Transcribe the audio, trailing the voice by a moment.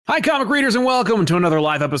Hi, comic readers, and welcome to another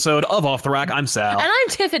live episode of Off the Rack. I'm Sal. And I'm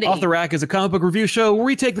Tiffany. Off the Rack is a comic book review show where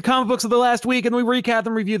we take the comic books of the last week and we recap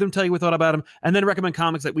them, review them, tell you what we thought about them, and then recommend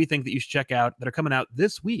comics that we think that you should check out that are coming out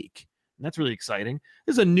this week. And that's really exciting.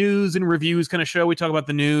 This is a news and reviews kind of show. We talk about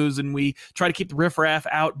the news and we try to keep the riffraff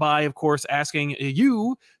out by, of course, asking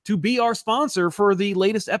you to be our sponsor for the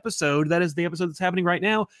latest episode. That is the episode that's happening right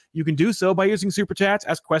now. You can do so by using Super Chats,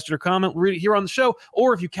 ask a question or comment, read it here on the show,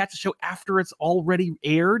 or if you catch the show after it's already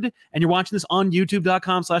aired and you're watching this on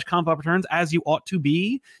youtube.com/comicpopreturns, as you ought to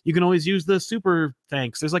be, you can always use the super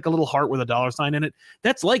thanks. There's like a little heart with a dollar sign in it.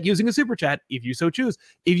 That's like using a Super Chat if you so choose.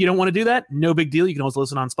 If you don't want to do that, no big deal. You can always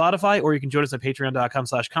listen on Spotify, or you can join us at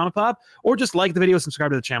patreon.com/comicpop, or just like the video, subscribe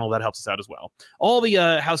to the channel. That helps us out as well. All the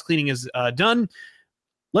house cleaning is done.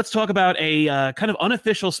 Let's talk about a kind of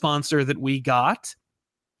unofficial sponsor that we got.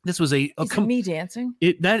 This was is it me dancing?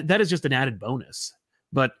 That is just an added bonus.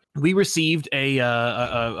 But we received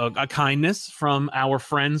a kindness from our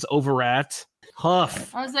friends over at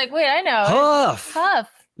Huff. I was like, wait, I know. Huff.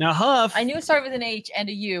 Now Huff. I knew it started with an H and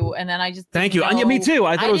a U, and then I just thank you. Yeah, me too.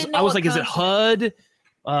 I was like, is it HUD?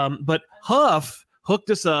 But Huff hooked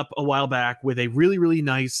us up a while back with a really, really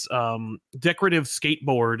nice decorative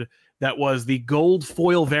skateboard that was the gold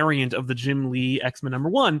foil variant of the Jim Lee X-Men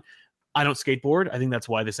 #1. I don't skateboard. I think that's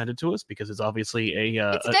why they sent it to us, because it's obviously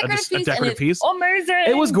a decorative piece. Amazing.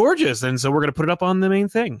 It was gorgeous, and so we're going to put it up on the main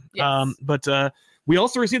thing. Yes. But we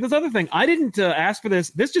also received this other thing. I didn't ask for this.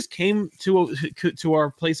 This just came to our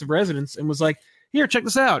place of residence and was like, here, check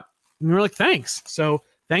this out. And we were like, thanks. So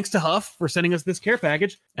thanks to Huff for sending us this care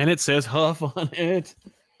package, and it says Huff on it.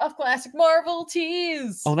 Of classic Marvel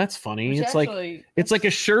tees. Oh, that's funny. Which It's actually, it's like a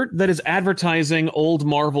shirt that is advertising old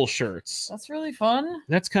Marvel shirts. That's really fun.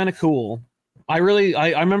 That's kind of cool. I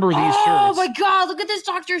remember these shirts. Oh my god, look at this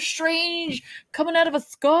Doctor Strange coming out of a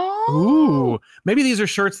skull. Ooh, maybe these are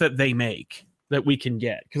shirts that they make that we can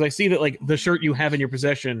get, because I see that like the shirt you have in your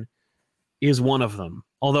possession is one of them.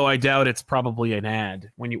 Although I doubt it's probably an ad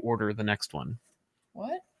when you order the next one.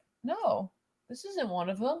 What? No. This isn't one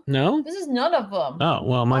of them. No? This is none of them. Oh,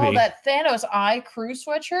 well, maybe. Oh, that Thanos Eye Crew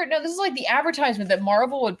sweatshirt? No, this is like the advertisement that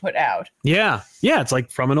Marvel would put out. Yeah. Yeah, it's like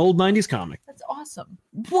from an old 90s comic. That's awesome.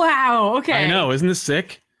 Wow, okay. I know, isn't this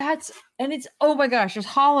sick? And it's, oh my gosh, there's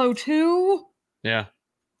Hollow too? Yeah.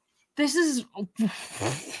 This is...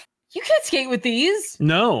 You can't skate with these.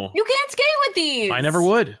 No. You can't skate with these. I never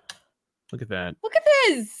would. Look at that. Look at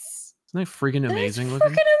this. Isn't that freaking amazing That's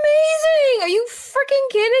looking? freaking amazing. Are you freaking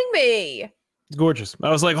kidding me? It's gorgeous. I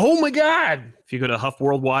was like, oh my God. If you go to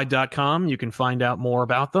huffworldwide.com, you can find out more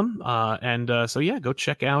about them. So yeah, go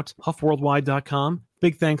check out huffworldwide.com.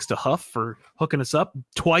 Big thanks to Huff for hooking us up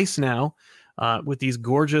twice now with these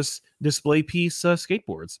gorgeous display piece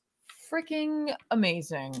skateboards. Freaking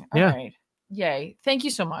amazing. All Yeah. right. Yay. Thank you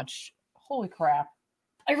so much. Holy crap.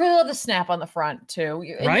 I really love the snap on the front too.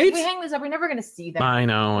 Right? If we hang this up, we're never going to see that. I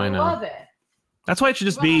know. I love it. That's why it should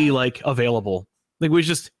just be like available. Like we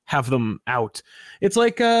just have them out. It's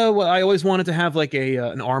like I always wanted to have like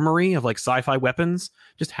an armory of like sci-fi weapons.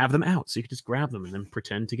 Just have them out so you can just grab them and then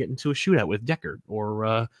pretend to get into a shootout with Deckard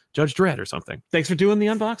or Judge Dredd or something. Thanks for doing the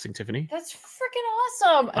unboxing, Tiffany. That's freaking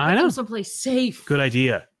awesome. I know. Someplace safe. Good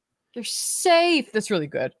idea. They're safe. That's really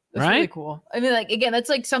good. That's Right? really cool. I mean, like, again, that's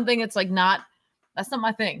like something that's like that's not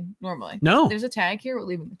my thing normally. No. There's a tag here. We're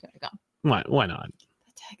leaving the tag on. Why not?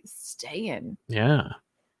 The tag is staying. Yeah.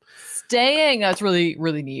 Staying. That's really,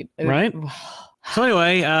 really neat. Right? So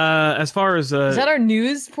anyway, as far as is that our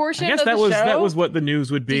news portion? I guess of that the was show? that was what the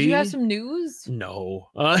news would be. Did you have some news? No.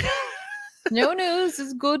 No news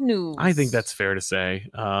is good news. I think that's fair to say.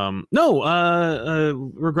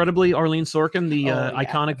 Regrettably, Arlene Sorkin, the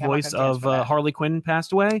iconic voice of Harley Quinn,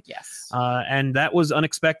 passed away. Yes. And that was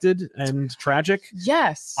unexpected and tragic.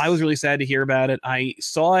 Yes. I was really sad to hear about it. I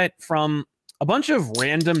saw it from a bunch of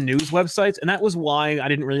random news websites, and that was why I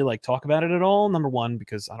didn't really like talk about it at all. Number one,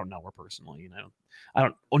 because I don't know her personally, I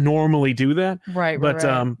don't normally do that. Right.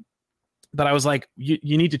 But I was like,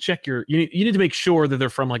 you need to check you need to make sure that they're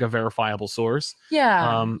from like a verifiable source. Yeah.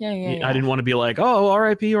 I didn't want to be like, oh,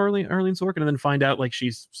 R.I.P. Arlene Sorkin, and then find out like she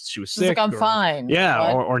was sick. Like, I'm fine.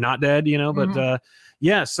 Yeah, or not dead, But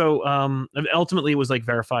Mm-hmm. So ultimately it was like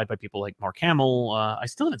verified by people like Mark Hamill. I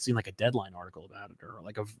still haven't seen like a Deadline article about it or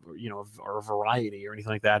like or a Variety or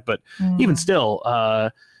anything like that. But even still, I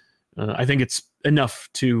think it's enough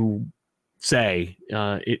to say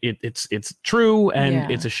it's true,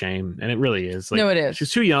 and it's a shame, and it really is. Like, no, it is.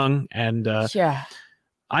 She's too young, and yeah,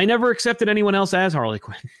 I never accepted anyone else as Harley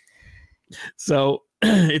Quinn, so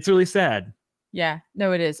it's really sad. Yeah,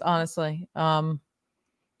 no, it is, honestly.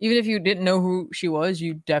 Even if you didn't know who she was,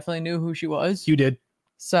 you definitely knew who she was. You did.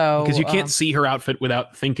 So because you can't see her outfit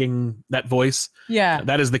without thinking that voice. Yeah.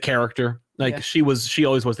 That is the character. Like Yeah. she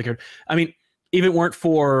always was the character. I mean, if it weren't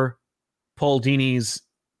for Paul Dini's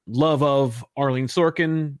love of Arlene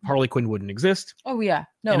Sorkin, Harley Quinn wouldn't exist. Oh yeah,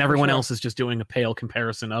 no, and everyone sure. else is just doing a pale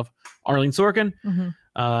comparison of Arlene Sorkin, Mm-hmm.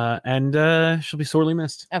 and she'll be sorely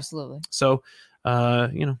missed. Absolutely. So,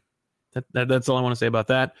 that's all I want to say about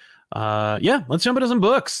that. Yeah, let's jump into some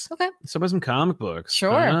books. Okay. Let's jump into some comic books.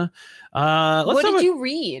 Sure. What did you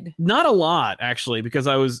read? Not a lot, actually, because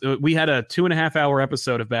we had a 2.5 hour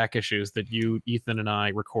episode of Back Issues that Ethan and I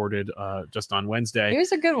recorded just on Wednesday. It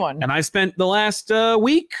was a good one. And I spent the last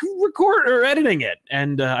week editing it,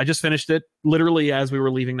 and I just finished it literally as we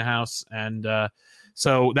were leaving the house. And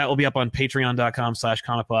so that will be up on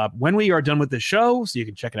patreon.com/comicpop when we are done with the show, so you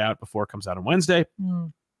can check it out before it comes out on Wednesday.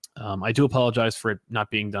 I do apologize for it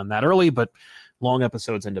not being done that early, but long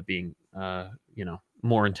episodes end up being,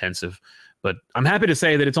 more intensive. But I'm happy to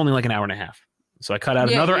say that it's only like an hour and a half. So I cut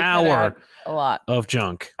out another hour a lot of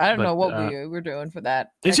junk. I don't know what we were doing for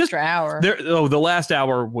that it's extra hour. The last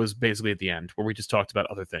hour was basically at the end where we just talked about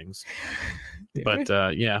other things. But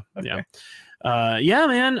yeah. Man.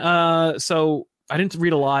 So I didn't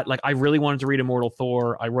read a lot. Like, I really wanted to read Immortal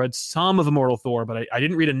Thor. I read some of Immortal Thor, but I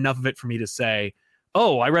didn't read enough of it for me to say,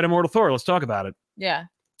 oh, I read Immortal Thor, let's talk about it. Yeah.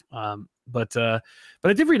 But I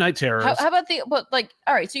did read Night Terrors. How about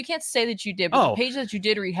all right, so you can't say that you did, but the pages that you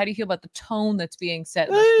did read, how do you feel about the tone that's being set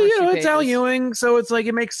in it's Al Ewing, so it's like,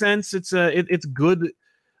 it makes sense. It's good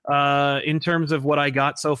in terms of what I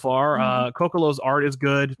got so far. Kokolo's art is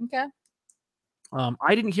good. Okay.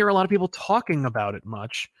 I didn't hear a lot of people talking about it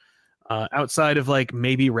much outside of like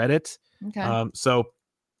maybe Reddit. Okay. So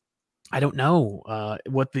I don't know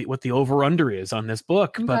what the over under is on this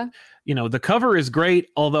book, but the cover is great.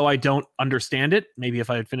 Although I don't understand it. Maybe if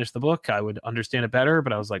I had finished the book, I would understand it better.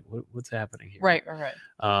 But I was like, what's happening here? Right.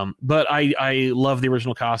 But I love the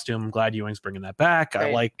original costume. I'm glad Ewing's bringing that back.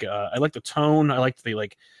 Right. I like the tone. I like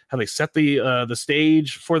how they set the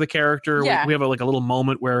stage for the character. Yeah. We have a little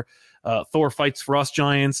moment where Thor fights frost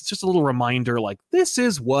giants. It's just a little reminder, like, this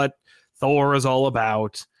is what Thor is all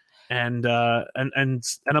about. And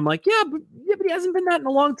I'm like, yeah, but he hasn't been that in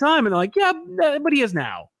a long time. And they're like, yeah, but he is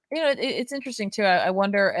now. It's interesting too. I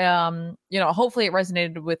wonder, hopefully it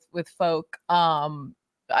resonated with folk.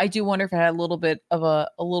 I do wonder if it had a little bit of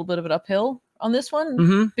an uphill on this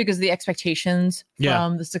one because of the expectations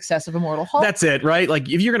from the success of Immortal Hulk. That's it, right? Like,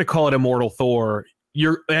 if you're going to call it Immortal Thor,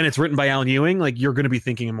 and it's written by Alan Ewing, like, you're going to be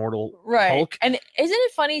thinking Immortal Hulk. And isn't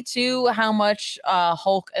it funny too how much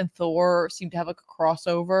Hulk and Thor seem to have a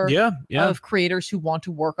crossover of creators who want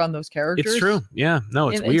to work on those characters? It's true. Yeah. No,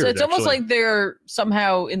 it's weird. It's almost like they're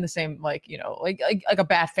somehow in the same, like a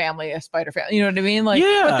Bat family, a Spider family. You know what I mean? Like,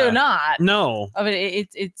 but they're not. No. I mean,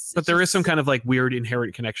 it's but there is some kind of like weird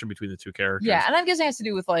inherent connection between the two characters. Yeah, and I'm guessing it has to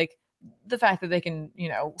do with like the fact that they can,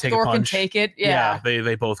 take Thor can take it. Yeah.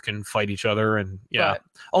 They both can fight each other. And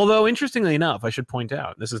although interestingly enough, I should point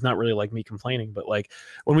out, this is not really like me complaining, but like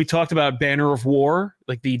when we talked about Banner of War,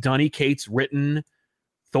 like the Donny Cates written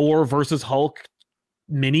Thor versus Hulk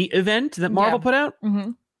mini event that Marvel put out,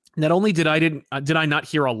 not only did I not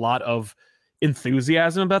hear a lot of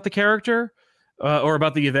enthusiasm about the character or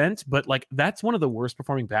about the event, but like that's one of the worst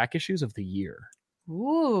performing back issues of the year.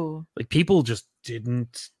 Ooh. Like, people just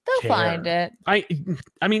didn't They'll care. find it. I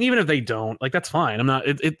mean, even if they don't, like, that's fine. I'm not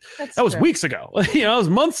that was true. Weeks ago. That was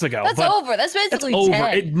months ago. That's over. That's basically over.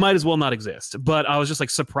 10. It might as well not exist. But I was just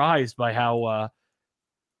like surprised by how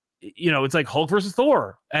it's like Hulk versus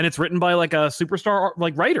Thor, and it's written by like a superstar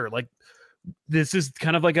like writer. Like, this is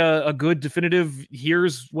kind of like a good definitive,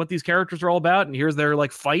 here's what these characters are all about, and here's their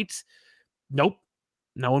like fight. Nope.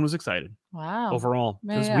 No one was excited. Wow. Overall.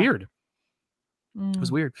 Yeah, it was weird. It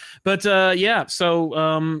was weird. But so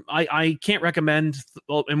I can't recommend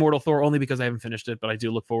Immortal Thor only because I haven't finished it, but I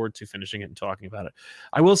do look forward to finishing it and talking about it.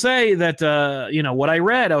 I will say that what I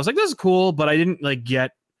read, I was like, this is cool, but I didn't like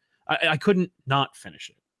I couldn't not finish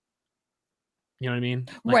it. You know what I mean?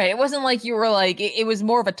 Like, right. It wasn't like you were like, it was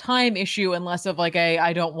more of a time issue and less of like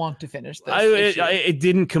I don't want to finish this. It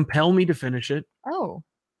didn't compel me to finish it. Oh.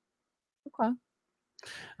 Okay.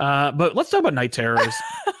 But let's talk about Night Terrors.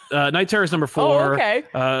 Night Terrors number 4. Oh, okay.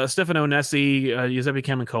 Stefano Nessi, Giuseppe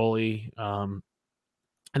Camuncoli, and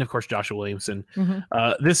of course Joshua Williamson.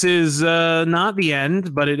 This is not the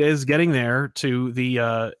end, but it is getting there to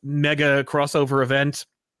the mega crossover event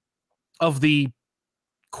of the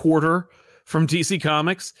quarter from DC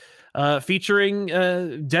Comics, featuring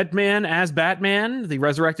Deadman as Batman, the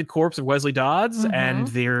resurrected corpse of Wesley Dodds, and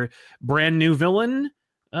their brand new villain,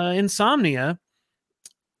 Insomnia.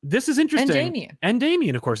 this is interesting. And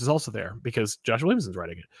Damian, of course, is also there because Josh Williamson's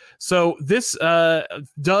writing it. So this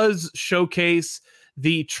does showcase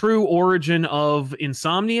the true origin of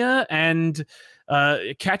insomnia, and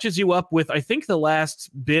it catches you up with, I think, the last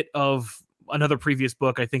bit of another previous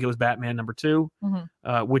book. I think it was Batman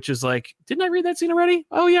 #2, which is like, didn't I read that scene already?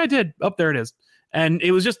 Oh yeah, I did. Oh, there it is. And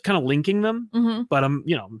it was just kind of linking them, but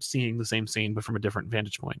I'm seeing the same scene, but from a different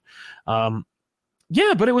vantage point.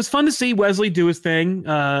 Yeah, but it was fun to see Wesley do his thing.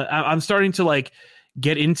 I'm starting to like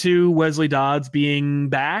get into Wesley Dodds being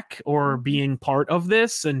back or being part of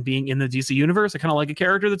this and being in the DC universe. I kind of like a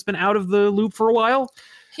character that's been out of the loop for a while.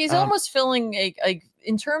 He's almost filling a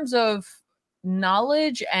in terms of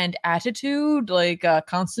knowledge and attitude, like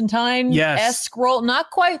Constantine-esque role.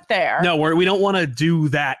 Not quite there. No, we don't want to do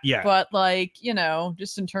that yet. But like,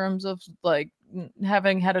 just in terms of like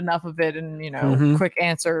having had enough of it and, quick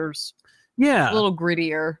answers. Yeah. A little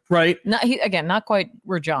grittier. Right. Not quite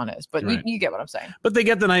where John is, but right. you get what I'm saying. But they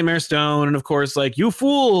get the Nightmare Stone, and of course, like, you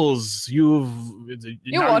fools, you've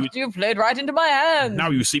played right into my hands. Now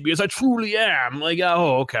you see me as I truly am. Like,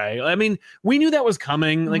 oh, okay. I mean, we knew that was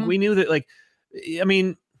coming. Like, we knew that, like, I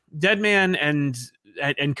mean, Deadman and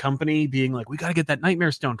company being like, we got to get that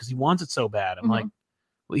Nightmare Stone because he wants it so bad. I'm like,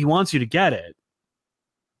 well, he wants you to get it.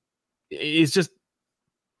 It's just,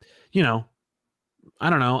 I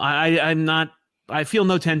don't know. I feel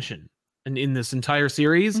no tension in this entire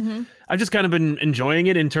series. I've just kind of been enjoying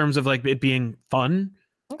it in terms of like it being fun.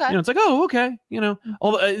 Okay. It's like, oh, okay.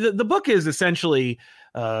 The book is essentially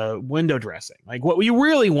window dressing. Like what we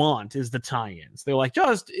really want is the tie-ins. They're like,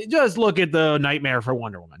 just look at the Nightmare for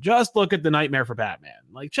Wonder Woman. Just look at the Nightmare for Batman.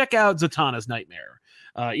 Like check out Zatanna's Nightmare.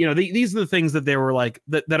 These are the things that they were like,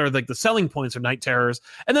 that are like the selling points of Night Terrors.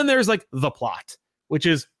 And then there's like the plot, which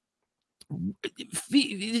is,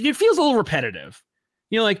 it feels a little repetitive.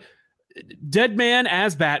 Like Deadman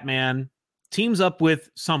as Batman teams up with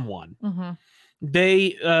someone.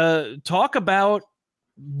 They talk about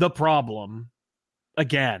the problem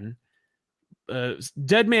again.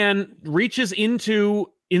 Deadman reaches into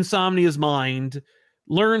Insomnia's mind,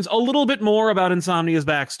 learns a little bit more about Insomnia's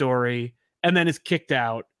backstory, and then is kicked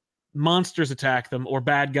out. Monsters attack them, or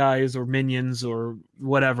bad guys, or minions, or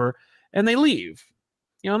whatever, and they leave.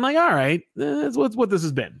 I'm like, all right, that's what this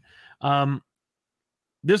has been.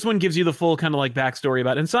 This one gives you the full kind of like backstory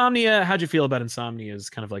about Insomnia. How'd you feel about Insomnia's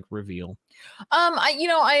kind of like reveal? And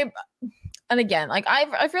again, like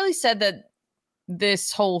I've really said that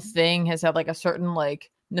this whole thing has had like a certain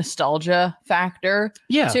like nostalgia factor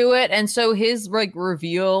to it. And so his like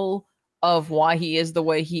reveal of why he is the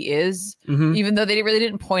way he is, even though they really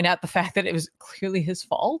didn't point out the fact that it was clearly his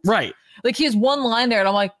fault. Right. Like he has one line there and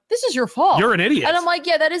I'm like, this is your fault. You're an idiot. And I'm like,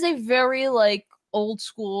 yeah, that is a very like old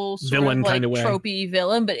school sort villain of like kind of way. Tropey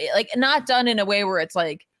villain, but like not done in a way where it's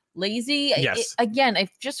like lazy. Yes. It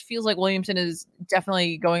just feels like Williamson is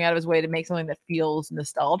definitely going out of his way to make something that feels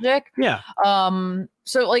nostalgic. Yeah.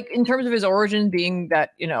 So like in terms of his origin being that,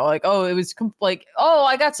 like, oh, it was like, oh,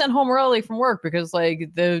 I got sent home early from work because like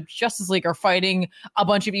the Justice League are fighting a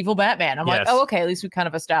bunch of evil Batman. I'm like, oh, okay, at least we kind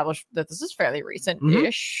of established that this is fairly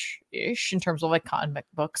recent-ish in terms of like comic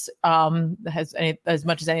books. As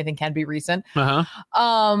much as anything can be recent.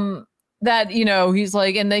 That he's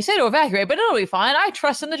like, and they say to evacuate, but it'll be fine. I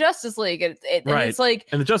trust in the Justice League. And it's like,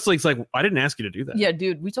 and the Justice League's like, I didn't ask you to do that. Yeah,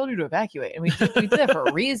 dude, we told you to evacuate, and we did it for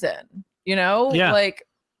a reason. Yeah. Like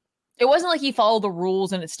it wasn't like he followed the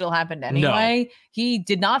rules and it still happened anyway. No. He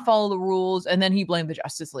did not follow the rules, and then he blamed the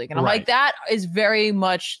Justice League, and I'm like, that is very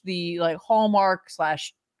much the like hallmark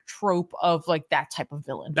 / trope of like that type of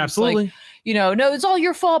villain. Absolutely. Like, no, it's all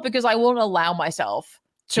your fault because I won't allow myself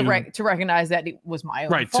to recognize that it was my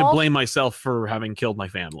own fault. To blame myself for having killed my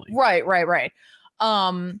family. Right.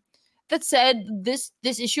 That said, this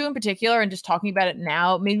issue in particular, and just talking about it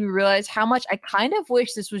now, made me realize how much I kind of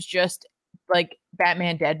wish this was just like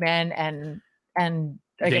Batman, Deadman, and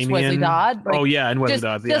I guess Wesley Dodd. Like, and Wesley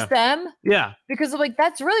Dodd. Just them. Yeah. Because like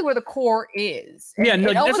that's really where the core is. Yeah,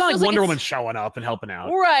 no, that's not like Wonder Woman showing up and helping out.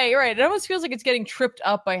 Right. It almost feels like it's getting tripped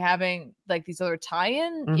up by having like these other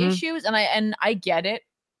tie-in issues, and I get it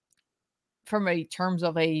from a terms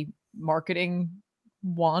of a marketing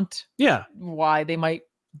want. Yeah. Why they might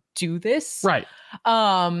do this. Right.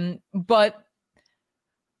 But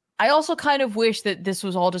I also kind of wish that this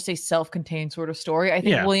was all just a self-contained sort of story. I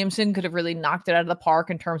think Williamson could have really knocked it out of the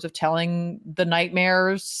park in terms of telling the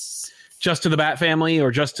Nightmares just to the Bat family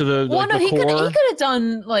or just to the, well, like, no, the he core? could have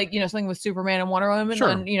done like, something with Superman and Wonder Woman. Sure.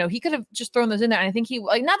 And, he could have just thrown those in there. And I think he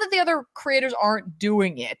like, not that the other creators aren't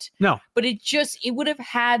doing it. No. But it would have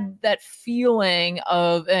had that feeling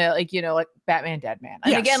of like Batman, Dead Man.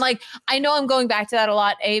 And again, like, I know I'm going back to that a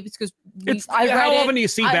lot, Abe, because how often do you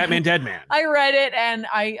see Batman, Dead Man? I read it and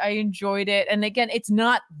I enjoyed it. And again, it's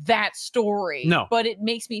not that story. No. But it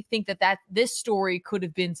makes me think that this story could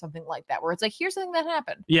have been something like that, where it's like, here's something that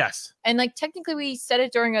happened. Yes. And like, technically we set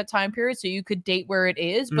it during a time period, so you could date where it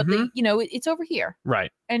is, but it's over here.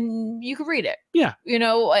 Right. And you could read it. Yeah.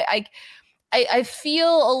 I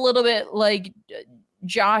feel a little bit like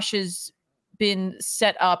Josh has been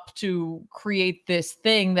set up to create this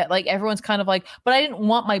thing that like everyone's kind of like, but I didn't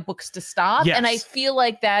want my books to stop. Yes. And I feel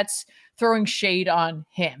like that's throwing shade on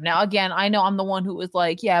him. Now, again, I know I'm the one who was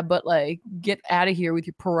like, yeah, but like, get out of here with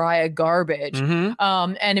your pariah garbage. And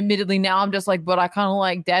admittedly now I'm just like, but I kind of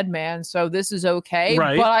like Dead Man, so this is okay.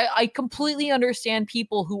 Right. But I completely understand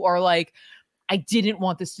people who are like, I didn't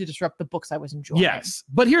want this to disrupt the books I was enjoying. Yes.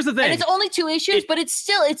 But here's the thing. And it's only 2 issues, but it's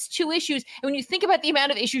 2 issues. And when you think about the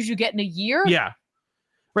amount of issues you get in a year. Yeah.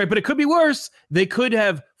 Right. But it could be worse. They could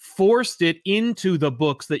have forced it into the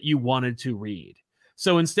books that you wanted to read.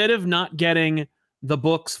 So instead of not getting the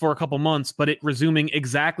books for a couple months, but it resuming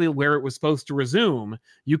exactly where it was supposed to resume,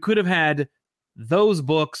 you could have had those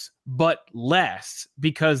books, but less,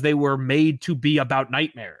 because they were made to be about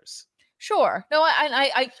nightmares. Sure. No,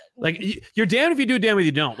 I like, you're damned if you do, damned if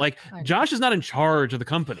you don't. Like, Josh is not in charge of the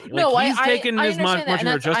company. Like, no, he's taken his marching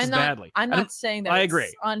orders just as not, badly. I'm not saying that I agree.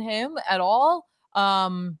 It's on him at all.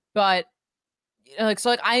 But I guess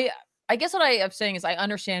what I am saying is I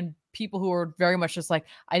understand people who are very much just like,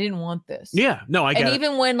 I didn't want this. Yeah, no, I get it. And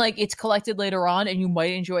even when like it's collected later on and you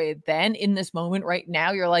might enjoy it then, in this moment right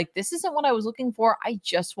now, you're like, this isn't what I was looking for. I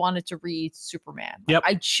just wanted to read Superman. Yep.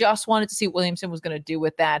 I just wanted to see what Williamson was going to do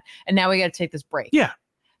with that. And now we got to take this break. Yeah.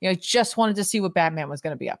 I just wanted to see what Batman was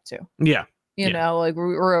going to be up to. Yeah. You know, like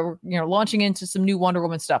we're launching into some new Wonder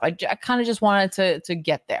Woman stuff. I kind of just wanted to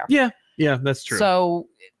get there. Yeah. Yeah, that's true. So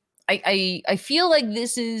I feel like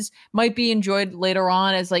this might be enjoyed later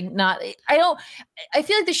on as like not. I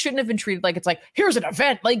feel like this shouldn't have been treated like it's like, here's an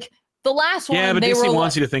event. Like the last one. Yeah, but they DC were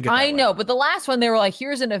wants you to think it that way. know, but the last one they were like,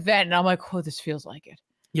 here's an event, and I'm like, oh, this feels like it.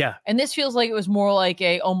 Yeah. And this feels like it was more like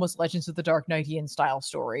a almost Legends of the Dark Knightian style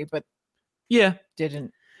story, but yeah,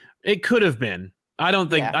 didn't. It could have been. I don't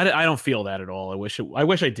think. Yeah. I don't feel that at all. I wish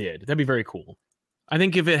I did. That'd be very cool. I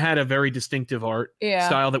think if it had a very distinctive art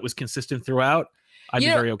style that was consistent throughout, I'd be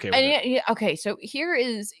very okay with it. Yeah, okay, so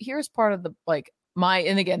here's part of the like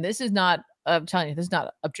and again, this is not. I'm telling you, this is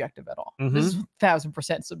not objective at all. This is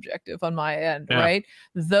 1,000% subjective on my end, right?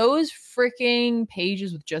 Those freaking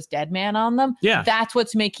pages with just Dead Man on them. Yeah, that's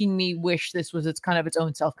what's making me wish this was its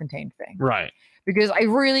own self-contained thing, right? Because I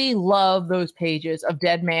really love those pages of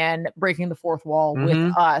Dead Man breaking the fourth wall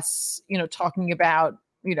with us, talking about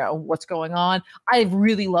what's going on. I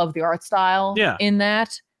really love the art style in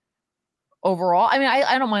that. Overall, I mean,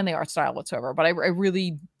 I don't mind the art style whatsoever, but I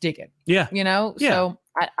really dig it. Yeah. So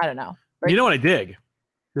I don't know. Right? You know what I dig?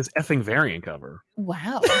 This effing variant cover.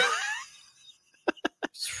 Wow.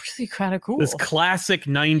 It's really kind of cool. This classic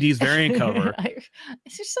 90s variant cover.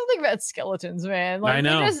 It's just something about skeletons, man. Like, I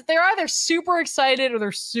know. They're either super excited or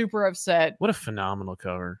they're super upset. What a phenomenal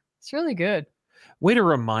cover. It's really good. Way to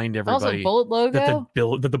remind everybody also, bullet logo?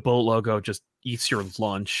 that the bullet logo just eats your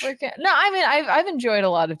lunch. No, I mean I've enjoyed a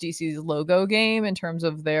lot of DC's logo game in terms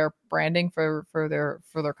of their branding for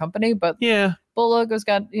their company, but yeah, bullet logo's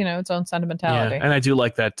got its own sentimentality. Yeah, and I do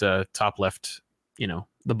like that top left,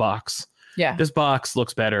 the box. Yeah, this box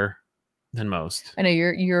looks better than most. I know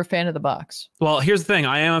you're a fan of the box. Well, here's the thing: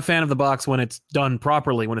 I am a fan of the box when it's done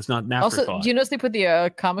properly, when it's not an afterthought. Also, do you notice they put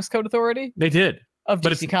the Comics Code Authority? They did. Of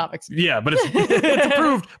DC Comics. Yeah, but it's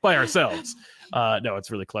approved by ourselves. No,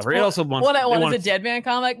 it's really clever. It also wants. What I want is a Dead Man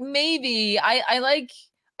comic. Maybe I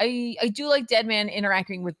do like Dead Man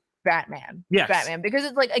interacting with Batman. Yes. Batman, because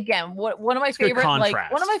it's like, again, one of my favorite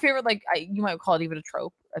you might call it even a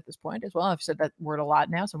trope at this point as well. I've said that word a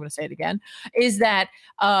lot now, so I'm going to say it again. Is that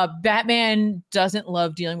Batman doesn't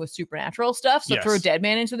love dealing with supernatural stuff, so throw Dead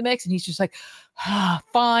Man into the mix, and he's just like,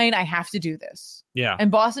 fine, I have to do this. Yeah.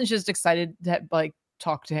 And Boston's just excited to like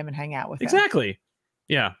talk to him and hang out with him. Exactly.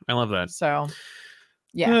 Yeah, I love that. So,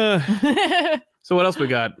 yeah. So what else we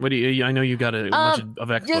got? What do you? I know you got a bunch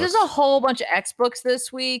of X books. Yeah, there's a whole bunch of X books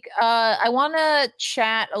this week. I want to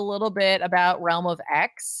chat a little bit about Realm of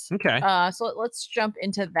X. Okay. So let's jump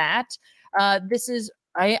into that. This is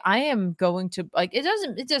I am going to like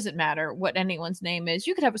it doesn't matter what anyone's name is.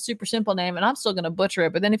 You could have a super simple name and I'm still going to butcher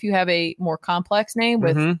it, but then if you have a more complex name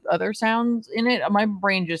with other sounds in it, my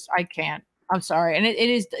brain just I can't. I'm sorry. And it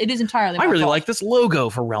is entirely my I really fault. like this logo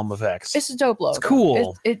for Realm of X. It's a dope logo. It's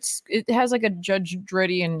cool. It has like a Judge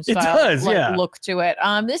Dreddian It style does, yeah. look to it.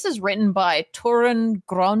 This is written by Torun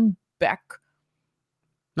Grönbeck.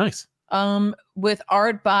 Nice. With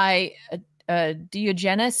art by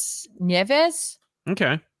Diogenes Nieves.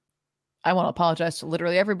 Okay. I want to apologize to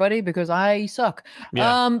literally everybody because I suck.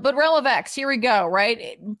 Yeah. But Realm of X, here we go,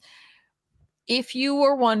 right? If you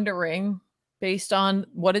were wondering, based on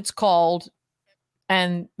what it's called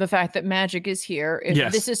and the fact that magic is here,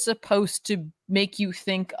 if this is supposed to make you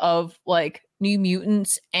think of like New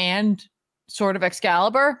Mutants and sort of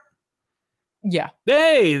Excalibur, yeah.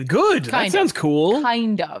 Hey, good. That sounds cool.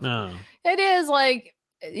 Kind of. Oh. It is like,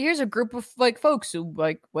 here's a group of like folks who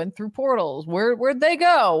like went through portals. Where'd they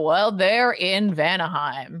go? Well, they're in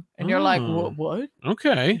Vanaheim. And you're like, what?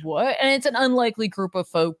 Okay. What? And it's an unlikely group of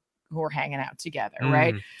folk who are hanging out together,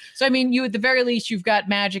 right? So, I mean, you at the very least, you've got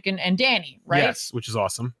Magic and Danny, right? Yes, which is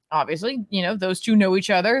awesome. Obviously, you know, those two know each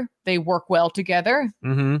other. They work well together.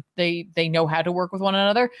 They know how to work with one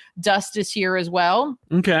another. Dust is here as well.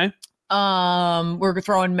 Okay. We're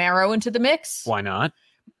throwing Marrow into the mix. Why not?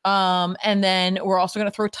 And then we're also going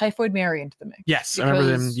to throw Typhoid Mary into the mix. Yes, I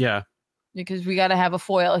remember them. Yeah. Because we got to have a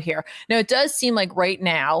foil here. Now, it does seem like right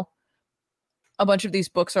now, a bunch of these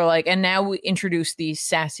books are like, and now we introduce these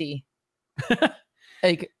sassy,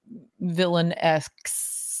 like villain-esque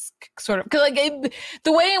sort of, because like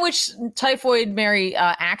the way in which Typhoid Mary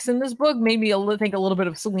acts in this book made me think a little bit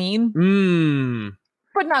of Celine,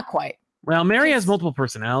 but not quite. Well, Mary has multiple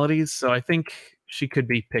personalities, so I think she could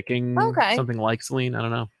be picking something like Celine. I don't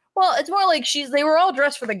know. Well, it's more like they were all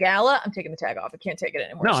dressed for the gala. I'm taking the tag off. I can't take it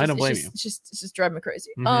anymore. No, I don't blame you. It's just driving me crazy.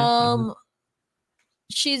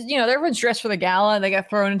 She's, you know, everyone's dressed for the gala. They get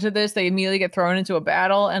thrown into this. They immediately get thrown into a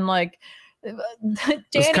battle, and like,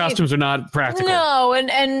 those costumes are not practical. No,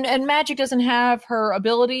 and Magic doesn't have her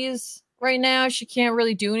abilities right now. She can't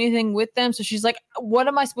really do anything with them. So she's like, "What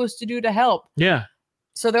am I supposed to do to help?" Yeah.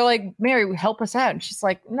 So they're like, "Mary, help us out." And she's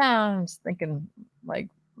like, "Nah, I'm just thinking, like,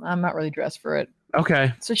 I'm not really dressed for it."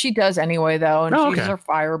 Okay. So she does anyway, though, and she uses her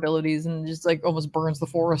fire abilities and just like almost burns the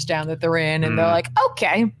forest down that they're in. And they're like,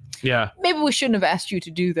 "Okay, yeah, maybe we shouldn't have asked you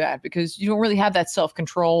to do that because you don't really have that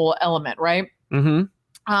self-control element, right?"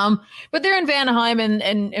 But they're in Vanaheim,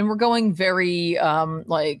 and we're going very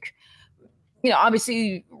like, you know,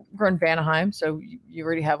 obviously we're in Vanaheim, so you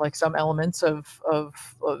already have like some elements of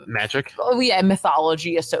magic. Oh yeah,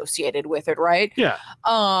 mythology associated with it, right? Yeah.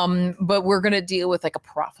 But we're gonna deal with like a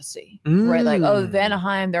prophecy, right? Like, oh,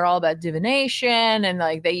 Vanaheim, they're all about divination, and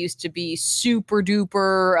like they used to be super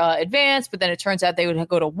duper advanced, but then it turns out they would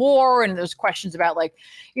go to war, and there's questions about like,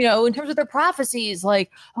 you know, in terms of their prophecies,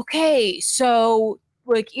 like, okay, so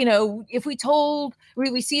like, you know, if we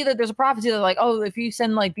see that there's a prophecy that like, oh, if you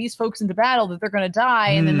send like these folks into battle that they're going to die,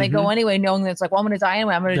 and then they go anyway, knowing that it's like, well, I'm going to die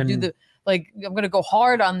anyway. I'm going to do the, like, I'm going to go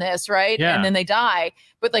hard on this. Right. Yeah. And then they die.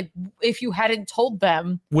 But like, if you hadn't told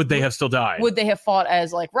them, would they have still died? Would they have fought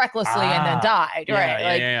as like recklessly and then died? Yeah, right.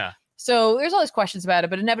 Yeah, like, yeah. So there's all these questions about it,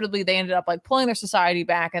 but inevitably they ended up like pulling their society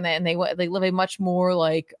back, and they live a much more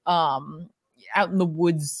like, out in the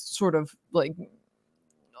woods sort of like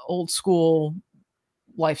old school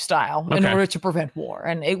lifestyle in order to prevent war,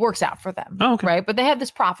 and it works out for them. Right, but they have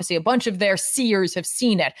this prophecy. A bunch of their seers have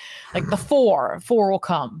seen it, like the four will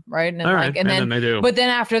come, right? And like, and then they do. But then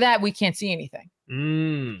after that, we can't see anything.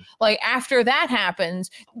 Like after that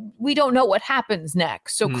happens, we don't know what happens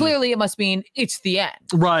next. So clearly, it must mean it's the end,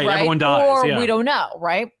 right? Everyone dies, or we don't know,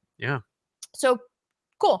 right? Yeah. So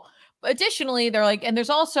cool. Additionally, they're like, and there's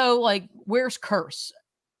also like, where's Curse?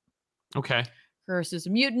 Okay. Curse is a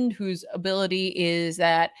mutant whose ability is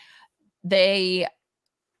that they,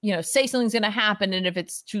 you know, say something's going to happen, and if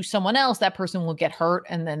it's to someone else, that person will get hurt,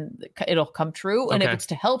 and then it'll come true. And if it's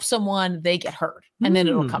to help someone, they get hurt, and then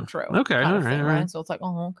it'll come true. Okay, all right. So it's like,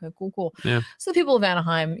 oh, okay, cool. Yeah. So the people of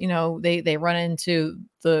Anaheim, you know, they run into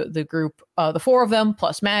the group, the four of them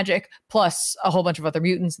plus Magic plus a whole bunch of other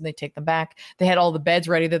mutants, and they take them back. They had all the beds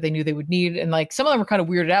ready that they knew they would need, and like some of them were kind of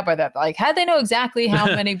weirded out by that. Like, how'd they know exactly how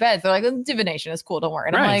many beds? They're like, divination is cool, don't worry.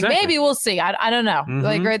 And I'm like, maybe we'll see. I don't know.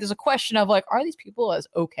 Like, right, there's a question of like, are these people as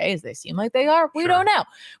okay as they seem like they are? We don't know.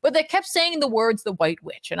 But they kept saying the words the White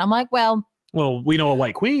Witch, and I'm like, well, we know a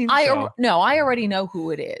White Queen. I already know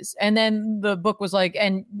who it is. And then the book was like,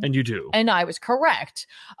 and you do. And I was correct.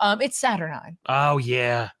 It's Saturnine. Oh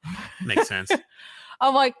yeah. Makes sense.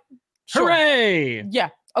 I'm like, sure. Hooray. Yeah.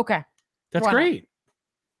 Okay. That's great.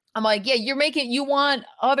 I'm like, yeah, you want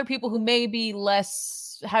other people who may be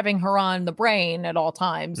less having her on the brain at all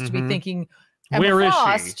times to be thinking Emma Where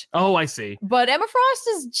Frost. is she? Oh, I see. But Emma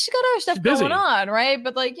Frost she's got other stuff going on, right?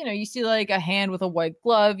 But like, you see like a hand with a white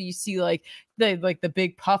glove, you see like the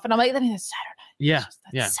big puff, and I'm like, that's Saturnine. Yeah.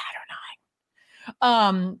 That's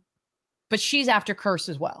Saturnine. But she's after Curse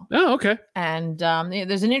as well. Oh, okay. And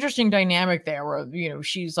there's an interesting dynamic there where,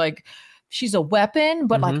 she's like, she's a weapon,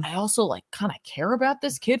 but like, I also like kind of care about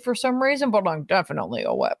this kid for some reason, but I'm definitely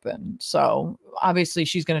a weapon. So obviously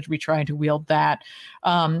she's going to be trying to wield that.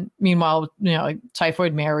 Meanwhile, like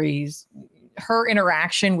Typhoid Mary's, her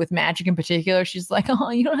interaction with magic in particular, she's like,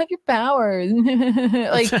 oh, you don't have your powers.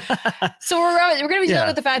 Like, so we're going to be dealing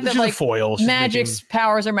with the fact that like magic's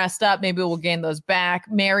powers are messed up. Maybe we'll gain those back.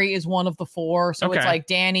 Mary is one of the 4. So it's like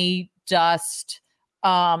Danny, Dust,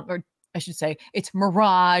 or I should say it's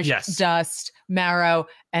Mirage, Dust, Marrow,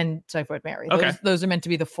 and Typhoid Mary. Those are meant to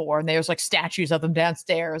be the 4. And there's like statues of them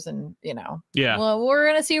downstairs. And, well, we're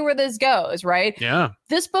going to see where this goes, right? Yeah.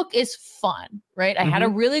 This book is fun, right? I had a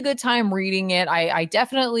really good time reading it. I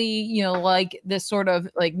definitely, like this sort of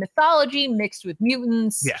like mythology mixed with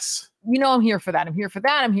mutants. Yes. I'm here for that. I'm here for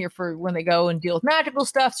that. I'm here for when they go and deal with magical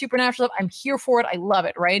stuff, supernatural stuff. I'm here for it. I love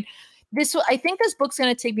it, right? I think this book's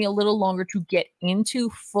going to take me a little longer to get into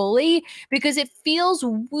fully because it feels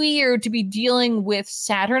weird to be dealing with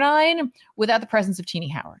Saturnine without the presence of Teenie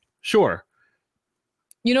Howard. Sure.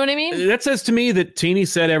 You know what I mean? That says to me that Teenie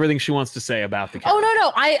said everything she wants to say about the character. Oh,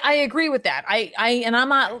 no. I agree with that.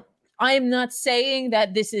 I'm not saying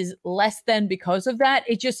that this is less than because of that.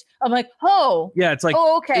 I'm like, yeah, it's like,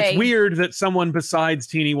 okay. It's weird that someone besides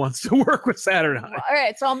Teenie wants to work with Saturnine. All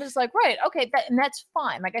right. So I'm just like, right. Okay. And that's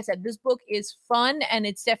fine. Like I said, this book is fun and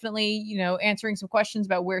it's definitely, answering some questions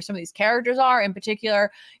about where some of these characters are. In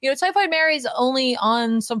particular, Typhoid Mary's only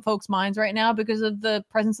on some folks' minds right now because of the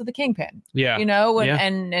presence of the Kingpin. Yeah.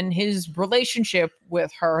 And his relationship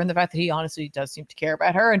with her and the fact that he honestly does seem to care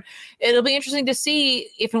about her. And it'll be interesting to see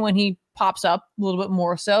if and when he pops up a little bit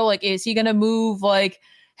more. So like, is he going to move like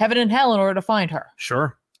heaven and hell in order to find her?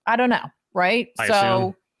 Sure. I don't know. Right. I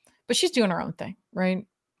assume. But she's doing her own thing. Right.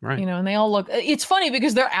 Right. And they all look, it's funny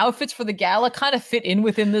because their outfits for the gala kind of fit in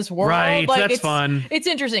within this world. Right. Like, that's fun. It's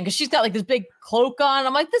interesting because she's got like this big cloak on.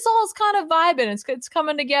 I'm like, this all is kind of vibing. It's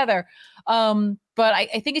coming together. But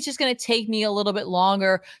I think it's just going to take me a little bit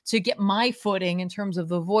longer to get my footing in terms of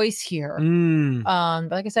the voice here.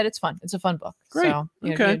 But like I said, it's fun. It's a fun book. Great.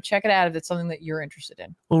 So check it out if it's something that you're interested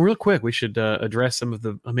in. Well, real quick, we should address some of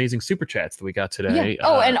the amazing super chats that we got today.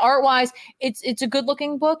 Yeah. And art wise, it's a good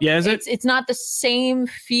looking book. Yeah, is it? It's not the same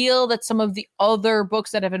feel that some of the other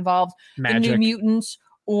books that have involved Magic. the New Mutants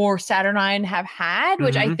or Saturnine have had,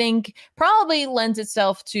 which I think probably lends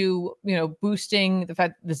itself to, boosting the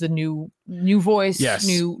fact that there's a new voice,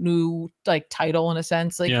 new like title in a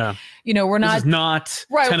sense. Like, we're not, this is not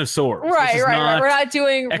Ten of Swords. Right. We're not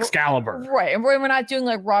doing Excalibur. Right. And we're not doing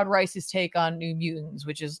like Rod Rice's take on New Mutants,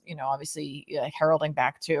 which is, obviously heralding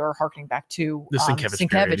back to or harkening back to the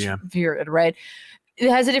Sienkiewicz period, right? It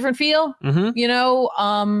has a different feel,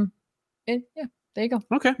 there you go.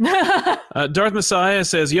 Okay. Darth Messiah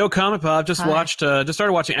says, "Yo, Comic Pop, just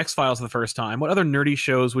started watching X-Files for the first time. What other nerdy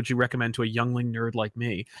shows would you recommend to a youngling nerd like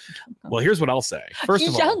me?" Well, here's what I'll say. First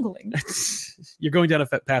of all, you're going down a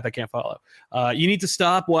path I can't follow. You need to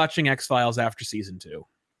stop watching X-Files after season 2.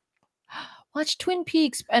 Watch Twin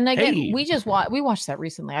Peaks. And again, we watched that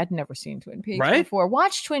recently. I'd never seen Twin Peaks before.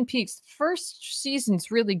 Watch Twin Peaks. First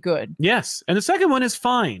season's really good. Yes. And the second one is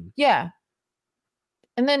fine. Yeah.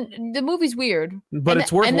 And then the movie's weird. But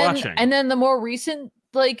it's worth watching. And then the more recent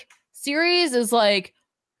series is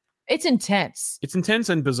it's intense. It's intense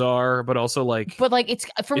and bizarre, but also it's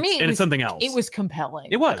for me it's something else. It was compelling.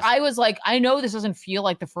 It was. I was like, I know this doesn't feel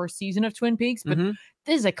like the first season of Twin Peaks, but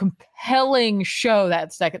this is a compelling show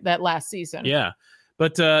that last season. Yeah.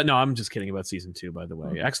 But no, I'm just kidding about season 2, by the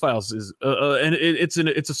way. X-Files is and it's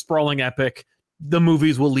a sprawling epic. The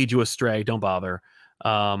movies will lead you astray. Don't bother.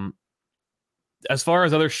 As far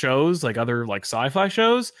as other shows, other sci-fi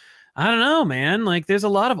shows, I don't know, man. There's a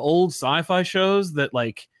lot of old sci-fi shows that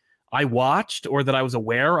I watched or that I was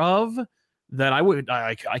aware of that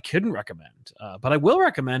I couldn't recommend. But I will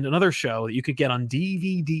recommend another show that you could get on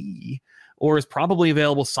DVD or is probably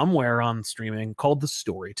available somewhere on streaming called The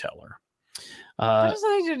Storyteller. What does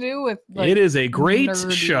that have to do with it is a great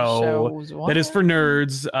show that is for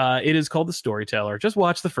nerds. It is called The Storyteller. Just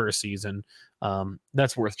watch the first season.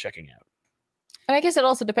 That's worth checking out. And I guess it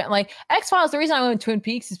also depends. X-Files, the reason I went to Twin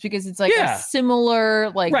Peaks is because it's a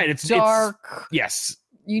similar, right, it's dark. Yes.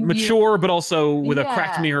 mature, but also with a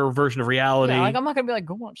cracked mirror version of reality. Yeah, like I'm not gonna be like,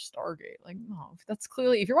 go watch Stargate. Like, no, that's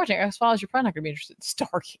clearly, if you're watching X-Files, you're probably not gonna be interested in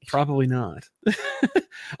Stargate. Probably not.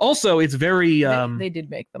 Also, it's very they did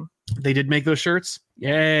make them. They did make those shirts.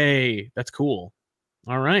 Yay, that's cool.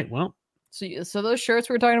 All right, well, so those shirts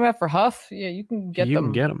we were talking about for Huff, yeah, you can get them. You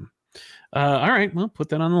can get them. All right, well, put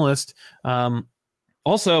that on the list.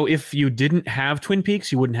 Also, if you didn't have Twin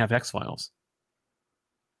Peaks, you wouldn't have X-Files.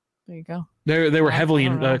 There you go. They were heavily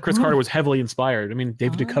Chris Carter was heavily inspired. I mean,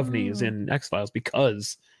 David Duchovny is in X-Files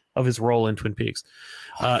because of his role in Twin Peaks.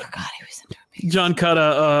 I forgot he was in Twin Peaks. John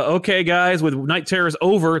Cutta, okay, guys, with Night Terrors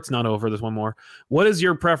over, it's not over, there's one more. What is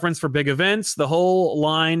your preference for big events? The whole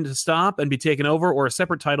line to stop and be taken over, or a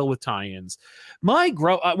separate title with tie-ins? When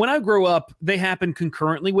I grew up, they happened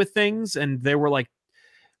concurrently with things, and they were like,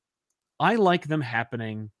 I like them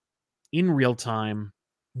happening in real time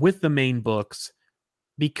with the main books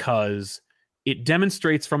because it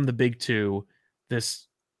demonstrates from the big two this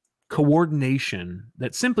coordination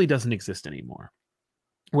that simply doesn't exist anymore.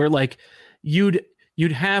 Where like you'd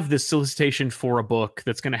have this solicitation for a book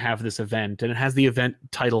that's going to have this event, and it has the event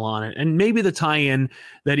title on it, and maybe the tie-in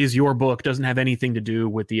that is your book doesn't have anything to do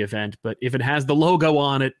with the event, but if it has the logo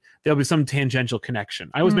on it, there'll be some tangential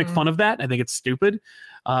connection. I always make fun of that. I think it's stupid,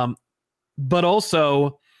 but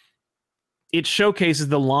also it showcases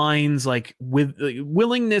the lines like with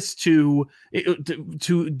willingness to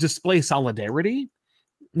display solidarity.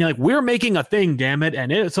 You know, like, we're making a thing, damn it,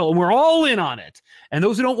 and so we're all in on it. And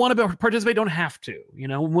those who don't want to participate don't have to. You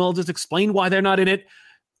know, we'll just explain why they're not in it,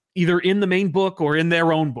 either in the main book or in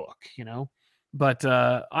their own book. You know, but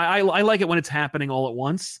I like it when it's happening all at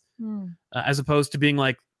once, as opposed to being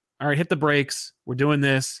like, all right, hit the brakes, we're doing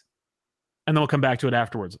this, and then we'll come back to it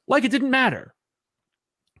afterwards. Like it didn't matter,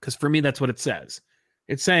 because for me that's what it says.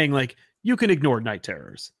 It's saying like you can ignore Night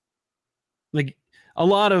Terrors, like. A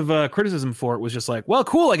lot of criticism for it was just like, well,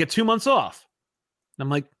 cool, I get 2 months off. And I'm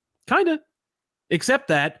like, kind of. Except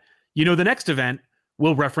that, you know, the next event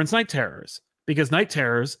will reference Night Terrors, because Night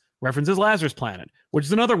Terrors references Lazarus Planet, which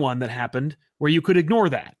is another one that happened where you could ignore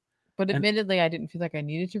that. But admittedly, I didn't feel like I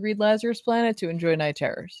needed to read Lazarus Planet to enjoy Night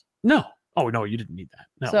Terrors. No. Oh, no, you didn't need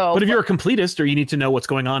that. No. But if you're a completist or you need to know what's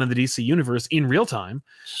going on in the DC universe in real time,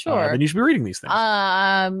 then you should be reading these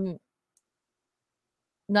things.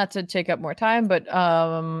 Not to take up more time, but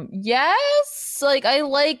yes, like I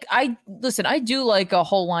do like a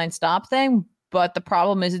whole line stop thing, but the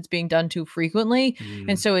problem is it's being done too frequently,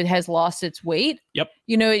 and so it has lost its weight. Yep.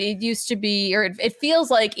 You know, it used to be, or it feels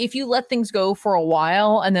like if you let things go for a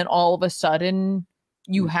while and then all of a sudden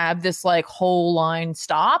you have this like whole line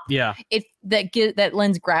stop. Yeah. That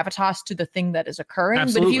lends gravitas to the thing that is occurring.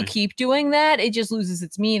 Absolutely. But if you keep doing that, it just loses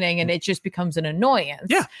its meaning and it just becomes an annoyance.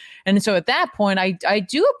 Yeah. And so at that point, I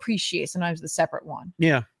do appreciate sometimes the separate one.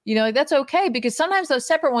 Yeah. You know, like that's okay, because sometimes those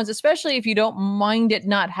separate ones, especially if you don't mind it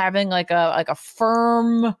not having like a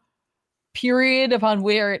firm period upon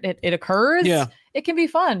where it occurs, it can be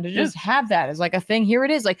fun to just have that as like a thing. Here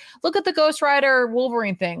it is. Like, look at the Ghost Rider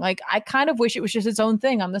Wolverine thing. Like, I kind of wish it was just its own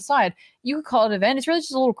thing on the side. You could call it an event. It's really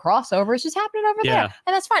just a little crossover. It's just happening over there.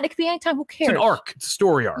 And that's fine. It could be anytime. Who cares? It's an arc. It's a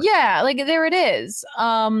story arc. Yeah, like there it is.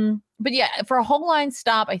 But yeah, for a whole line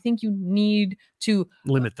stop, I think you need to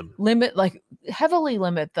heavily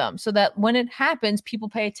limit them so that when it happens, people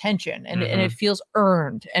pay attention and it feels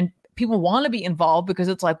earned and people want to be involved, because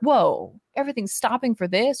it's like, whoa, everything's stopping for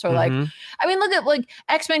this. Or like, I mean, look at like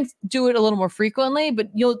X-Men do it a little more frequently, but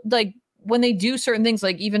you'll like when they do certain things,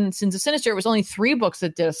 like even Sins of Sinister, it was only 3 books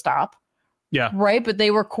that did a stop. Yeah. Right. But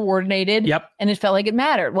they were coordinated. Yep. And it felt like it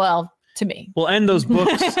mattered. Well, to me. Well, and those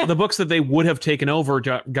books, the books that they would have taken over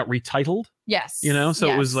got retitled. Yes. You know, so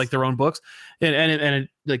it was like their own books, and it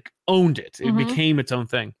like owned it. It became its own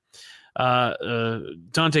thing.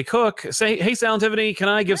 Dante Cook say, hey Sal and Tiffany, can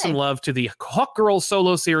I give some love to the Hawk Girl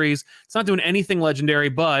solo series? It's not doing anything legendary,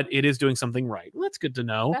 but it is doing something right. Well, that's good to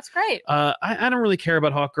know. That's great. I don't really care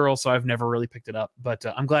about Hawk Girl, so I've never really picked it up, but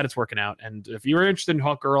I'm glad it's working out. And if you're interested in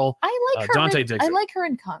Hawk Girl, I like her. Dante digs I it. like her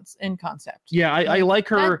in concept. Yeah, I like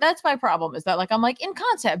her. That's my problem, is that like I'm like, in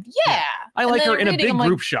concept, yeah. I like her in a big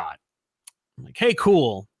group shot. I'm like, hey,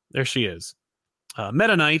 cool, there she is.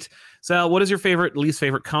 Meta Knight. Sal, what is your least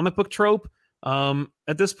favorite comic book trope?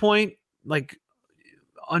 At this point, like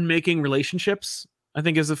unmaking relationships, I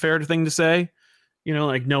think is a fair thing to say. You know,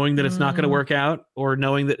 like knowing that it's not going to work out, or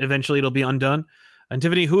knowing that eventually it'll be undone. And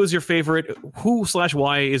Tiffany,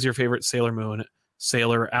 who/why is your favorite Sailor Moon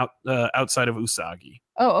sailor outside of Usagi.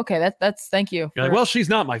 Oh, okay. That's thank you. You're like, well, she's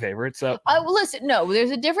not my favorite. So well, listen, no,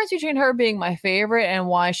 there's a difference between her being my favorite and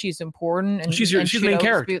why she's important. And she's the main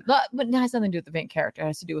character. But it has nothing to do with the main character. It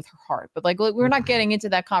has to do with her heart. But like, we're not getting into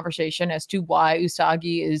that conversation as to why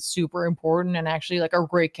Usagi is super important and actually like a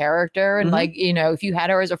great character. And like, you know, if you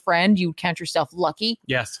had her as a friend, you'd count yourself lucky.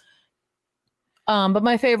 Yes. But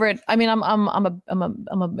my favorite, I mean, I'm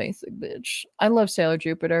a basic bitch. I love Sailor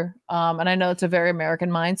Jupiter. And I know it's a very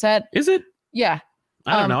American mindset. Is it? Yeah.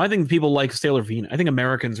 I don't know. I think people like Sailor Venus. I think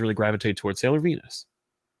Americans really gravitate towards Sailor Venus.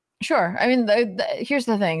 Sure. I mean, here's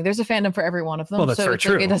the thing. There's a fandom for every one of them. Well, that's so very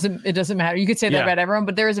true. Like, it doesn't matter. You could say that about everyone,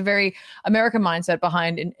 but there is a very American mindset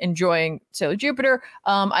behind enjoying Sailor Jupiter.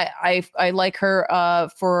 I like her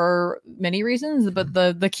for many reasons, but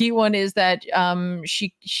the key one is that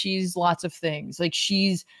she's lots of things. Like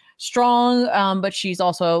she's strong, but she's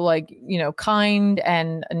also like, you know, kind,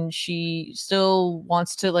 and she still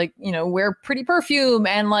wants to like, you know, wear pretty perfume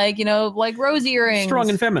and like, you know, like rose earrings.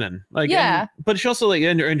 Strong and feminine. Like, yeah. But she also like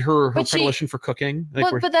in her predilection for cooking. Like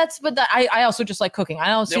I also just like cooking. I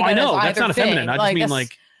don't see that I know as that's not thing. feminine. I just mean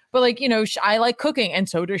like. But like, you know, I like cooking and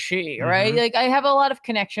so does she, right? Like I have a lot of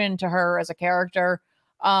connection to her as a character.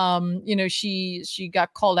 You know, she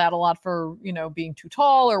got called out a lot for, you know, being too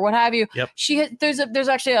tall or what have you. Yep. There's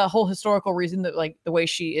actually a whole historical reason that like the way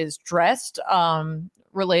she is dressed,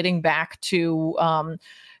 relating back to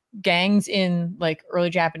gangs in like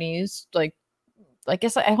early Japanese, like I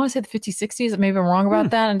guess I want to say the 50s, 60s. Maybe I'm wrong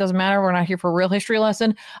about that. And it doesn't matter. We're not here for a real history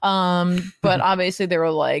lesson. But obviously there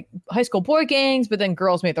were like high school boy gangs, but then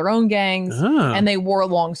girls made their own gangs and they wore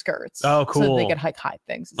long skirts. Oh, cool. So they could hide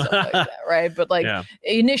things and stuff like that, right? But like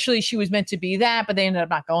initially she was meant to be that, but they ended up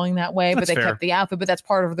not going that way. But they kept the outfit. But that's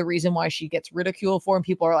part of the reason why she gets ridiculed for. And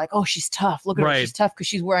people are like, oh, she's tough. Look at her. She's tough because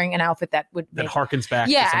she's wearing an outfit that harkens back.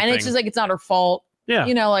 Yeah. And it's just like, it's not her fault. Yeah.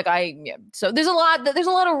 You know, like so there's a lot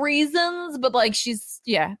of reasons, but like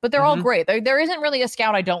but they're all great. There isn't really a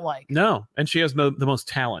scout I don't like. No. And she has the most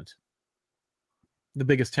talent. The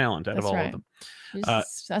biggest talent out of all of them.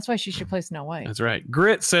 That's why she should play Snow White. That's right.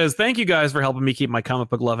 Grit says, thank you guys for helping me keep my comic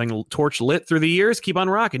book loving torch lit through the years. Keep on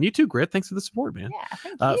rocking. You too, Grit. Thanks for the support, man. Yeah,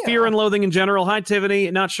 thank you. Fear and Loathing in general. Hi, Tiffany.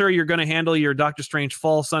 Not sure you're going to handle your Doctor Strange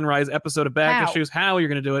Fall Sunrise episode of Back Issues. How you're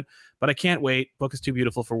going to do it. But I can't wait. Book is too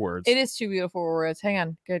beautiful for words. It is too beautiful for words. Hang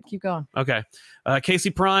on. Good. Keep going. Okay. Casey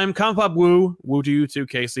Prime, Comic Pop Woo. Woo to you too,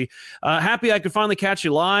 Casey. Happy I could finally catch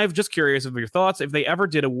you live. Just curious of your thoughts. If they ever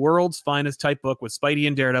did a World's Finest type book with Spidey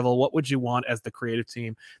and Daredevil, what would you want as the creative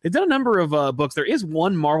team? They've done a number of books. There is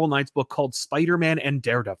one Marvel Knights book called Spider-Man and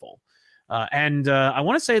Daredevil. And I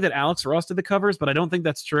want to say that Alex Ross did the covers, but I don't think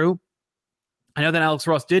that's true. I know that Alex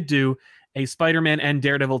Ross did do a Spider-Man and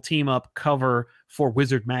Daredevil team-up cover for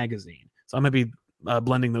Wizard Magazine. So I might be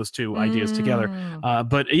blending those two ideas together.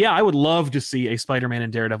 But yeah, I would love to see a Spider-Man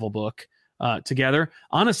and Daredevil book together.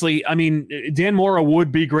 Honestly, I mean, Dan Mora would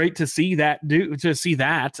be great to see that.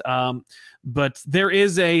 But there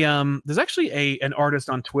is there's actually an artist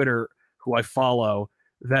on Twitter who I follow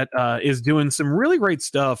that is doing some really great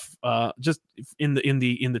stuff just in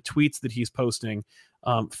the tweets that he's posting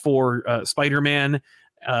for Spider-Man.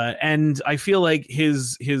 And I feel like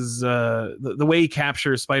the way he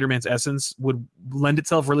captures Spider-Man's essence would lend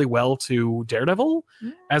itself really well to Daredevil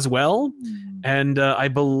as well. And I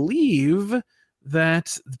believe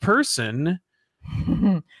that the person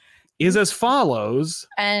is as follows.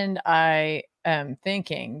 And I am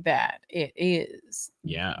thinking that it is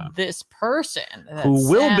this person who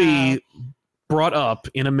will be brought up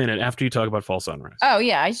in a minute after you talk about Fall Sunrise. Oh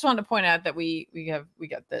yeah, I just wanted to point out that we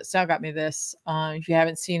got this. Sal got me this. If you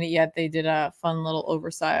haven't seen it yet, they did a fun little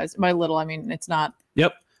oversized. By little, I mean it's not.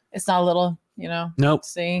 Yep. It's not little. You know. Nope.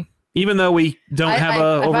 See. Even though we don't have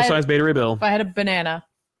a oversized Beta Ray Bill. If I had a banana,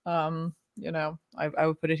 you know, I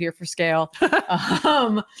would put it here for scale.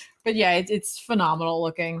 But yeah, it's phenomenal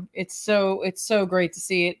looking. It's so great to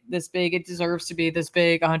see it this big. It deserves to be this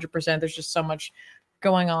big. 100%. There's just so much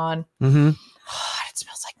going on. It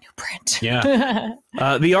smells like new print. Yeah.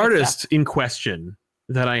 The artist in question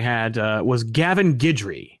that I had was Gavin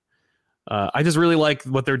Guidry. I just really like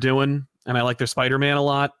what they're doing, and I like their Spider-Man a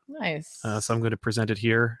lot. Nice. So I'm going to present it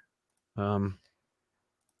here. There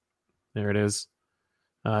it is.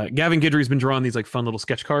 Gavin Guidry's been drawing these like fun little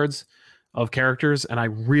sketch cards of characters, and I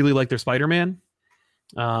really like their Spider-Man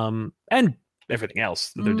and everything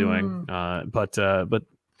else that they're doing. But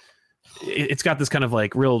it's got this kind of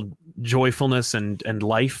like real joyfulness and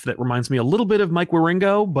life that reminds me a little bit of Mike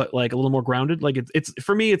Wieringo, but like a little more grounded. Like it's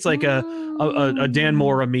for me, it's like a Dan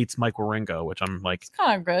Mora meets Mike Wieringo, which I'm like, it's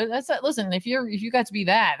kind of good. That's listen, if you got to be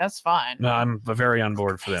that, that's fine. No, I'm very on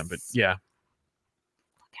board for them. But yeah,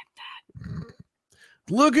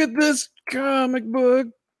 Look at this comic book.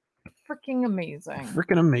 Freaking amazing.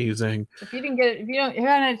 Freaking amazing. If you didn't get it, if you haven't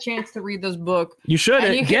had a chance to read this book, you should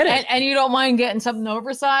get it. And you don't mind getting something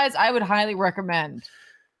oversized, I would highly recommend.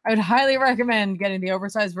 Getting the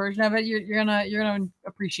oversized version of it. You're gonna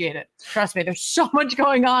appreciate it. Trust me. There's so much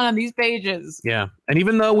going on these pages. Yeah, and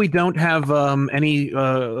even though we don't have any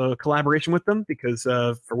collaboration with them because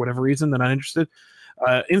for whatever reason they're not interested,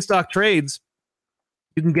 in stock trades,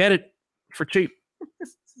 you can get it for cheap. This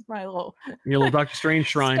is my your little Doctor Strange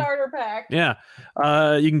shrine starter pack. Yeah,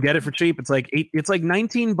 you can get it for cheap. It's like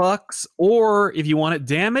 $19, or if you want it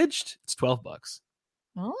damaged, it's $12.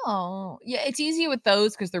 Oh, yeah, it's easy with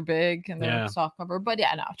those because they're big and they're soft cover. But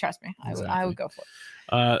yeah, no, trust me, I would go for it.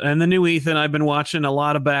 And the new Ethan, I've been watching a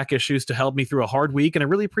lot of back issues to help me through a hard week, and I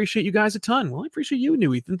really appreciate you guys a ton. Well, I appreciate you,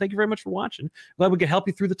 new Ethan. Thank you very much for watching. Glad we could help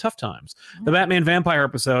you through the tough times. The Batman Vampire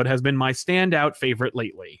episode has been my standout favorite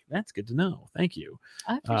lately. That's good to know. Thank you.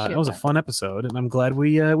 I appreciate it was a fun episode, and I'm glad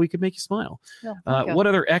we could make you smile. Yeah, what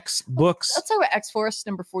other X books? Let's talk about X-Force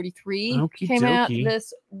number 43. Came out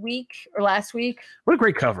this week or last week. What a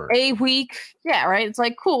great cover. A week. Yeah, right. It's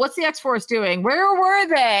like, cool. What's the X-Force doing? Where were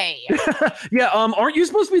they? Yeah, aren't you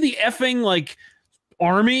supposed to be the effing like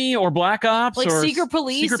army or black ops like or secret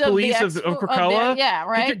police of Krakoa? Yeah,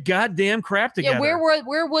 right. Get your goddamn crap together. Yeah,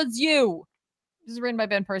 where was you? This is written by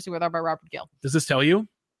Ben Percy with art by Robert Gill. Does this tell you?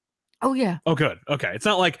 Oh yeah. Oh good. Okay. It's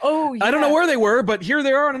not like yeah. I don't know where they were, but here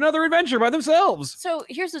they are on another adventure by themselves. So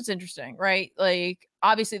here's what's interesting, right? Like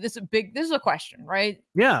obviously this is a question, right?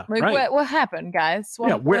 Yeah. Like right. What happened, guys?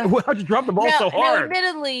 How'd you drop the ball so hard? Now,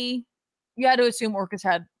 admittedly, you had to assume Orcus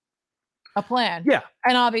had a plan. Yeah.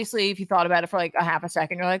 And obviously if you thought about it for like a half a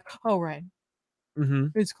second, you're like, oh right. Mm-hmm.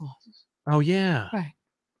 It's Colossus. Oh yeah. Right.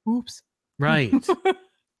 Oops. Right.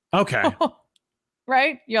 Okay.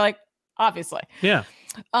 Right? You're like, obviously. Yeah.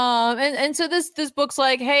 And so this book's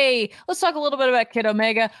like, hey, let's talk a little bit about Kid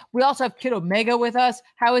Omega. We also have Kid Omega with us.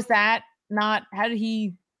 How is that? How did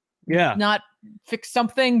he not fix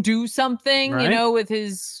something, do something, right? With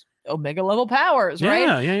his Omega level powers,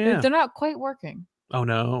 right? Yeah. They're not quite working. Oh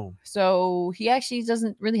no. So he actually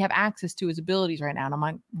doesn't really have access to his abilities right now. And I'm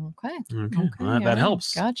like, okay. Well, that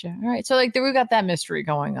helps. Gotcha. All right. So like we got that mystery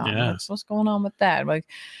going on. Yeah. What's going on with that? Like,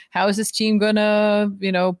 how is this team gonna,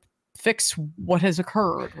 fix what has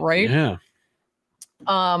occurred, right? Yeah.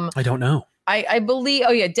 I don't know. I believe.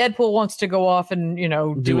 Oh yeah, Deadpool wants to go off and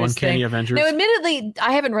do his Uncanny thing. Avengers. Now, admittedly,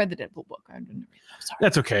 I haven't read the Deadpool book. I'm sorry.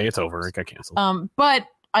 That's okay. It's over. It got canceled. But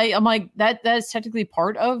I'm like that is technically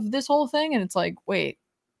part of this whole thing, and it's like, wait,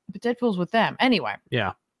 but Deadpool's with them anyway.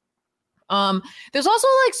 Yeah. There's also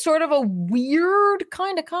like sort of a weird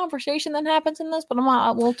kind of conversation that happens in this, but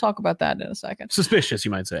we'll talk about that in a second. Suspicious,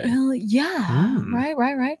 you might say. Yeah.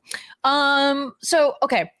 Right. So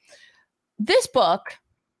okay, this book.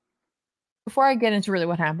 Before I get into really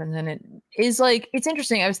what happens in it, is like it's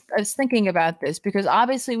interesting. I was thinking about this because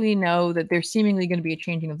obviously we know that there's seemingly going to be a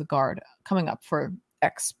changing of the guard coming up for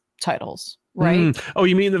X titles. Right. Oh,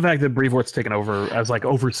 you mean the fact that Brevoort's taken over as like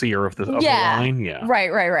overseer of the line? Yeah. Right.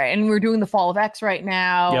 And we're doing the Fall of X right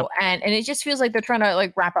now, and it just feels like they're trying to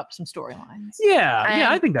like wrap up some storylines. Yeah,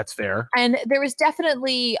 I think that's fair. And there was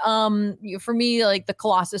definitely for me like the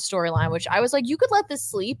Colossus storyline, which I was like, you could let this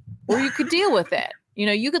sleep, or you could deal with it.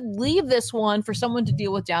 You could leave this one for someone to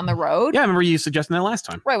deal with down the road. Yeah, I remember you suggesting that last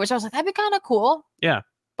time. Right, which I was like, that'd be kind of cool. Yeah.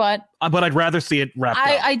 But I'd rather see it wrapped up.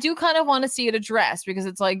 I do kind of want to see it addressed because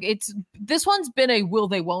it's like this one's been a will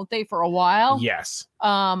they won't they for a while. Yes.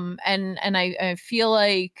 And I feel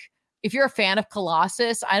like if you're a fan of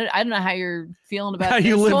Colossus, I don't know how you're feeling about how this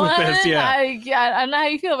you live one. with this. Yeah. I don't know how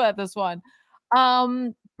you feel about this one.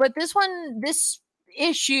 But this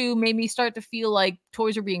issue made me start to feel like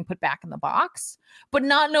toys are being put back in the box, but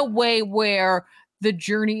not in a way where the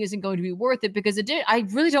journey isn't going to be worth it, because I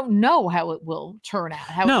really don't know how it will turn out,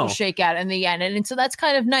 how it will shake out in the end. And so that's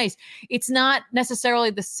kind of nice. It's not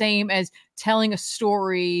necessarily the same as telling a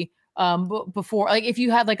story before, like if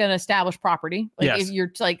you had like an established property, like if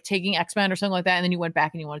you're like taking X-Men or something like that, and then you went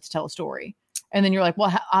back and you wanted to tell a story. And then you're like,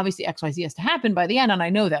 well, obviously XYZ has to happen by the end. And I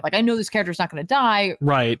know that. Like, I know this character's not going to die.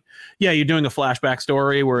 Right. Yeah, you're doing a flashback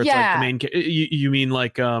story where it's like the main... You mean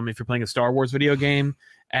like if you're playing a Star Wars video game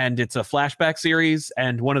and it's a flashback series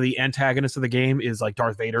and one of the antagonists of the game is like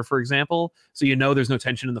Darth Vader, for example. So there's no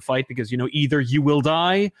tension in the fight because either you will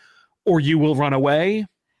die or you will run away.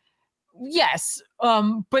 Yes.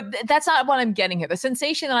 But that's not what I'm getting here. The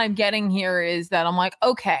sensation that I'm getting here is that I'm like,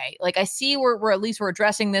 okay, like I see we're at least we're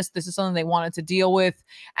addressing this. This is something they wanted to deal with,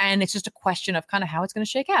 and it's just a question of kind of how it's going to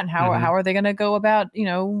shake out and how are they going to go about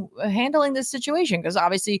handling this situation? Because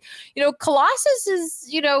obviously, Colossus is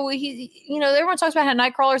he everyone talks about how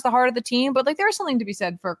Nightcrawler is the heart of the team, but like there's something to be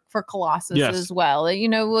said for Colossus as well.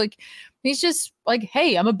 Like he's just like,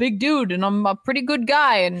 hey, I'm a big dude and I'm a pretty good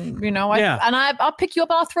guy, and I'll pick you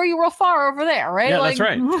up and I'll throw you real far over there, right? Yeah, like,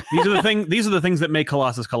 that's right. These are the things that make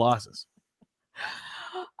Colossus.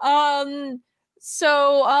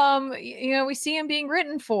 So we see him being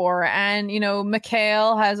written for, and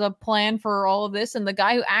Mikhail has a plan for all of this, and the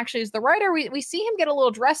guy who actually is the writer, we see him get a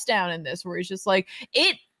little dressed down in this, where he's just like,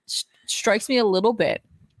 it strikes me a little bit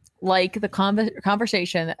like the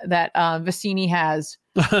conversation that Vicini has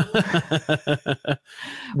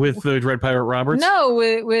with the Dread Pirate Roberts. No,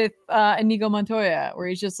 with Inigo Montoya, where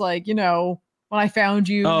he's just like, when I found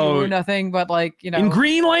you, you were nothing but like, in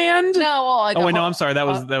Greenland. No, no, I'm sorry, that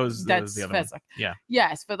was the other one. Yeah.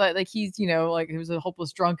 Yes, but like he's like he was a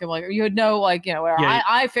hopeless drunk, and like you know, like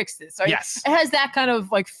I fixed this. So yes, it has that kind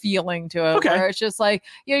of like feeling to it, where it's just like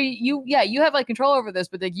you have like control over this,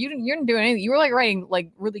 but like you didn't do anything. You were like writing like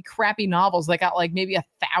really crappy novels that got like maybe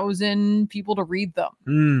 1,000 people to read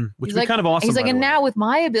them, which was kind of awesome. He's like, and now with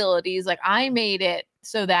my abilities, like I made it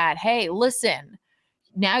so that hey, listen.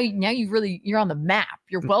 Now you're on the map.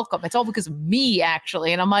 You're welcome. It's all because of me,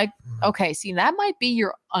 actually. And I'm like, okay, see, that might be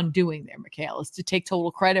your undoing there, Mikhail, is to take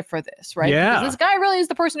total credit for this, right? Yeah. Because this guy really is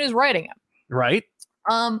the person who's writing him. Right.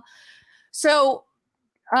 So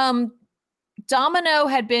Domino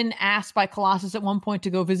had been asked by Colossus at one point to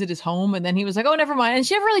go visit his home, and then he was like, oh, never mind. And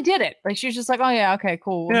she never really did it. Like, she was just like, oh yeah, okay,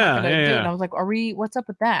 cool. We're not gonna do it. And I was like, what's up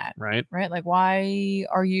with that? Right. Like, why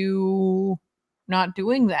are you not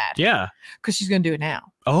doing that? Yeah, because she's gonna do it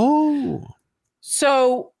now. Oh,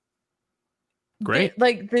 so great.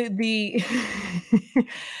 The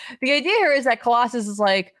the idea here is that Colossus is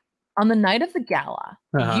like, on the night of the gala,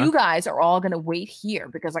 you guys are all gonna wait here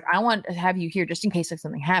because like I want to have you here just in case like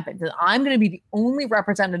something happens, and I'm gonna be the only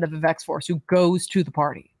representative of X-Force who goes to the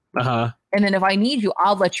party. And then if I need you,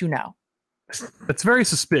 I'll let you know. It's very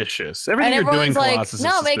suspicious. Everything you're doing, like, Colossus,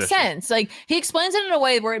 no, is it makes sense. Like he explains it in a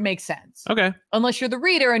way where it makes sense. Okay. Unless you're the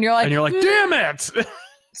reader and you're like, damn it.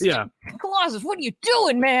 Yeah. Colossus, what are you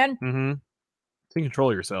doing, man? Take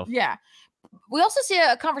control of yourself. Yeah. We also see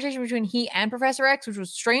a conversation between he and Professor X, which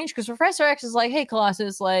was strange because Professor X is like, hey,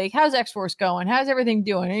 Colossus, like, how's X-Force going? How's everything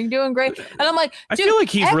doing? Are you doing great? And I'm like, I feel like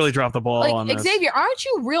he's really dropped the ball on this. Xavier, aren't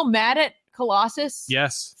you real mad at Colossus?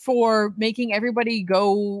 Yes. For making everybody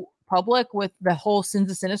go public with the whole Sins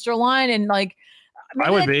of Sinister line, and like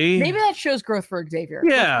maybe that shows growth for Xavier.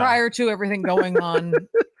 Yeah. Prior to everything going on.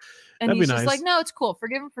 And That'd he's be just nice. like, no, it's cool.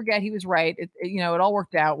 Forgive and forget. He was right. It all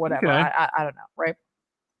worked out. Whatever. Okay. I don't know. Right.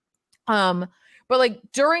 But like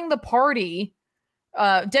during the party,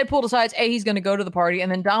 Deadpool decides, A, he's going to go to the party, and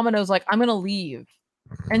then Domino's like, I'm going to leave,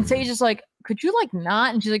 and Sage is like, could you like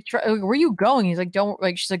not? And she's like, where are you going? He's like, don't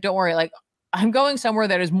like. She's like, don't worry. Like, I'm going somewhere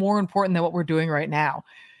that is more important than what we're doing right now.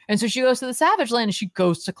 And so she goes to the Savage Land and she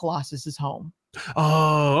goes to Colossus's home.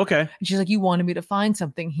 Oh, okay. And she's like, you wanted me to find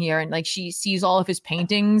something here. And like, she sees all of his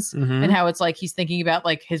paintings and how it's like, he's thinking about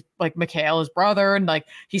like his, like Mikhail, his brother. And like,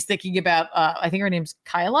 he's thinking about, I think her name's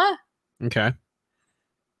Kyla. Okay.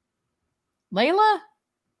 Layla?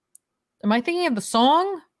 Am I thinking of the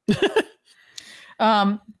song?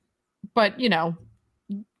 But the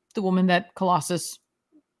woman that Colossus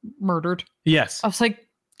murdered. Yes. I was like,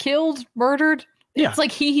 killed, murdered. Yeah. It's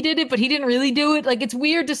like he did it, but he didn't really do it. Like, it's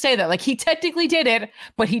weird to say that. Like, he technically did it,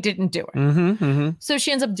 but he didn't do it. So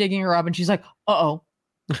she ends up digging her up, and she's like, uh-oh.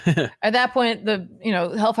 At that point, the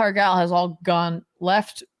Hellfire Gal has all gone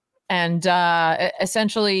left, and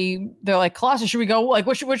essentially they're like, Colossus, should we go? Like,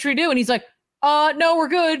 what should we do? And he's like, no, we're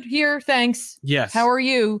good here. Thanks. Yes. How are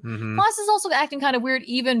you? Colossus is also acting kind of weird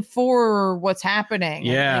even for what's happening.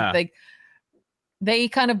 Yeah. Like they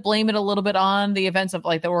kind of blame it a little bit on the events of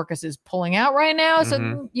like the Orcus is pulling out right now.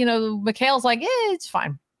 So, Mikhail's like, it's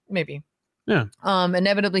fine. Maybe. Yeah.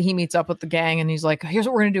 Inevitably he meets up with the gang and he's like, here's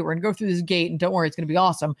what we're going to do. We're going to go through this gate and don't worry, it's going to be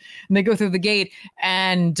awesome. And they go through the gate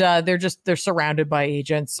and they're surrounded by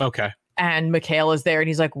agents. Okay. And Mikhail is there and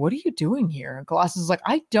he's like, what are you doing here? And Colossus is like,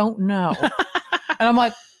 I don't know. And I'm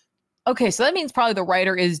like, okay, so that means probably the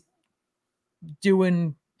writer is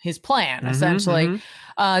doing his plan, essentially.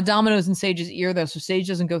 Domino's in Sage's ear, though, so Sage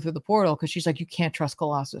doesn't go through the portal because she's like, you can't trust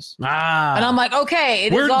Colossus. And I'm like, okay,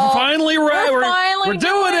 we're finally right. We're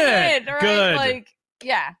doing it. Right? Good. Like,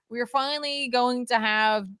 we're finally going to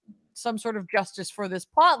have some sort of justice for this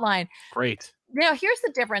plot line. Great. Now, here's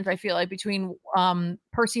the difference, I feel like, between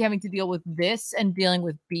Percy having to deal with this and dealing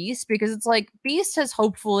with Beast, because it's like Beast has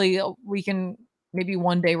hopefully we can maybe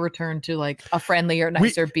one day return to like a friendlier,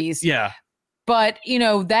 nicer Beast. Yeah. But, you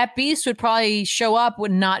know, that Beast would probably show up,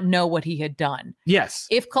 would not know what he had done. Yes.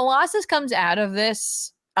 If Colossus comes out of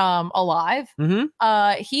this alive,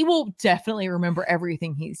 he will definitely remember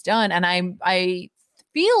everything he's done. And I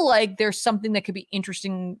feel like there's something that could be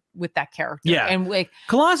interesting with that character. Yeah. And like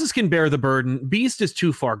Colossus can bear the burden. Beast is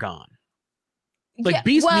too far gone. Like yeah,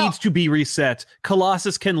 Beast needs to be reset.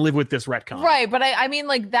 Colossus can live with this retcon. Right. But I mean,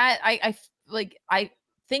 like that, I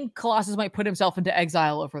think Colossus might put himself into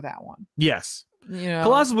exile over that one. Yes. You know,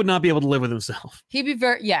 Colossus would not be able to live with himself. He'd be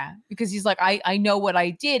because he's like, I know what I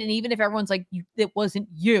did. And even if everyone's like, it wasn't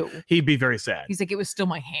you. He'd be very sad. He's like, it was still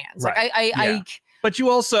my hands. Right. Like but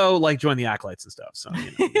you also like join the acolytes and stuff. So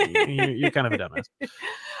you're kind of a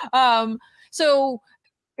dumbass. So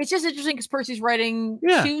it's just interesting because Percy's writing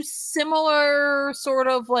two similar sort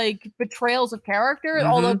of like betrayals of character,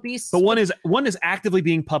 although Beast. But one is actively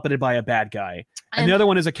being puppeted by a bad guy, and the other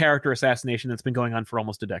one is a character assassination that's been going on for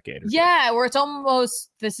almost a decade. Where it's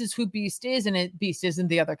almost this is who Beast is, and Beast isn't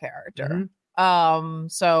the other character.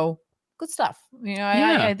 So good stuff. You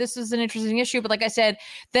know, this is an interesting issue, but like I said,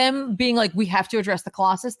 them being like, we have to address the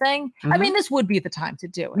Colossus thing. I mean, this would be the time to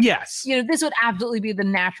do it. Yes. You know, this would absolutely be the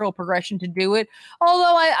natural progression to do it.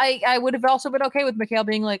 Although I would have also been okay with Mikhail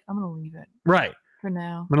being like, I'm going to leave it. Right. For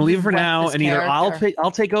now. I'm going to leave it for now, and either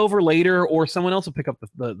I'll take over later, or someone else will pick up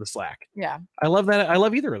the slack. Yeah. I love that. I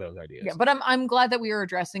love either of those ideas. Yeah, but I'm glad that we are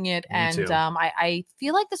addressing it. Me too. I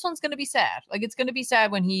feel like this one's going to be sad. Like it's going to be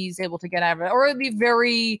sad when he's able to get out of it, or it'd be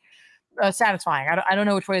very satisfying. I don't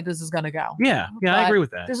know which way this is going to go. Yeah, I agree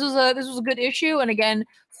with that. This was a good issue, and again,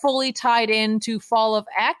 fully tied into Fall of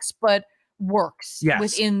X, but works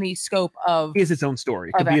within the scope of is its own story.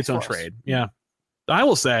 It could be its own trade. Yeah, I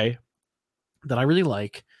will say that I really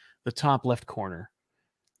like the top left corner.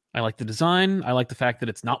 I like the design. I like the fact that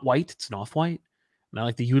it's not white; it's an off-white. And I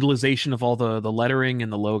like the utilization of all the lettering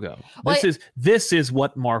and the logo. This is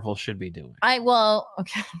what Marvel should be doing.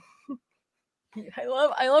 Okay. I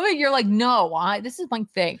love it. You're like, no, this is my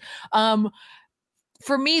thing.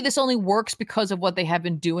 For me, this only works because of what they have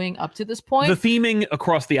been doing up to this point. The theming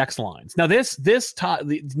across the X lines. Now, this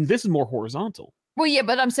is more horizontal. Well, yeah,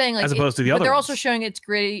 but I'm saying like as opposed to the other. But they're ones. Also showing it's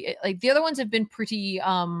gritty. Like the other ones have been pretty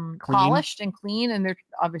polished and clean, and they're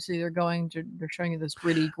showing you this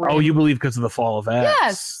gritty. Oh, you believe because of the Fall of X?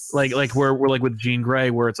 Yes. Like we're like with Jean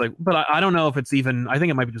Grey, where it's like, but I don't know if it's even. I think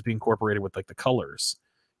it might be just be incorporated with like the colors.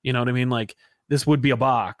 You know what I mean? Like. This would be a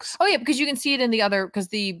box. Oh yeah, because you can see it in the other because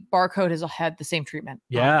the barcode has had the same treatment.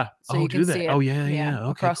 Yeah. So you can see it. Oh yeah. Okay,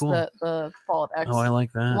 across cool. the Fall of X. Oh, I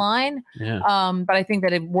like that line. Yeah. But I think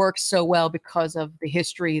that it works so well because of the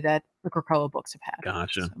history that the Krakoa books have had.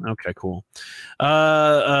 Gotcha. So. Okay, cool.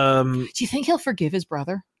 Do you think he'll forgive his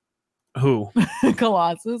brother? Who?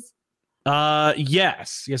 Colossus.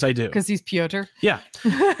 Yes, I do. Because he's Piotr. Yeah.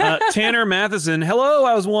 Tanner Matheson. Hello.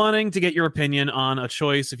 I was wanting to get your opinion on a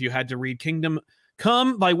choice. If you had to read Kingdom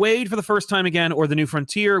Come by Wade for the first time again, or The New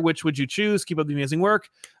Frontier, which would you choose? Keep up the amazing work.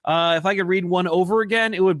 If I could read one over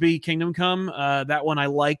again, it would be Kingdom Come. That one I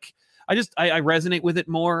like. I resonate with it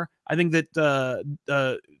more. I think that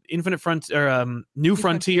New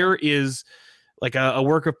Frontier is like a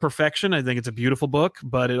work of perfection. I think it's a beautiful book,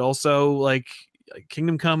 but it also like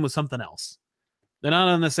Kingdom Come was something else. They're not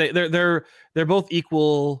on the same. They're both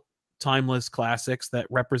equal, timeless classics that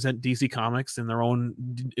represent DC Comics in their own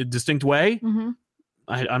distinct way. Mm-hmm.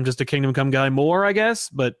 I'm just a Kingdom Come guy more, I guess,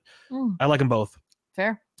 but I like them both.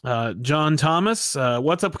 Fair. John Thomas,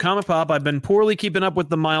 what's up, Comic Pop? I've been poorly keeping up with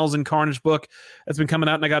the Miles and Carnage book that's been coming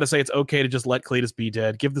out, and I got to say it's okay to just let Cletus be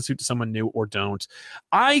dead. Give the suit to someone new or don't.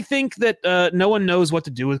 I think that no one knows what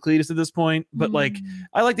to do with Cletus at this point, but like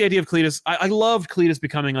I like the idea of Cletus. I loved Cletus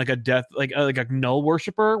becoming like a death, like a null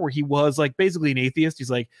worshiper, where he was like basically an atheist.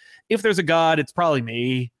 He's like, if there's a god, it's probably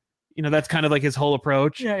me. You know, that's kind of like his whole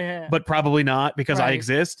approach. Yeah. But probably not because I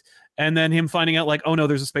exist. And then him finding out like, oh no,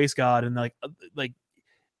 there's a space god, and like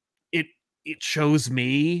it shows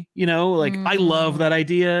me, you know, like I love that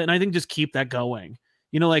idea, and I think just keep that going.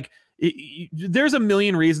 You know, like there's a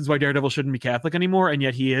million reasons why Daredevil shouldn't be Catholic anymore, and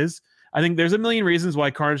yet he is. I think there's a million reasons why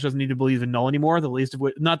Carnage doesn't need to believe in Null anymore. Not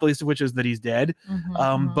the least of which is that he's dead.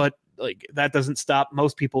 But like that doesn't stop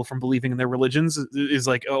most people from believing in their religions. Is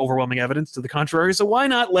like overwhelming evidence to the contrary. So why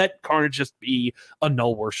not let Carnage just be a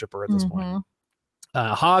Null worshiper at this point?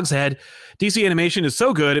 Hogshead, DC animation is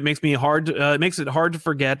so good it makes it hard to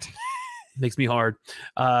forget Makes me hard.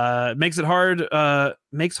 Makes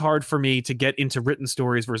hard for me to get into written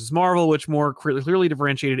stories versus Marvel, which more clearly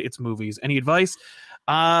differentiated its movies. Any advice?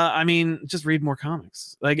 I mean, just read more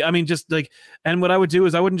comics. And what I would do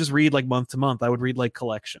is I wouldn't just read like month to month. I would read like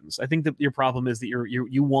collections. I think that your problem is that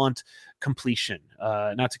you want completion.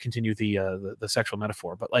 Not to continue the sexual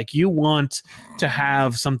metaphor, but like you want to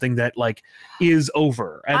have something that like is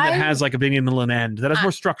over and that has like a beginning, middle, and end that has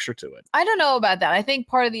more structure to it. I don't know about that. I think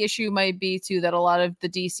part of the issue might be too that a lot of the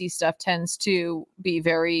DC stuff tends to be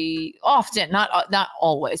very often, not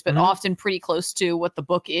always, but often pretty close to what the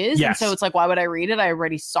book is. Yes. And so it's like, why would I read it? I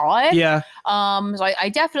already saw it. Yeah. So I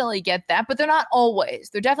definitely get that, but they're not always.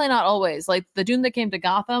 They're definitely not always. Like the Doom that came to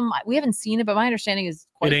Gotham, we haven't seen it, but my understanding is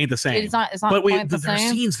it ain't the same. It's not but quite the there are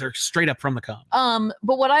same. scenes that are straight up from the comic.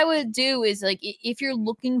 But what I would do is like if you're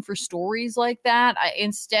looking for stories like that,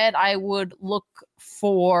 I would look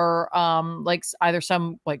for like either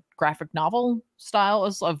some like graphic novel style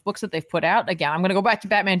of books that they've put out. Again, I'm gonna go back to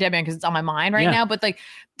Batman Deadman because it's on my mind right now. But like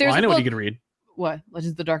there's I know what you can read. What?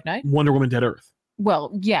 Legends of the Dark Knight? Wonder Woman Dead Earth.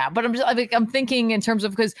 Well, yeah, but I'm thinking in terms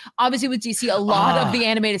of because obviously with DC, a lot of the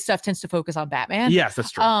animated stuff tends to focus on Batman. Yes,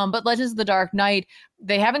 that's true. But Legends of the Dark Knight,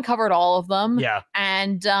 they haven't covered all of them. Yeah,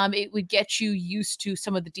 and it would get you used to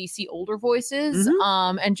some of the DC older voices.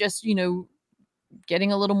 And just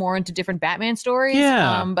getting a little more into different Batman stories.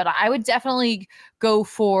 Yeah. But I would definitely go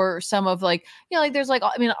for some of like like there's like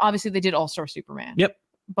obviously they did All-Star Superman. Yep.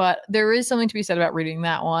 But there is something to be said about reading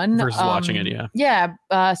that one versus watching it. Yeah.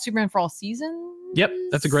 Yeah. Superman for All Seasons. Yep,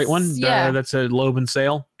 that's a great one. Yeah, that's a Loeb and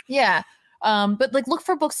Sale. Yeah. But like look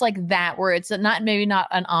for books like that where it's maybe not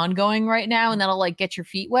an ongoing right now, and that'll like get your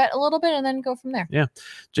feet wet a little bit and then go from there. Yeah.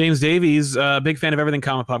 James Davies, big fan of everything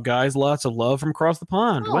Comic Pop, guys. Lots of love from across the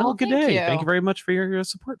pond. Oh, well, good day. You. Thank you very much for your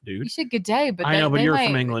support, dude. You said good day, but I know, but you're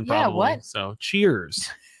from England, probably. Yeah, what? So cheers.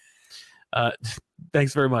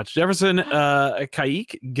 Thanks very much. Jefferson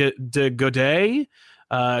Kaik de Godet,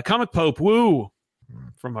 Comic Pope, woo.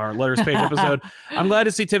 From our letters page episode. I'm glad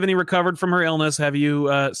to see Tiffany recovered from her illness. Have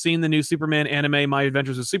you seen the new Superman anime, My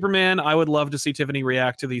Adventures with Superman? I would love to see Tiffany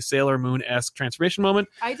react to the Sailor Moon-esque transformation moment.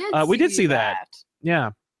 I did. We did see that.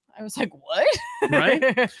 Yeah. I was like, what?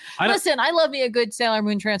 Right? Listen, I love me a good Sailor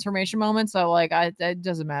Moon transformation moment. So like, it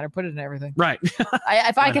doesn't matter. Put it in everything. Right.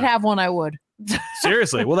 If I could have one, I would.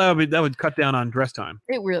 Seriously. Well, that would cut down on dress time.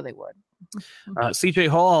 It really would. CJ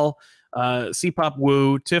Hall. C-Pop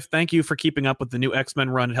Woo. Tiff, thank you for keeping up with the new X-Men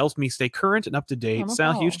run. It helps me stay current and up to date.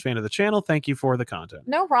 Sal, huge fan of the channel. Thank you for the content.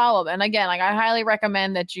 No problem. And again, like I highly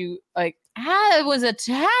recommend that you it was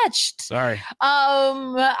attached. Sorry.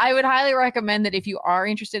 I would highly recommend that if you are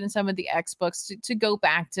interested in some of the X books to go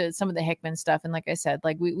back to some of the Hickman stuff. And like I said,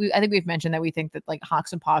 like I think we've mentioned that we think that like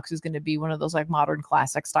Hawks and Pox is going to be one of those like modern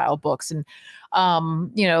classic style books. And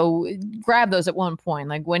grab those at one point.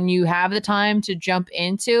 Like when you have the time to jump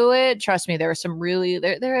into it, trust me, there are some really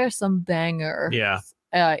there are some bangers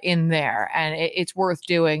in there, and it's worth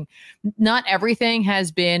doing. Not everything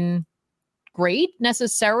has been great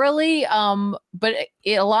necessarily, but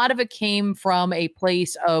a lot of it came from a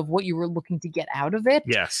place of what you were looking to get out of it.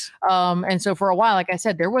 Yes. And so for a while, like I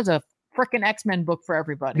said, there was a freaking X-Men book for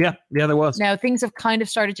everybody. Yeah, there was. Now things have kind of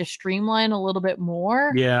started to streamline a little bit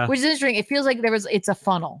more. Yeah. Which is interesting. It feels like it's a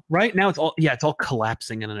funnel. Right now it's all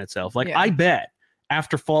collapsing in itself. Like I bet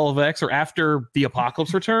after Fall of X or after the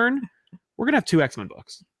Apocalypse Return, we're gonna have 2 X-Men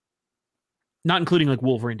books. Not including like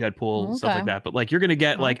Wolverine, Deadpool, and stuff like that, but like you're gonna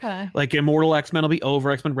get like Immortal X-Men will be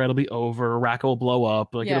over, X-Men Red will be over, Racco will blow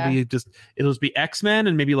up. Like it'll just be X-Men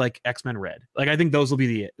and maybe like X-Men Red. Like I think those will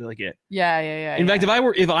be it. Yeah. In fact,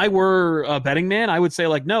 if I were a betting man, I would say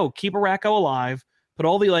like no, keep a Racco alive, put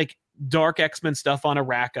all the like dark X-Men stuff on a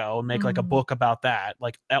Racco and make like a book about that,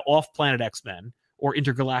 like off-planet X-Men or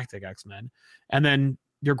intergalactic X-Men, and then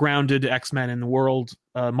your grounded X-Men in the world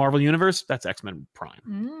Marvel Universe, that's X-Men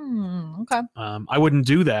Prime. Okay. I wouldn't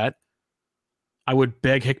do that. I would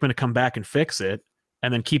beg Hickman to come back and fix it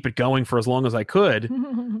and then keep it going for as long as I could.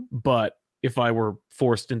 But if I were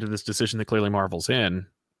forced into this decision that clearly Marvel's in,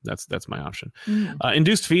 that's my option.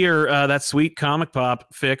 Induced Fear, that sweet Comic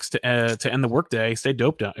Pop fix to end the workday. Stay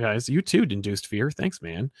doped, guys. You too, Induced Fear. Thanks,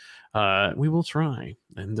 man. We will try,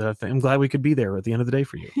 and I'm glad we could be there at the end of the day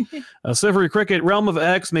for you. Silvery Cricket, Realm of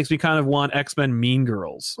X makes me kind of want X-Men Mean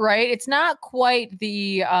Girls. Right. It's not quite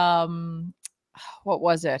the what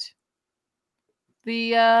was it?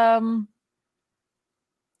 The I'm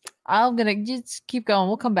gonna just keep going.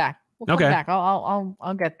 We'll come back. We'll come back.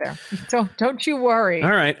 I'll get there. Don't you worry.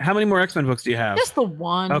 All right. How many more X-Men books do you have? Just the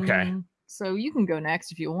one. Okay. So you can go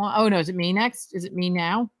next if you want. Oh no, is it me next? Is it me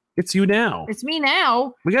now? It's you now. It's me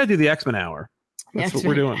now. We gotta do the X-Men hour. That's what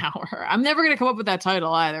we're doing. Hour. I'm never gonna come up with that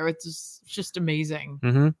title either. It's just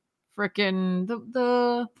amazing. Freaking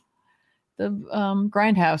the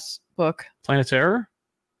Grindhouse book. Planet Terror?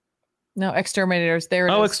 No, Exterminators. There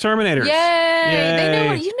it is. Oh, Exterminators. Yay! They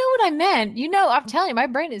know Yay. you know what I meant. You know, I'm telling you, my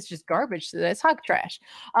brain is just garbage. It's hot trash.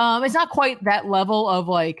 It's not quite that level of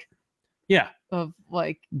like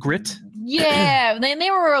grit. Yeah,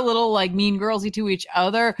 they were a little like mean girlsy to each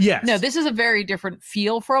other. Yes. No, this is a very different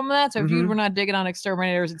feel from that. So if you were not digging on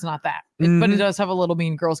Exterminators, it's not that. But it does have a little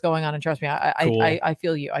mean girls going on. And trust me, I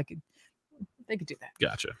feel you. They could do that.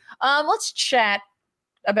 Gotcha. Let's chat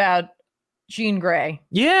about Jean Grey.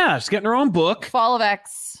 Yeah, she's getting her own book. Fall of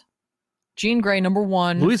X. Jean Grey,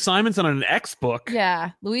 #1. Louise Simonson on an X book.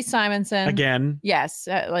 Yeah, Louise Simonson. Again. Yes,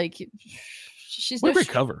 like she's what no a great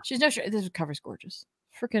cover. She's no this cover's gorgeous.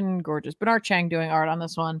 Freaking gorgeous. Bernard Chang doing art on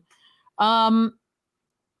this one.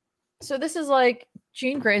 So this is like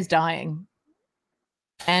Jean Grey's dying.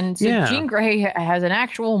 And so Jean Grey has an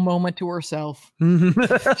actual moment to herself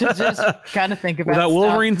to just kind of think about that stuff.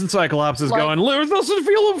 Wolverines and Cyclops is like, going, we're supposed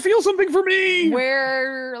to feel something for me.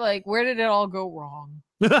 Where did it all go wrong?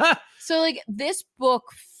 So like this book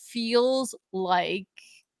feels like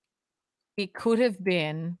it could have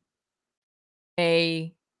been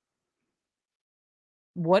a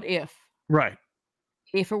what if. Right.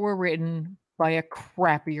 If it were written by a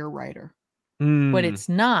crappier writer. But it's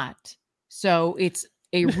not. So it's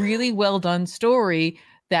a really well done story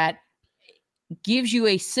that gives you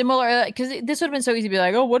a similar, because this would have been so easy to be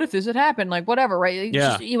like, oh, what if this had happened? Like, whatever, right?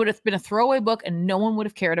 It would have been a throwaway book and no one would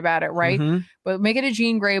have cared about it, right? But make it a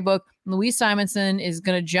Jean Grey book. Louise Simonson is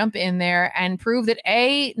going to jump in there and prove that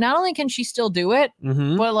not only can she still do it,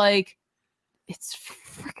 but like, it's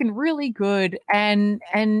freaking really good. And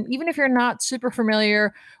even if you're not super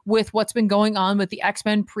familiar with what's been going on with the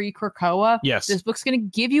X-Men pre-Krakoa, this book's going to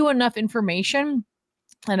give you enough information.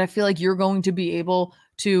 And I feel like you're going to be able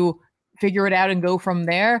to figure it out and go from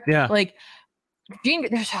there. Yeah. Like, Jean,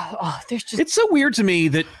 there's just. It's so weird to me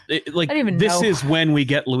that I don't even this know. Is when we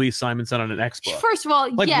get Louise Simonson on an X book. First of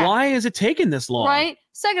all, why is it taking this long? Right.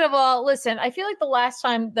 Second of all, listen, I feel like the last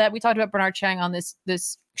time that we talked about Bernard Chang on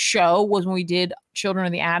this show was when we did Children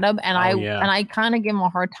of the Atom, and I kind of give him a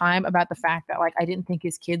hard time about the fact that like I didn't think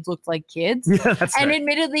his kids looked like kids. Yeah, that's and right.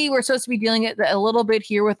 Admittedly, we're supposed to be dealing it a little bit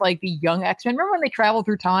here with like the young X-Men. Remember when they traveled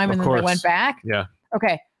through time and then they went back? Yeah.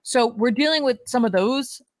 Okay, so we're dealing with some of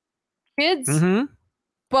those kids,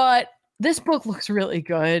 but this book looks really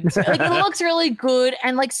good. Like it looks really good,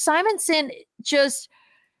 and like Simonson just,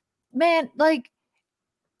 man, like.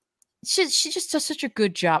 She just does such a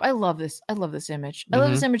good job. I love this. I love this image. I love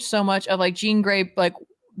this image so much of like Jean Grey like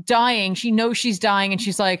dying. She knows she's dying and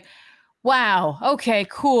she's like, wow, okay,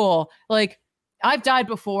 cool. Like I've died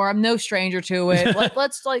before. I'm no stranger to it.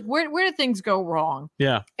 Let's like where did things go wrong?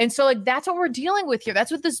 Yeah. And so like that's what we're dealing with here. That's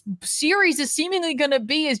what this series is seemingly gonna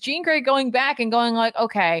be, is Jean Grey going back and going like,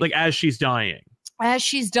 okay. Like as she's dying.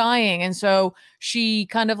 And so she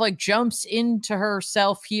kind of like jumps into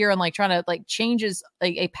herself here and like trying to like changes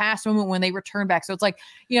like a past moment when they return back. So it's like,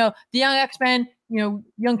 the young X-Men, young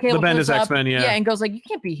Cable, the Bendis X-Men, and goes like, you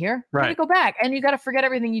can't be here. Right. You gotta go back and you got to forget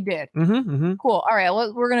everything you did. Cool. All right,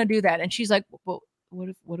 well, we're gonna do that. And she's like, well, what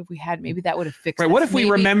if we had? Maybe that would have fixed. Right. What if we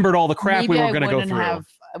remembered all the crap we were gonna go through? I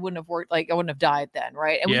wouldn't have worked. Like I wouldn't have died then,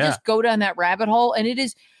 right? And we just go down that rabbit hole, and it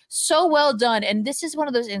is so well done. And this is one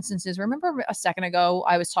of those instances. Remember a second ago,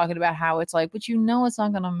 I was talking about how it's like, but it's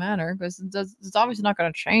not going to matter because it's obviously not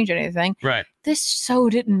going to change anything. Right. This so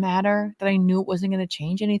didn't matter that I knew it wasn't going to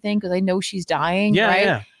change anything because I know she's dying. Yeah. Right.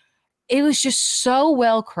 Yeah. It was just so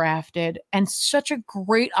well crafted and such a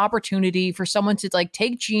great opportunity for someone to like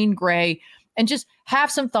take Jean Grey and just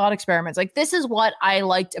have some thought experiments. Like this is what I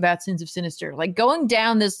liked about Sins of Sinister, like going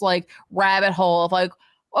down this like rabbit hole of like,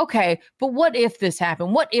 okay, but what if this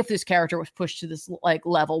happened? What if this character was pushed to this like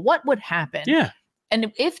level? What would happen? Yeah. And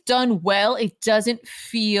if done well, it doesn't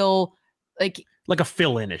feel like a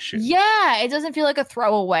fill-in issue. Yeah, it doesn't feel like a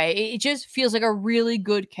throwaway. It just feels like a really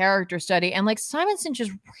good character study. And like Simonson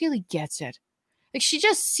just really gets it. Like she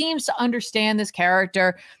just seems to understand this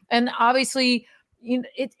character. And obviously,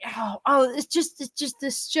 it's just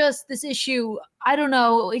this issue. I don't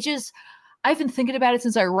know. I've been thinking about it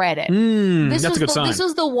since I read it. That's a good sign. This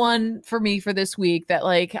was the one for me for this week that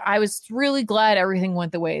like I was really glad everything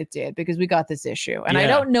went the way it did because we got this issue. And I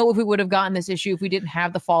don't know if we would have gotten this issue if we didn't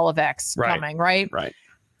have the Fall of X coming, right? Right.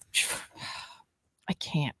 I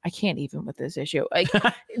can't even with this issue. Like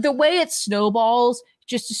the way it snowballs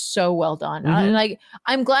just so well done. And like,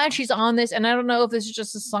 I'm glad she's on this, and I don't know if this is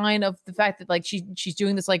just a sign of the fact that like she's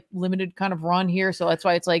doing this like limited kind of run here, so that's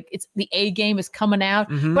why it's like it's the A game is coming out.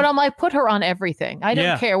 But I'm like, put her on everything. I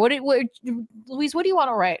don't care what Louise, what do you want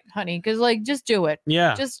to write, honey? Because like, just do it.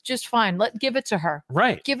 Just fine. Give it to her.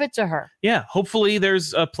 Right. Give it to her. Yeah. Hopefully,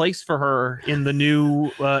 there's a place for her in the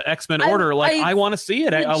new X-Men order. Like, I want to see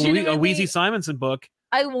it. A Weezy Simonson book.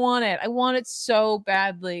 I want it. I want it so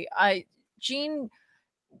badly. Jean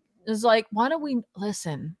is like, why don't we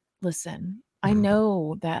listen? I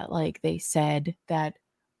know that like they said that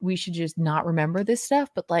we should just not remember this stuff,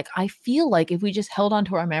 but like I feel like if we just held on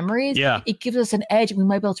to our memories, it gives us an edge and we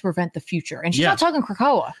might be able to prevent the future. And she's not talking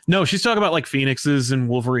Krakoa. No, she's talking about like Phoenixes and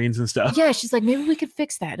Wolverines and stuff. Yeah, she's like, maybe we could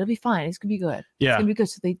fix that. It'll be fine. It's gonna be good. Yeah. It's gonna be good.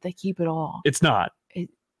 So they keep it all. It's not.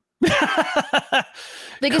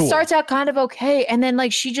 Like it starts out kind of okay, and then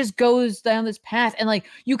like she just goes down this path, and like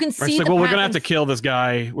you can see. Like, well, we're gonna have to kill this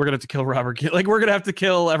guy. We're gonna have to kill Robert. Like we're gonna have to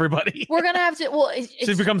kill everybody. We're gonna have to. Well,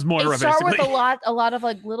 it becomes Moira. It start with a lot of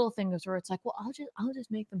like little things where it's like, well, I'll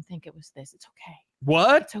just make them think it was this. It's okay.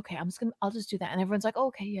 What? It's okay. I'll just do that, and everyone's like, oh,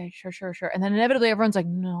 okay, yeah, sure. And then inevitably everyone's like,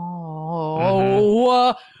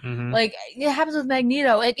 no. Like it happens with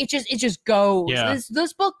Magneto. Like it just goes. Yeah.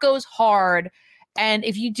 This book goes hard. And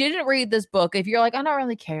if you didn't read this book, if you're like, I don't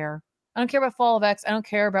really care. I don't care about Fall of X. I don't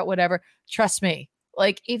care about whatever. Trust me.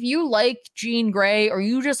 Like if you like Jean Grey or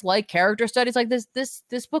you just like character studies like this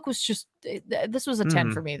book was just, this was a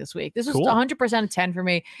 10 for me this week. This was 100% a 10 for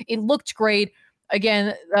me. It looked great.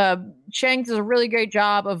 Again, Chang does a really great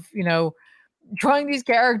job of, drawing these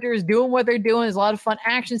characters, doing what they're doing. There's a lot of fun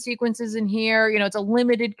action sequences in here. It's a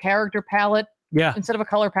limited character palette. Yeah. Instead of a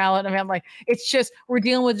color palette. I mean, I'm like, it's just, we're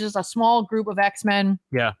dealing with just a small group of X-Men.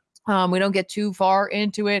 Yeah. We don't get too far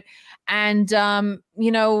into it. And,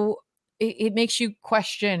 it makes you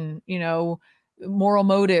question, moral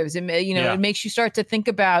motives. It makes you start to think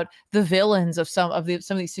about the villains of some of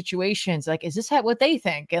these situations. Like, is this what they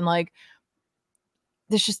think? And like,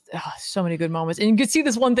 there's just so many good moments. And you can see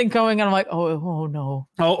this one thing going, and I'm like, oh no.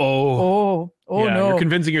 Oh no. You're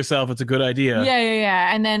convincing yourself it's a good idea.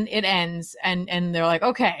 Yeah. And then it ends, and they're like,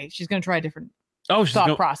 okay, she's going to try a different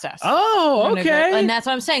thought process. Oh, okay. And that's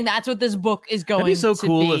what I'm saying. That's what this book is going to be. That'd be so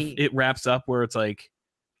cool if it wraps up where it's like,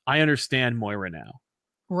 I understand Moira now.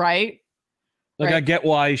 Right? Like, right. I get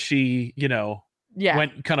why she,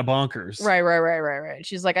 went kind of bonkers. Right.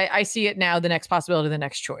 She's like, I see it now. The next possibility, the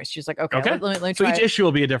next choice. She's like, okay. Let me try so each issue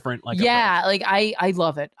will be a different, like, approach. Like I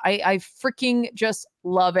love it. I freaking just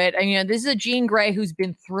love it. And this is a Jean Grey who's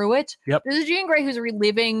been through it. Yep. This is a Jean Grey who's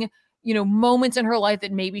reliving, moments in her life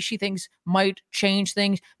that maybe she thinks might change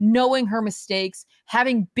things, knowing her mistakes,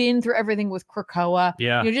 having been through everything with Krakoa.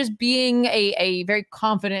 Yeah. Just being a very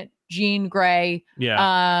confident Jean Grey.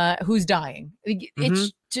 Yeah. Who's dying.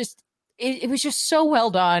 It's just. It was just so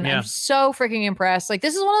well done. Yeah. I'm so freaking impressed. Like,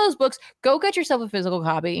 this is one of those books. Go get yourself a physical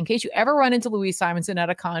copy in case you ever run into Louise Simonson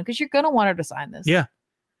at a con, because you're going to want her to sign this. Yeah.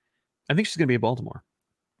 I think she's going to be in Baltimore.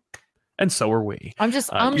 And so are we. I'm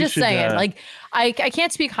just saying, like, I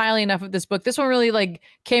can't speak highly enough of this book. This one really like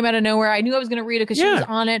came out of nowhere. I knew I was going to read it because she was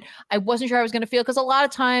on it. I wasn't sure I was going to feel, because a lot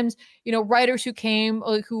of times, writers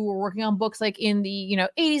who were working on books like in the,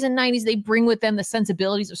 80s and 90s, they bring with them the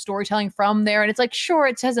sensibilities of storytelling from there. And it's like, sure,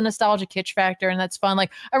 it has a nostalgia kitsch factor, and that's fun.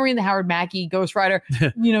 Like, I'm reading the Howard Mackie Ghost Rider,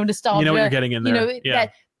 nostalgia. You know what you're getting in there.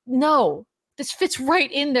 This fits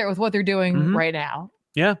right in there with what they're doing right now.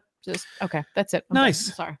 Yeah. Just okay. That's it.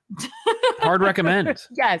 Nice. Sorry. Hard recommend.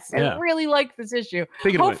 Yes. I really like this issue.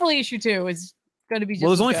 Hopefully issue 2 is going to be just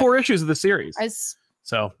there's only 4 issues of the series.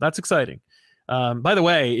 So that's exciting. By the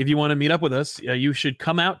way, if you want to meet up with us, you should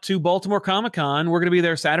come out to Baltimore Comic-Con. We're going to be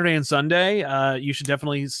there Saturday and Sunday. You should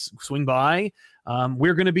definitely swing by.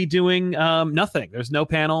 We're going to be doing nothing. There's no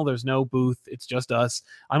panel. There's no booth. It's just us.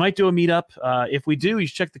 I might do a meetup. If we do, you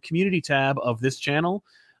should check the community tab of this channel.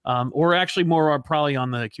 Or actually more probably on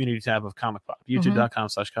the community tab of Comic Pop,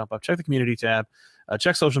 youtube.com/Comic Pop. Check the community tab,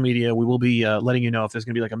 check social media. We will be letting you know if there's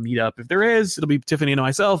going to be like a meetup. If there is, it'll be Tiffany and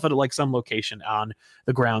myself at like some location on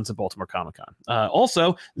the grounds of Baltimore Comic Con.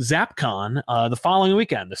 Also, ZapCon the following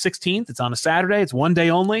weekend, the 16th. It's on a Saturday. It's one day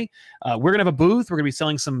only. We're going to have a booth. We're going to be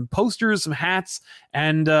selling some posters, some hats,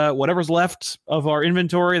 and whatever's left of our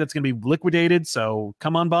inventory that's going to be liquidated. So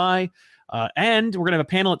come on by. And we're going to have a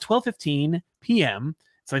panel at 12:15 p.m.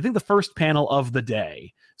 So I think the first panel of the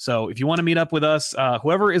day. So if you want to meet up with us,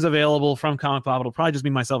 whoever is available from Comic Pop, it'll probably just be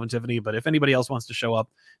myself and Tiffany. But if anybody else wants to show up,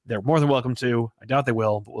 they're more than welcome to. I doubt they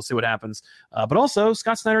will, but we'll see what happens. But also,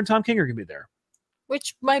 Scott Snyder and Tom King are going to be there.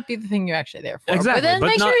 Which might be the thing you're actually there for. Exactly. But then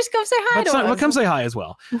make sure you come say hi to us. Come say hi as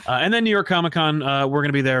well. And then New York Comic Con, we're going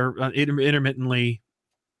to be there intermittently.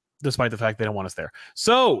 despite the fact they don't want us there.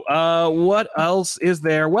 So what else is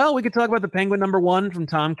there? Well, we could talk about the Penguin #1 from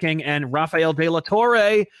Tom King and Rafael de la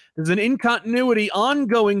Torre. There's an in continuity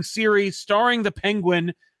ongoing series starring the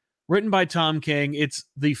Penguin, written by Tom King. It's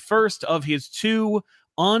the first of his 2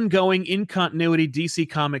 ongoing in continuity DC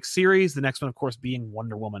Comics series. The next one, of course, being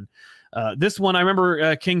Wonder Woman. This one, I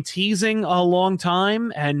remember King teasing a long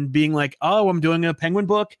time and being like, oh, I'm doing a Penguin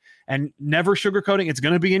book, and never sugarcoating. It's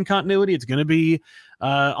going to be in continuity. It's going to be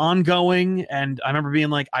ongoing. And I remember being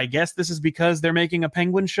like, I guess this is because they're making a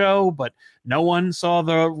Penguin show, but no one saw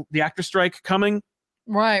the actor strike coming.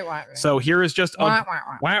 Right. So here is just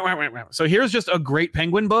So here's just a great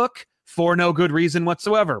Penguin book for no good reason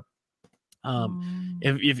whatsoever.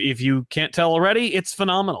 If you can't tell already, it's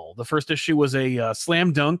phenomenal. The first issue was a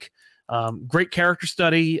slam dunk. Great character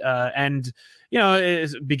study, and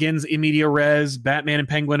it begins in media res. Batman and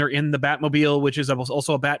Penguin are in the Batmobile, which is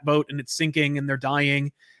also a bat boat, and it's sinking, and they're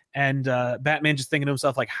dying. And Batman just thinking to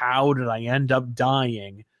himself, like, how did I end up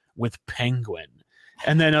dying with Penguin?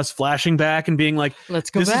 And then us flashing back and being like, let's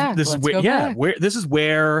go back. This is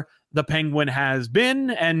where the Penguin has been.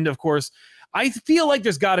 And of course, I feel like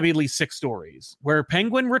there's got to be at least 6 stories where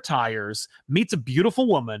Penguin retires, meets a beautiful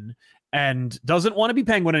woman, and doesn't want to be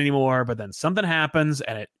Penguin anymore, but then something happens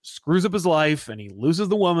and it screws up his life, and he loses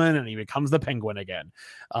the woman, and he becomes the Penguin again.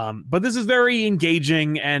 But this is very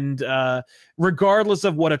engaging, and regardless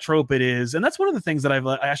of what a trope it is, and that's one of the things that I've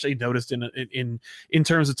actually noticed in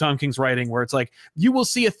terms of Tom King's writing, where it's like you will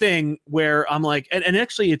see a thing where I'm like, and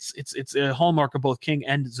actually it's a hallmark of both King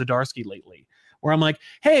and Zdarsky lately, where I'm like,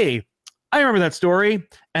 hey, I remember that story,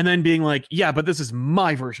 and then being like, yeah, but this is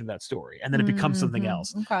my version of that story, and then it becomes something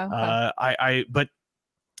else. Okay. But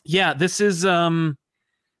yeah, this is that,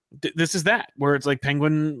 where it's like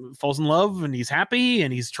Penguin falls in love, and he's happy,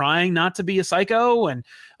 and he's trying not to be a psycho, and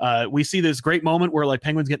we see this great moment where like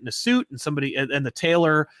Penguin's getting a suit, and somebody and the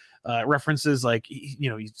tailor references, like, he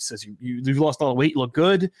says, you've lost all the weight, you look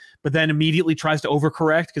good, but then immediately tries to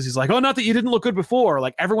overcorrect because he's like, oh, not that you didn't look good before.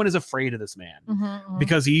 Like, everyone is afraid of this man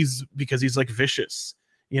because he's like vicious,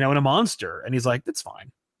 and a monster, and he's like, that's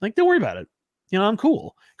fine, like, don't worry about it, I'm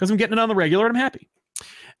cool because I'm getting it on the regular and I'm happy.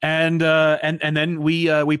 And then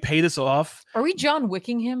we pay this off. Are we John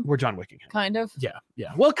Wicking him? We're John Wicking him, kind of. Yeah.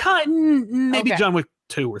 Well, maybe okay. John Wick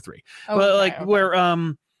 2 or 3, but like where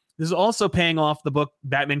this is also paying off the book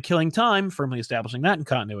Batman Killing Time, firmly establishing that in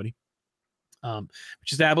continuity,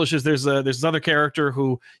 which establishes there's this other character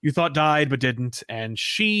who you thought died but didn't, and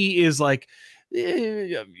she is like,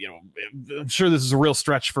 I'm sure this is a real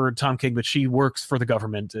stretch for Tom King, but she works for the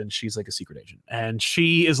government, and she's like a secret agent, and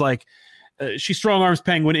she is like, she strong arms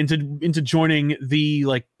Penguin into joining the,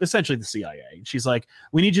 like, essentially the CIA. And she's like,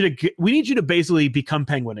 we need you to basically become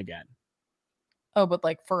Penguin again. Oh, but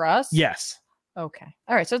like for us? Yes. Okay.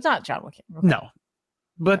 All right. So it's not John Wick. Okay. No.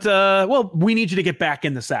 But well, we need you to get back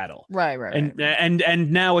in the saddle. Right.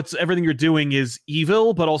 And now it's everything you're doing is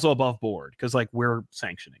evil, but also above board, because like we're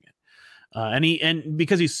sanctioning it. And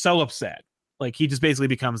because he's so upset, like he just basically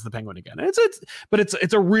becomes the Penguin again. And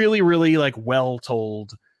it's a really, really like well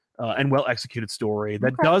told and well executed story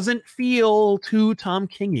that doesn't feel too Tom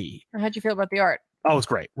King-y. How'd you feel about the art? Oh, it's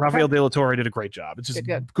great. Rafael de la Torre did a great job. It's just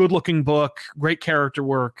good looking book, great character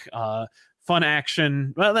work, fun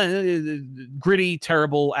action, gritty,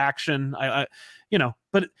 terrible action.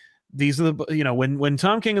 But these are the, when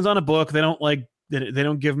Tom King is on a book, they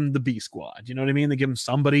don't give him the B squad. You know what I mean? They give him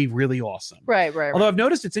somebody really awesome. Right. Although I've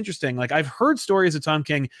noticed it's interesting. Like I've heard stories of Tom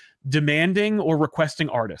King demanding or requesting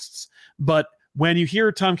artists, but when you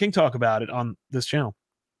hear Tom King talk about it on this channel,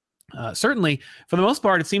 certainly for the most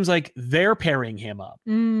part, it seems like they're pairing him up.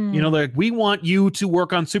 Like, we want you to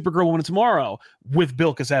work on Supergirl Woman of Tomorrow with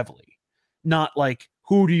Bill Evely, not like,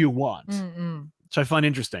 who do you want? Which I find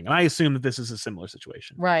interesting. And I assume that this is a similar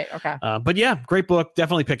situation. Right. Okay. But yeah, great book.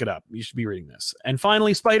 Definitely pick it up. You should be reading this. And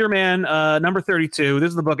finally, Spider-Man number 32. This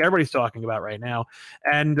is the book everybody's talking about right now.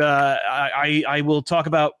 And I will talk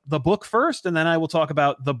about the book first, and then I will talk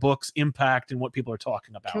about the book's impact and what people are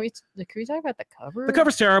talking about. Can we talk about the cover? The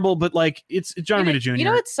cover's terrible, but like it's John Romita Jr. You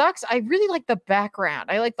know what sucks? I really like the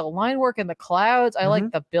background. I like the line work in the clouds. I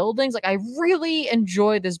like the buildings. Like I really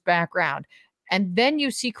enjoy this background. And then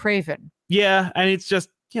you see Craven. Yeah, and it's just,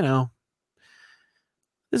 this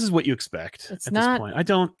is what you expect at this point. I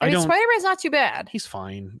mean, Spider-Man's not too bad. He's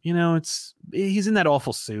fine. He's in that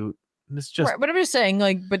awful suit. And it's just right, but I'm just saying,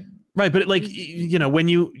 like, but right, but like, when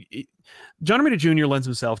John Romita Jr. lends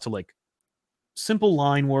himself to like simple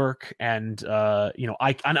line work and an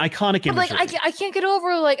iconic but imagery. like I can't get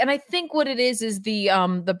over like, and I think what it is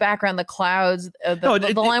the background, the clouds,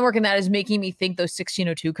 the line work in that is making me think those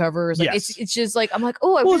 1602 covers. Like, yes. it's just like I'm like,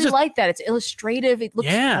 oh, I really like that. It's illustrative. It looks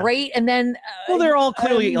great. And then they're all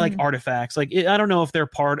clearly like artifacts. Like I don't know if they're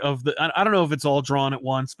part of the. I don't know if it's all drawn at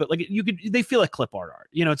once, but like they feel like clip art.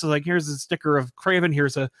 You know, it's like here's a sticker of Kraven,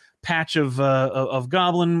 here's a patch of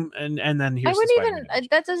Goblin, and then here's. I wouldn't even.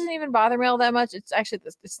 That doesn't even bother me all that much. It's actually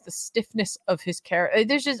it's the stiffness of his character.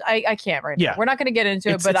 There's just I can't right now. We're not going to get into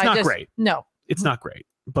it, but it's not great. No, it's not great.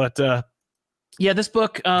 But this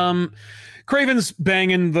book, Kraven's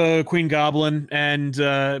banging the Queen Goblin, and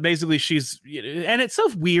basically she's, and it's so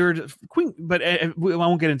weird, Queen. But I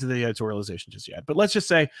won't get into the editorialization just yet. But let's just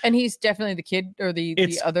say, and he's definitely the kid or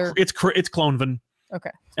the other. It's Clonvin.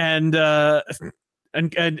 Okay. And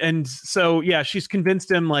so she's convinced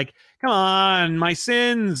him, like, come on, my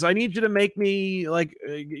sins, I need you to make me like,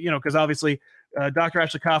 because obviously Dr.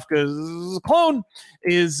 Ashley Kafka's clone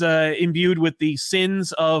is imbued with the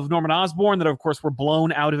sins of Norman Osborn that of course were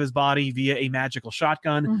blown out of his body via a magical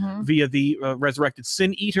shotgun, via the resurrected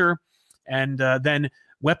Sin Eater, and then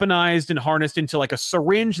weaponized and harnessed into like a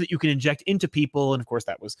syringe that you can inject into people. And of course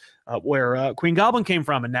that was where Queen Goblin came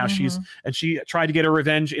from. And now she tried to get her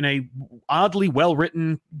revenge in a oddly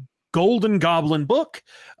well-written Golden Goblin book,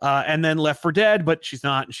 and then left for dead, but she's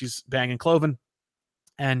not, and she's banging Cloven.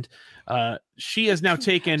 And she has now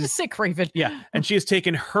taken just say Kraven. Yeah, and she has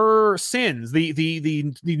taken her sins,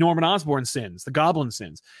 the Norman Osborn sins, the Goblin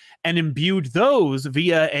sins, and imbued those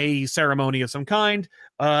via a ceremony of some kind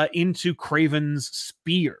into Kraven's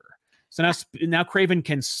spear. So now Kraven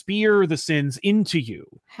can spear the sins into you.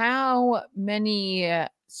 How many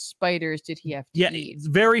spiders did he have to eat?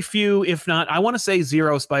 Very few, if not, I want to say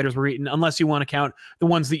 0 spiders were eaten, unless you want to count the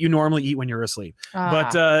ones that you normally eat when you're asleep.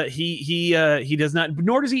 But he does not,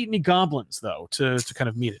 nor does he eat any goblins though to kind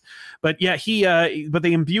of meet it. But but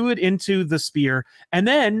they imbue it into the spear, and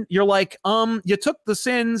then you're like, you took the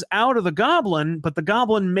sins out of the goblin, but the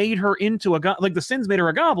goblin made her into like the sins made her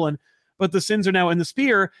a goblin. But the sins are now in the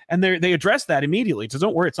spear, and they address that immediately. So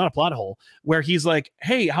don't worry, it's not a plot hole. Where he's like,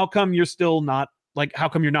 "Hey, how come you're still not like? How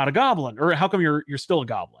come you're not a goblin, or how come you're still a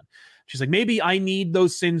goblin?" She's like, "Maybe I need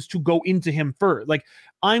those sins to go into him first. Like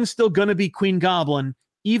I'm still gonna be Queen Goblin,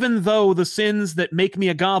 even though the sins that make me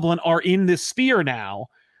a goblin are in this spear now."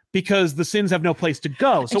 Because the sins have no place to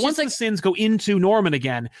go. So once the sins go into Norman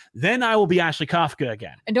again, then I will be Ashley Kafka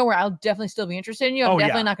again. And don't worry, I'll definitely still be interested in you. I'm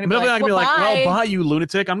definitely not going to be like, well, bye, you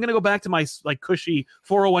lunatic. I'm going to go back to my like cushy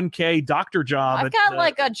 401k doctor job. I've got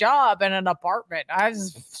like a job and an apartment.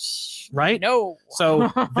 Right? No. So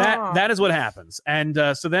that is what happens. And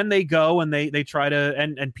so then they go and they try to,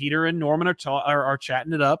 and Peter and Norman are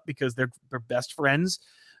chatting it up because they're best friends,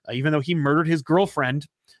 even though he murdered his girlfriend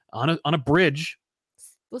on a bridge.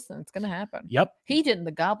 Listen, it's gonna happen. Yep. He didn't.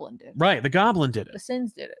 The Goblin did. Right. The Goblin did it. The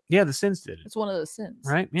sins did it. Yeah, the sins did it. It's one of those sins.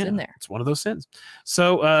 Right. Yeah. It's in there. It's one of those sins.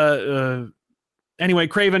 So anyway,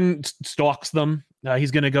 Kraven stalks them.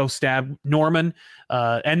 He's going to go stab Norman.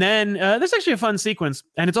 And then there's actually a fun sequence,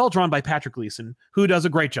 and it's all drawn by Patrick Gleason, who does a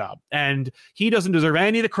great job. And he doesn't deserve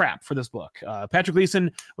any of the crap for this book. Patrick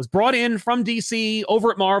Gleason was brought in from DC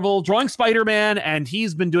over at Marvel, drawing Spider-Man, and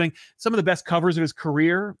he's been doing some of the best covers of his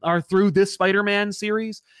career are through this Spider-Man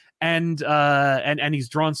series. And he's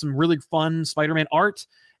drawn some really fun Spider-Man art.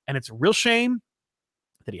 And it's a real shame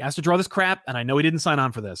that he has to draw this crap. And I know he didn't sign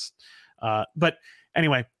on for this. But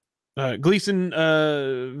anyway, Gleason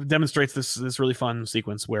demonstrates this really fun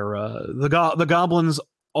sequence where the Goblin's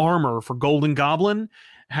armor for Golden Goblin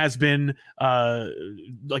has been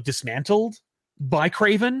like dismantled by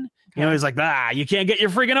Kraven. You know, he's like, you can't get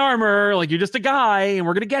your freaking armor. Like, you're just a guy, and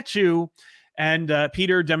we're gonna get you. And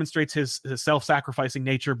Peter demonstrates his self-sacrificing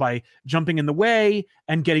nature by jumping in the way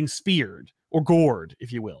and getting speared or gored,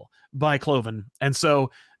 if you will, by Cloven. And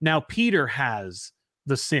so now Peter has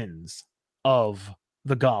the sins of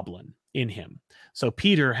the Goblin in him. So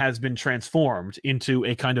Peter has been transformed into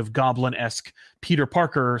a kind of Goblin-esque Peter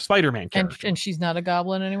Parker Spider-Man character. And she's not a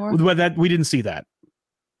Goblin anymore? Well, that we didn't see that.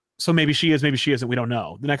 So maybe she is, maybe she isn't. We don't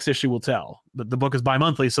know. The next issue will tell. The book is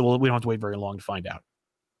bi-monthly, so we don't have to wait very long to find out.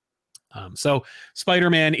 So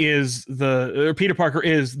Spider-Man is Peter Parker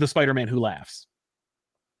is the Spider-Man who laughs.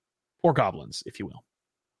 Or goblins, if you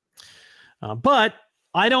will. But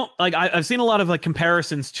I don't like. I've seen a lot of like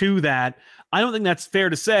comparisons to that. I don't think that's fair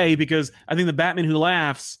to say, because I think the Batman Who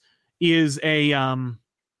Laughs is a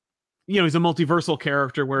he's a multiversal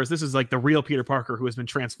character, whereas this is like the real Peter Parker who has been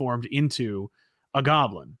transformed into a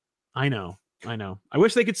goblin. I know. I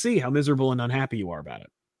wish they could see how miserable and unhappy you are about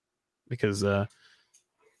it, because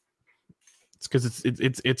It's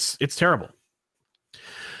because it's terrible.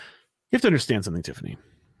 You have to understand something, Tiffany,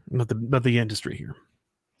 about the industry here.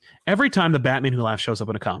 Every time the Batman Who Laughs shows up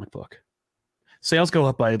in a comic book, sales go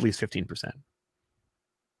up by at least 15%.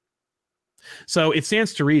 So it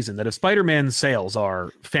stands to reason that if Spider-Man's sales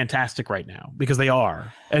are fantastic right now, because they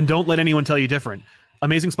are, and don't let anyone tell you different,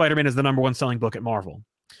 Amazing Spider-Man is the number 1 selling book at Marvel,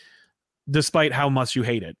 despite how much you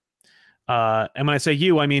hate it. And when I say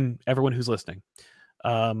you, I mean everyone who's listening.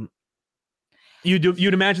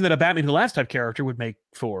 You'd imagine that a Batman Who Laughs type character would make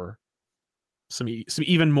for some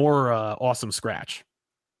even more awesome scratch.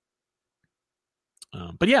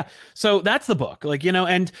 But yeah, so that's the book. Like,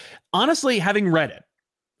 and honestly, having read it,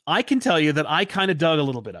 I can tell you that I kind of dug a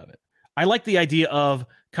little bit of it. I like the idea of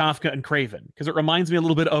Kafka and Craven because it reminds me a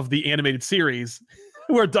little bit of the animated series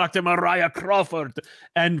where Dr. Mariah Crawford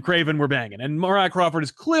and Craven were banging. And Mariah Crawford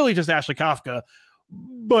is clearly just Ashley Kafka,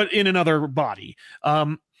 but in another body.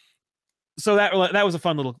 So that was a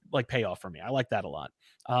fun little payoff for me. I like that a lot.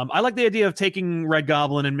 I like the idea of taking Red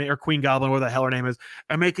Goblin or Queen Goblin, whatever the hell her name is,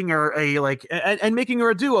 and making her making her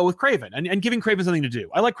a duo with Craven and giving Craven something to do.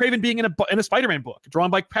 I like Craven being in a Spider-Man book drawn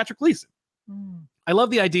by Patrick Gleason. I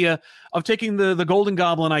love the idea of taking the Golden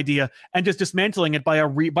Goblin idea and just dismantling it by a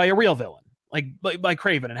real villain, by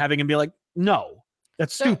Craven, and having him be like, no,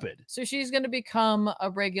 that's stupid. So she's going to become a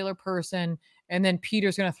regular person, and then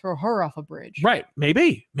Peter's going to throw her off a bridge. Right?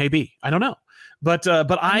 Maybe. I don't know. But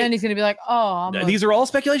and then he's going to be like, oh, these are all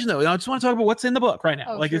speculation though. I just want to talk about what's in the book right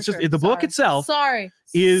now. The book itself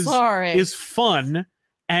is fun,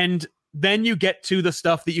 and then you get to the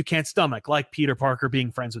stuff that you can't stomach, like Peter Parker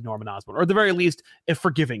being friends with Norman Osborn, or at the very least,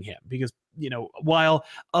 forgiving him. Because, while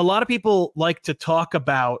a lot of people like to talk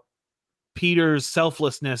about Peter's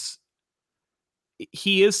selflessness,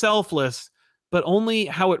 he is selfless, but only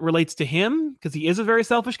how it relates to him, because he is a very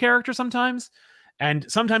selfish character sometimes,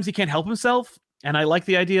 and sometimes he can't help himself. And I like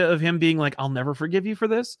the idea of him being like, I'll never forgive you for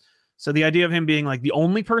this. So the idea of him being like the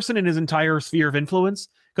only person in his entire sphere of influence,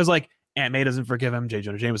 because Aunt May doesn't forgive him, J.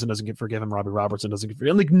 Jonah Jameson doesn't forgive him, Robbie Robertson doesn't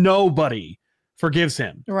forgive him. Nobody forgives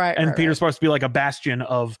him. Right. And Peter's supposed to be like a bastion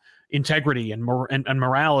of integrity and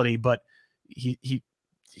morality, but he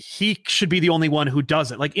should be the only one who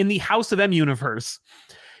doesn't. Like in the House of M universe,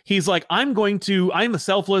 he's like, I'm a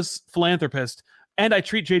selfless philanthropist, and I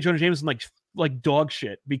treat J. Jonah Jameson like dog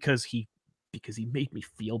shit because he made me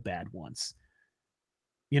feel bad once.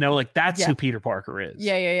 That's who Peter Parker is.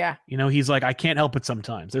 Yeah. He's like, I can't help it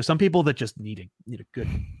sometimes. There's some people that just need a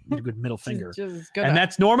good middle finger. And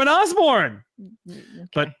that's Norman Osborn. Okay.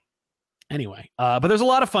 But anyway, but there's a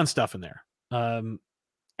lot of fun stuff in there. Or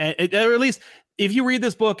at least if you read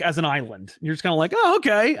this book as an island, you're just kind of like, oh,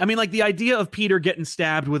 okay. I mean, like the idea of Peter getting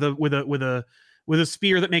stabbed with a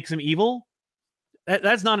spear that makes him evil.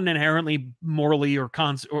 That's not an inherently morally or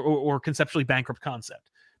conceptually bankrupt concept.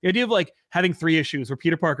 The idea of having 3 issues where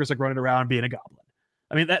Peter Parker's running around being a goblin.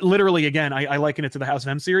 I mean, that literally, again, I liken it to the House of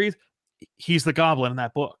M series. He's the goblin in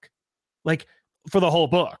that book, for the whole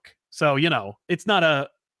book. So, it's not a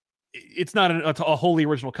wholly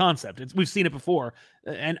original concept. We've seen it before,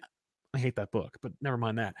 and I hate that book, but never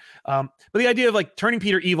mind that. But the idea of turning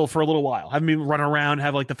Peter evil for a little while, having him run around,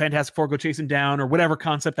 have the Fantastic Four go chase him down, or whatever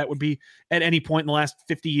concept that would be at any point in the last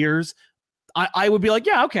 50 years, I would be like,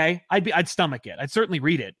 yeah, okay, I'd stomach it. I'd certainly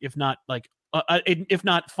read it, if not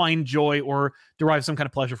find joy or derive some kind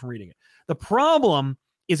of pleasure from reading it. The problem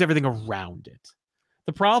is everything around it.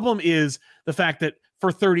 The problem is the fact that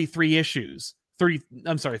for 31 issues,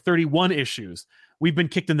 we've been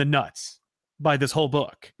kicked in the nuts by this whole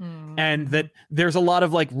book, and that there's a lot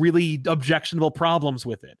of really objectionable problems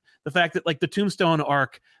with it. The fact that the Tombstone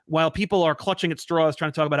arc, while people are clutching at straws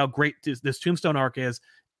trying to talk about how great this Tombstone arc is,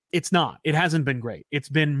 it's not. It hasn't been great. It's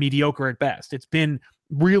been mediocre at best. It's been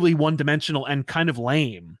really one-dimensional and kind of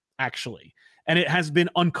lame, actually. And it has been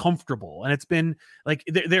uncomfortable, and it's been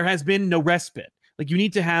there has been no respite. You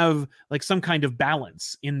need to have some kind of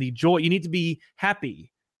balance in the joy. You need to be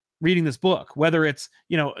happy reading this book, whether it's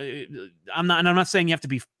I'm not saying you have to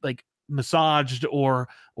be massaged or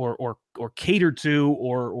catered to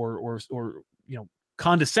or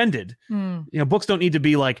condescended. Books don't need to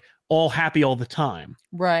be all happy all the time.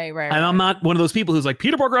 Right. And I'm not one of those people who's like,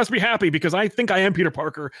 Peter Parker has to be happy because I think I am Peter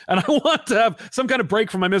Parker and I want to have some kind of break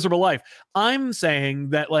from my miserable life. I'm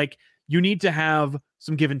saying that you need to have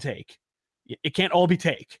some give and take. It can't all be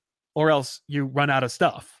take, or else you run out of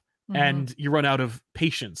stuff. And you run out of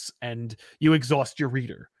patience and you exhaust your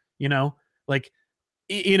reader, in a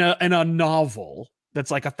novel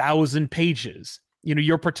that's 1,000 pages,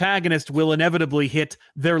 your protagonist will inevitably hit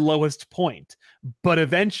their lowest point, but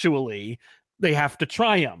eventually they have to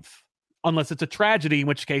triumph, unless it's a tragedy, in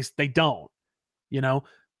which case they don't.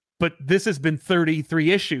 But this has been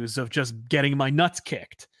 33 issues of just getting my nuts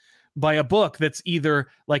kicked by a book that's either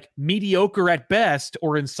like mediocre at best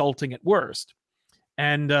or insulting at worst.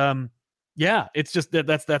 And it's just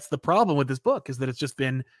that's the problem with this book, is that it's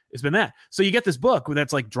been that. So you get this book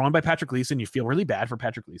that's like drawn by Patrick Gleason. You feel really bad for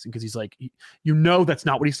Patrick Gleason because he's like, that's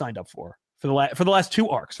not what he signed up for the last 2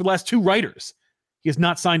 arcs, for the last 2 writers. He has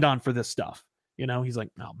not signed on for this stuff. He's like,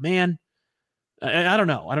 oh man, I don't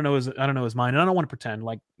know. I don't know his mind, and I don't want to pretend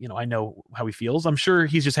like I know how he feels. I'm sure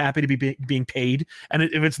he's just happy to be being paid, and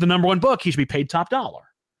if it's the number 1 book, he should be paid top dollar.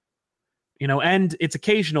 And it's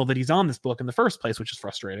occasional that he's on this book in the first place, which is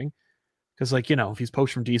frustrating. Because, if he's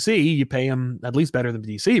poached from DC, you pay him at least better than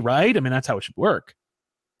DC, right? I mean, that's how it should work.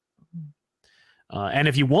 And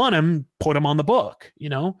if you want him, put him on the book,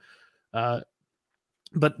 But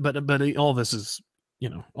all this is,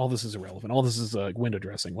 all this is irrelevant. All this is window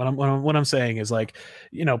dressing. What I'm saying is, like,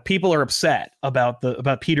 people are upset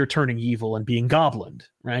about Peter turning evil and being goblined,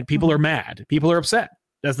 right? People are mad. People are upset,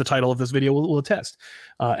 as the title of this video will attest.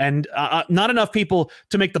 And not enough people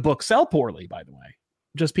to make the book sell poorly, by the way.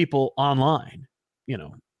 Just people online,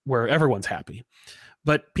 where everyone's happy.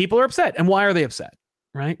 But people are upset. And why are they upset?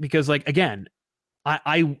 Right? Because, like, again,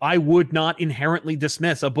 I would not inherently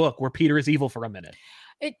dismiss a book where Peter is evil for a minute.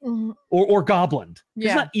 Or goblined.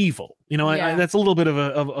 He's not evil. That's a little bit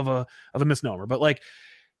of a misnomer. But, like,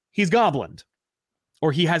 he's goblined.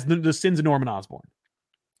 Or he has the sins of Norman Osborn.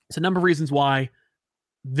 It's a number of reasons why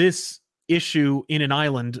this issue in an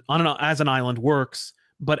island, as an island, works,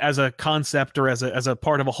 but as a concept or as a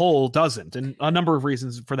part of a whole doesn't. And a number of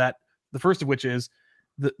reasons for that. The first of which is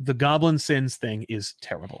the goblin sins thing is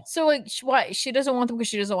terrible. So, like, why she doesn't want them? Because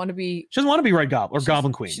she doesn't want to be. She doesn't want to be Red Goblin or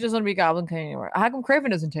Goblin Queen. She doesn't want to be Goblin Queen anymore. How come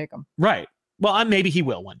Craven doesn't take them? Right. Well, maybe he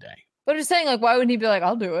will one day. But I'm just saying, like, why wouldn't he be like,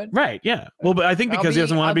 I'll do it? Right. Yeah. Well, but I think because he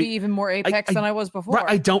doesn't want to be even more Apex than I was before. Right,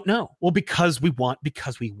 I don't know. Well, because we want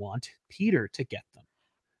Peter to get them.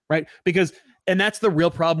 Right. And that's the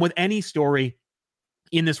real problem with any story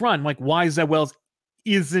in this run. Like, why Zeb Wells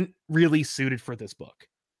isn't really suited for this book.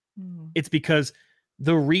 It's because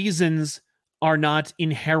the reasons are not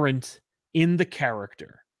inherent in the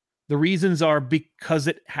character. The reasons are because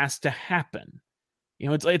it has to happen.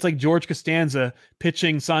 It's like George Costanza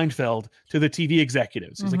pitching Seinfeld to the TV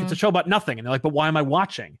executives. He's like, it's a show about nothing. And they're like, but why am I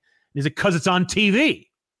watching? And he's like, because it's on TV.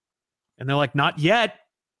 And they're like, not yet.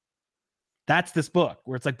 That's this book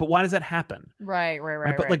where it's like, but why does that happen? Right.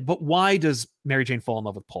 But why does Mary Jane fall in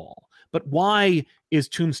love with Paul? But why is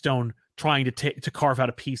Tombstone trying to carve out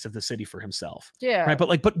a piece of the city for himself? Yeah. Right.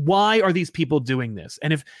 But why are these people doing this?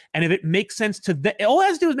 And if it makes sense to them, all it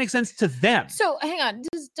has to do is make sense to them. So hang on.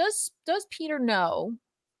 Does Peter know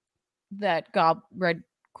that Red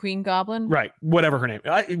Queen Goblin? Right. Whatever her name.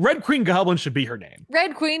 Red Queen Goblin should be her name.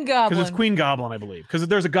 Red Queen Goblin. Because it's Queen Goblin, I believe. Because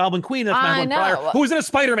there's a Goblin Queen that's Madeline Pryor, who was in a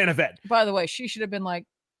Spider-Man event. By the way, she should have been like,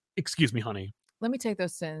 excuse me, honey. Let me take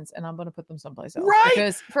those sins and I'm going to put them someplace else. Right.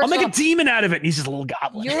 Because I'll make a demon out of it. And he's just a little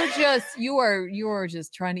goblin. You are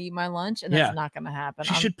just trying to eat my lunch, and that's not going to happen.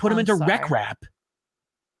 She should put him into Rec Rap.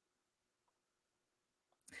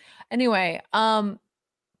 Anyway,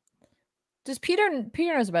 does Peter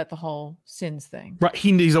knows about the whole sins thing? Right.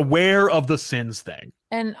 He's aware of the sins thing.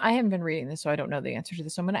 And I haven't been reading this, so I don't know the answer to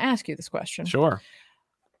this. So I'm going to ask you this question. Sure.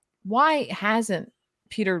 Why hasn't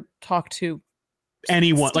Peter talked to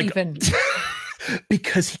anyone? Stephen?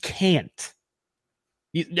 Because he can't.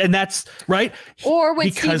 And that's right. Or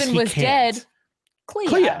when Stephen was dead,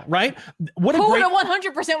 Clea, right? Who would have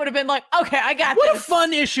 100% would have been like, okay, I got this. What a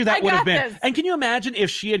fun issue that would have been. And can you imagine if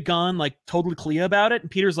she had gone like totally Clea about it and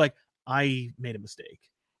Peter's like, I made a mistake.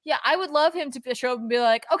 Yeah, I would love him to show up and be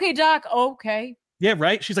like, okay, Doc, okay. Yeah,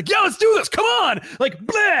 right. She's like, yeah, let's do this. Come on. Like,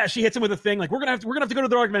 blah. She hits him with a thing. Like, we're gonna have to go to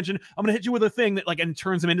the Dark Dimension. I'm gonna hit you with a thing that, like, and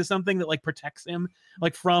turns him into something that, like, protects him,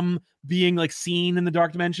 like, from being, like, seen in the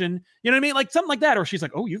Dark Dimension. You know what I mean? Like something like that. Or she's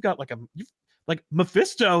like, oh, you've got like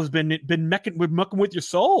Mephisto's been mucking with your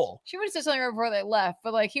soul. She would have said something right before they left,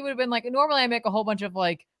 but like he would have been like, normally I make a whole bunch of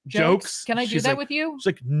like jokes. Can I do that with you? She's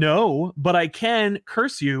like, no, but I can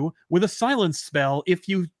curse you with a silence spell if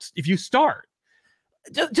you start.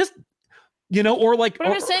 Just. You know, or like, but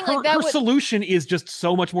I'm just saying, like, her solution is just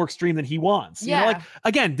so much more extreme than he wants. Yeah. You know, like,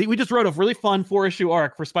 again, we just wrote a really fun 4-issue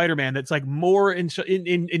arc for Spider-Man that's like more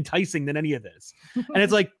enticing than any of this. And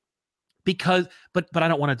it's like, but I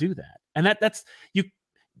don't want to do that. And that's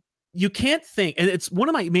you can't think. And it's one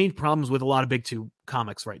of my main problems with a lot of Big Two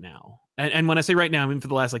comics right now. And when I say right now, I mean for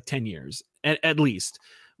the last like 10 years, at least,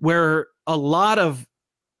 where a lot of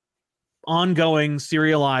ongoing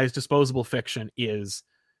serialized disposable fiction is,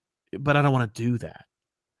 but I don't want to do that.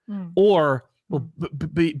 Or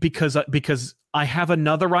because I have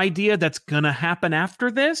another idea that's gonna happen after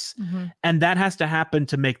this, and that has to happen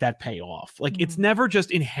to make that pay off. Like it's never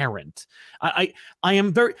just inherent.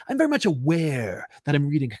 I'm very much aware that I'm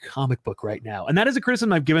reading a comic book right now, and that is a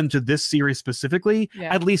criticism I've given to this series specifically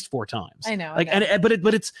at least 4 times. I know, like,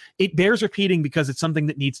 but it bears repeating because it's something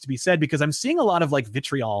that needs to be said, because I'm seeing a lot of like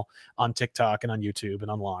vitriol on TikTok and on YouTube and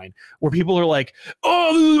online where people are like,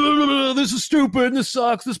 oh, this is stupid and this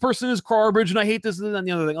sucks, this person is garbage and I hate this and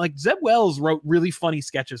the other thing. Like Zeb Wells wrote really funny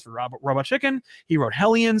sketches for Robot Chicken. He wrote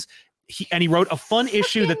Hellions. He wrote a fun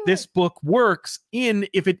issue that this book works in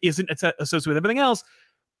if it isn't associated with everything else.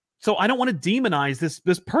 So I don't want to demonize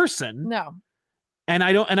this person. No. And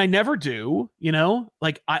I never do, you know,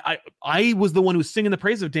 like I was the one who was singing the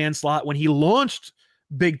praise of Dan Slott when he launched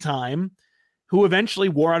big time, who eventually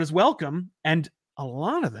wore out his welcome. And a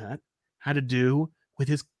lot of that had to do with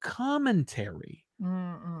his commentary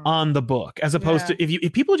on the book, as opposed to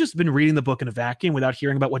if people have just been reading the book in a vacuum without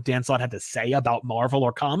hearing about what Dan Slott had to say about Marvel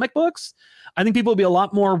or comic books, I think people will be a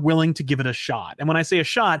lot more willing to give it a shot. And when I say a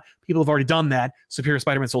shot, people have already done that. Superior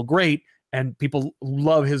Spider-Man sold great and people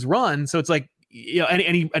love his run. So it's like, you know,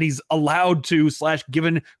 and he's allowed to /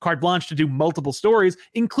 given carte blanche to do multiple stories,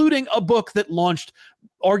 including a book that launched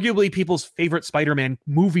arguably people's favorite Spider-Man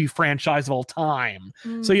movie franchise of all time.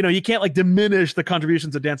 So, you know, you can't like diminish the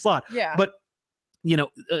contributions of Dan Slott. Yeah. But, you know,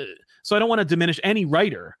 so I don't want to diminish any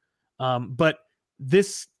writer. But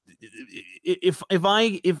this, if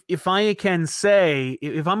I can say,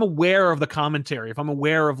 if I'm aware of the commentary, if I'm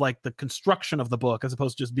aware of like the construction of the book, as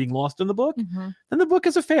opposed to just being lost in the book, then the book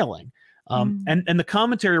is a failing. And the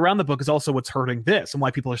commentary around the book is also what's hurting this and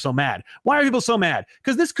why people are so mad. Why are people so mad?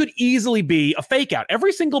 Because this could easily be a fake out.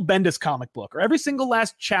 Every single Bendis comic book or every single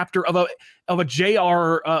last chapter of a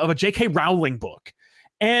J.K. Rowling book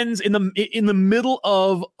ends in the middle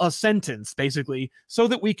of a sentence, basically, so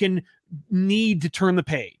that we can need to turn the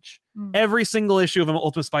page. Every single issue of an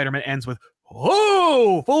Ultimate Spider-Man ends with,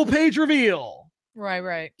 "Whoa, full page reveal."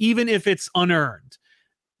 Right. Even if it's unearned.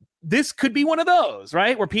 This could be one of those,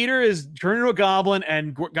 right? Where Peter is turned into a goblin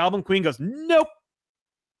and Goblin Queen goes, "Nope."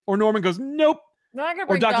 Or Norman goes, "Nope."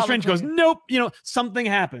 Or Doctor Strange goes, "Nope." You know, something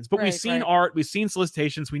happens. But we've seen art, we've seen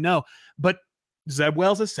solicitations, we know. But Zeb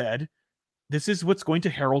Wells has said, this is what's going to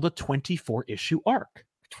herald a 24-issue arc.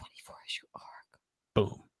 24-issue arc.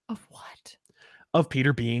 Boom. Of what? Of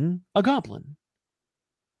Peter being a goblin.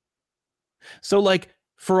 So, like,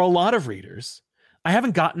 for a lot of readers, I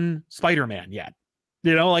haven't gotten Spider-Man yet.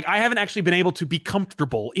 You know, like I haven't actually been able to be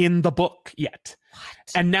comfortable in the book yet.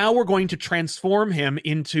 What? And now we're going to transform him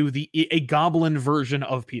into a goblin version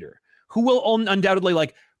of Peter, who will undoubtedly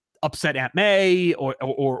like upset Aunt May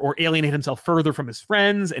or alienate himself further from his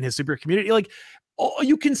friends and his super community. Like,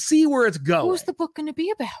 you can see where it's going. Who's the book going to be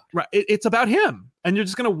about? Right, it's about him, and you're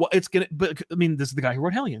just gonna. But I mean, this is the guy who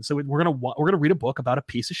wrote Hellion, so we're gonna read a book about a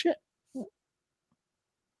piece of shit,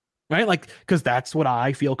 right? Like, because that's what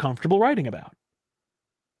I feel comfortable writing about.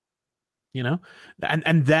 You know,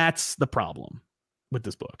 and that's the problem with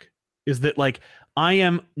this book, is that like I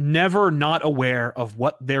am never not aware of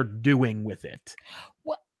what they're doing with it.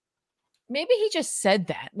 What? Maybe he just said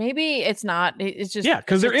that. Maybe it's not. It's just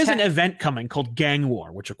because there is an event coming called Gang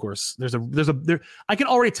War, which of course there's I can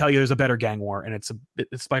already tell you there's a better Gang War, and it's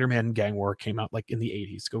Spider-Man Gang War came out like in the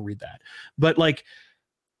 80s. Go read that. But like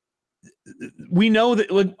we know that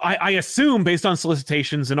like I assume based on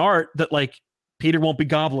solicitations and art that like Peter won't be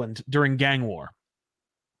goblined during Gang War.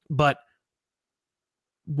 But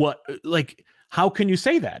what, like, how can you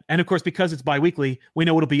say that? And of course, because it's bi-weekly, we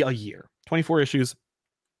know it'll be a year. 24 issues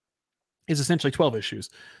is essentially 12 issues.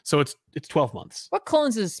 So it's 12 months. What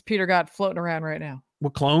clones has Peter got floating around right now?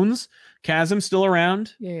 What clones? Chasm's still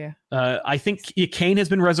around. Yeah. I think Kane has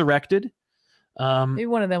been resurrected. Maybe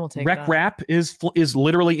one of them will take Wreck Rap is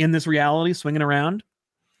literally in this reality swinging around.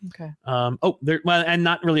 Okay. And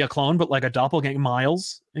not really a clone, but like a doppelganger.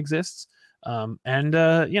 Miles exists. You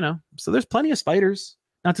know, so there's plenty of spiders.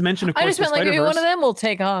 Not to mention, of course, I just meant like maybe one of them will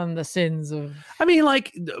take on the sins of. I mean,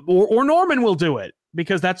 like, or Norman will do it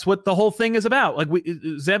because that's what the whole thing is about. Like,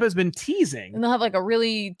 Zeb has been teasing, and they'll have like a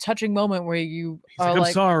really touching moment where you are like,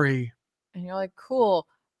 "I'm sorry," and you're like, "Cool,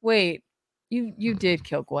 wait, you did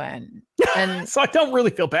kill Gwen." And so I don't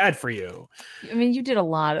really feel bad for you. I mean, you did a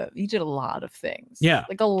lot of things. Yeah.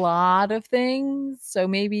 Like a lot of things. So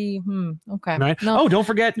maybe, okay. Right. No, don't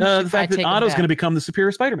forget the fact that Otto's going to become the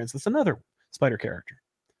Superior Spider-Man. So that's another spider character.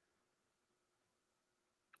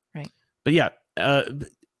 Right. But yeah,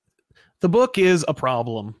 the book is a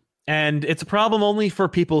problem. And it's a problem only for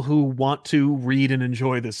people who want to read and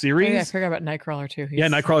enjoy the series. Oh, yeah, I forgot about Nightcrawler too. Yeah,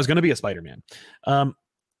 Nightcrawler is going to be a Spider-Man.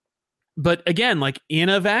 But again, like in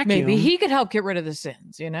a vacuum, maybe he could help get rid of the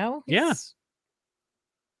sins, you know? Yeah.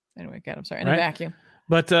 Anyway, God, I'm sorry. In a vacuum.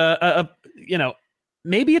 But, you know,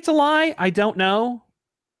 maybe it's a lie. I don't know.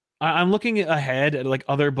 I'm looking ahead at like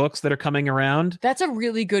other books that are coming around. That's a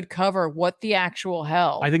really good cover. What the actual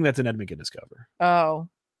hell? I think that's an Ed McGuinness cover. Oh.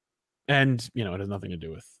 And, you know, it has nothing to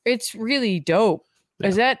do with. It's really dope. Yeah.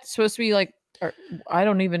 Is that supposed to be like, I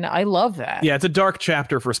don't even, I love that. Yeah, it's a dark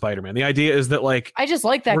chapter for Spider-Man. The idea is that like, I just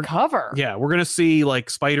like that cover. Yeah, we're going to see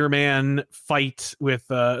like Spider-Man fight with,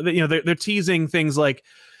 you know, they're teasing things like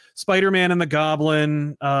Spider-Man and the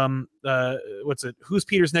Goblin, what's it? Who's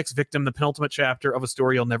Peter's next victim? The penultimate chapter of a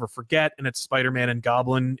story you'll never forget, and it's Spider-Man and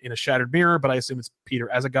Goblin in a shattered mirror, but I assume it's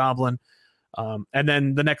Peter as a Goblin. And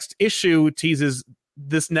then the next issue teases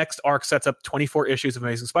this next arc sets up 24 issues of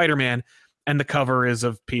Amazing Spider-Man, and the cover is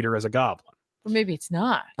of Peter as a Goblin. But maybe it's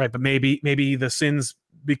not. Right, but maybe the sins,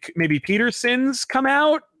 maybe Peter's sins come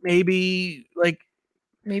out. Maybe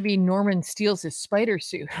Norman steals his spider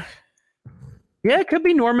suit. Yeah, it could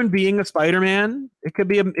be Norman being a Spider-Man. It could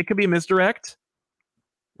be a misdirect,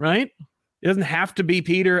 right? It doesn't have to be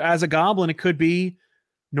Peter as a Goblin. It could be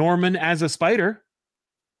Norman as a Spider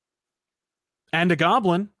and a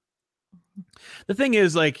Goblin. The thing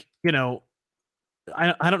is, like, you know,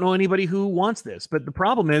 I don't know anybody who wants this, but the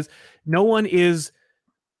problem is nobody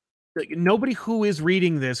who is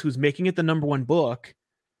reading this, who's making it the #1 book,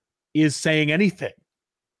 is saying anything.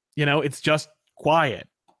 You know, it's just quiet.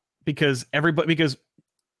 Because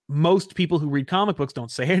most people who read comic books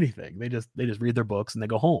don't say anything. They just read their books and they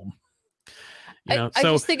go home. You know? I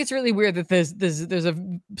just think it's really weird that there's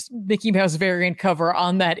a Mickey Mouse variant cover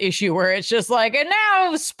on that issue where it's just like, and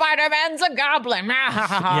now Spider-Man's a goblin.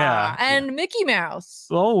 Yeah. And Mickey Mouse.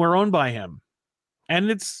 Well, we're owned by him.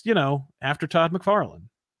 And it's, you know, after Todd McFarlane.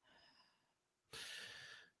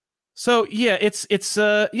 So yeah, it's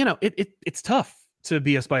you know, it's tough to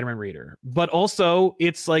be a Spider-Man reader, but also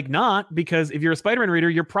it's like not, because if you're a Spider-Man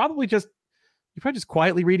reader, you're probably just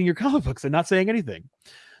quietly reading your comic books and not saying anything.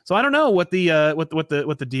 So I don't know what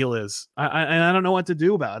the deal is. I don't know what to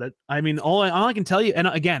do about it. I mean, all I can tell you, and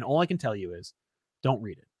again, all I can tell you is don't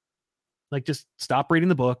read it. Like, just stop reading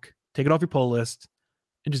the book, take it off your pull list,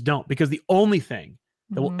 and just don't, because the only thing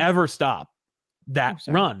that will ever stop that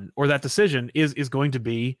run or that decision is going to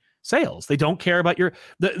be sales. They don't care about your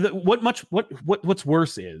what's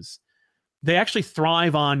worse is they actually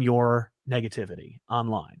thrive on your negativity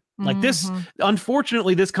online. Like this,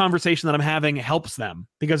 unfortunately, this conversation that I'm having helps them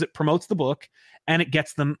because it promotes the book and it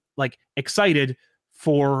gets them like excited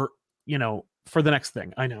for, you know, for the next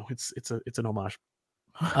thing. I know it's an homage.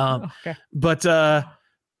 Okay. But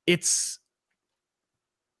it's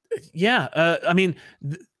I mean,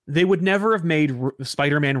 they would never have made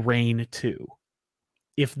Spider-Man Reign 2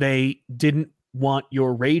 if they didn't want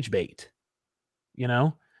your rage bait. You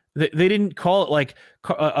know, they didn't call it like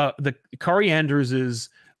the Kari Andrews's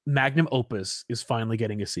magnum opus is finally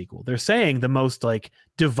getting a sequel. They're saying the most like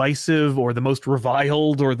divisive or the most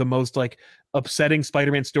reviled or the most like upsetting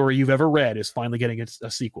Spider-Man story you've ever read is finally getting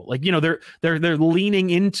a sequel. Like, you know, they're leaning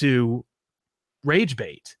into rage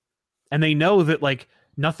bait, and they know that like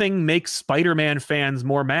nothing makes Spider-Man fans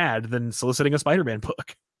more mad than soliciting a Spider-Man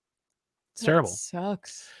book. It's terrible.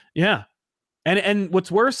 Sucks. Yeah. And what's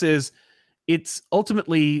worse is it's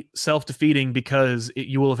ultimately self-defeating because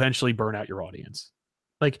you will eventually burn out your audience.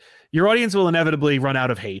 Like, your audience will inevitably run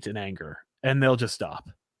out of hate and anger, and they'll just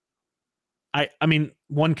stop. I mean,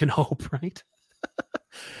 one can hope, right?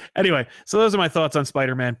 Anyway, so those are my thoughts on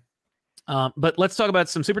Spider-Man. But let's talk about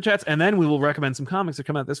some super chats, and then we will recommend some comics that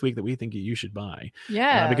come out this week that we think you should buy.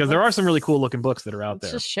 Yeah, because there are some really cool looking books that are out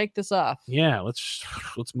there. Let's just shake this off. Yeah, let's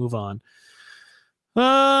move on. Where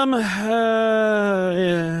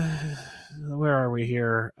are we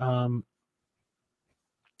here?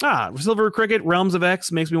 Silver Cricket, Realms of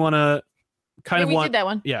X makes me want to we did that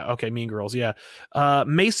one. Yeah, okay, Mean Girls, yeah.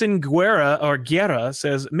 Mason Guerra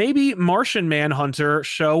says, maybe Martian Manhunter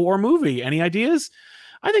show or movie. Any ideas?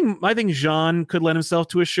 I think Jean could lend himself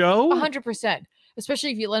to a show. 100%.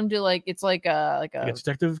 Especially if you let him do like a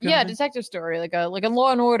detective. Detective story, like a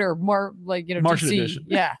Law and Order, more like, you know, Martian DC edition.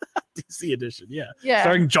 Yeah. DC edition. Yeah.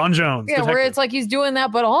 Starring John Jones. Yeah, detective. Where it's like he's doing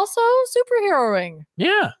that, but also superheroing.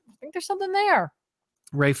 Yeah. I think there's something there.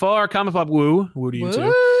 Ray Farr, Comic Pop Woo to you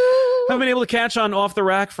too. Haven't been able to catch on Off the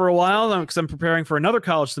Rack for a while because I'm preparing for another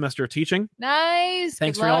college semester of teaching. Nice.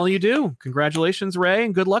 Thanks for all you do. Congratulations, Ray,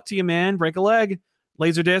 and good luck to you, man. Break a leg.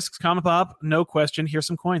 Laser discs, Comic Pop, no question. Here's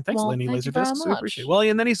some coin. Thanks, Lenny. Laser discs, super appreciate it. Well,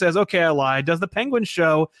 and then he says, okay, I lied. Does the Penguin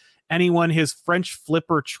show anyone his French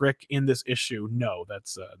flipper trick in this issue? No,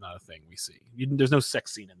 that's not a thing we see. There's no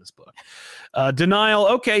sex scene in this book. Denial.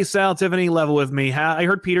 Okay, Sal, Tiffany, level with me. I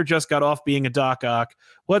heard Peter just got off being a Doc Ock.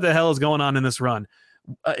 What the hell is going on in this run?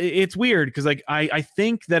 It's weird because like I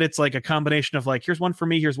think that it's like a combination of like, here's one for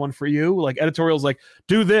me, here's one for you. Like editorials like,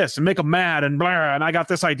 do this and make them mad and blah, and I got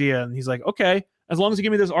this idea. And he's like, okay, as long as you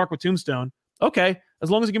give me this arc with Tombstone. Okay,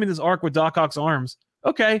 as long as you give me this arc with Doc Ock's arms.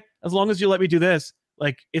 Okay, as long as you let me do this.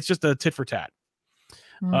 Like, it's just a tit for tat.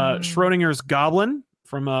 Schrodinger's Goblin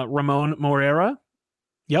from Ramon Moreira.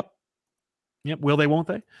 Yep. Will they, won't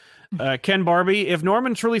they? Ken Barbie. If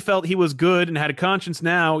Norman truly felt he was good and had a conscience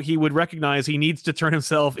now, he would recognize he needs to turn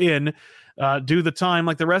himself in, do the time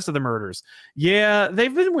like the rest of the murders. Yeah,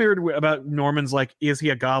 they've been weird about Norman's, like, is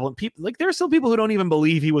he a goblin? People, like, there are still people who don't even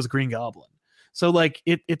believe he was Green Goblin. So like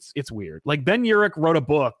it's weird. Like Ben Urich wrote a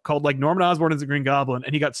book called like Norman Osborn is a Green Goblin,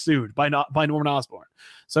 and he got sued by Norman Osborn.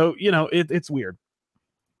 So it's weird.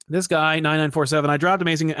 This guy 9947. I dropped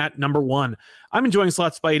Amazing at number 1. I'm enjoying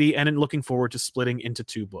Slot Spidey and looking forward to splitting into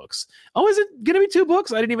 2 books. Oh, is it gonna be 2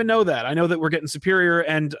 books? I didn't even know that. I know that we're getting Superior,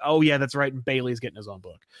 and oh yeah, that's right. And Bailey's getting his own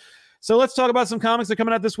book. So let's talk about some comics that are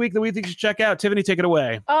coming out this week that we think you should check out. Tiffany, take it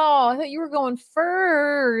away. Oh, I thought you were going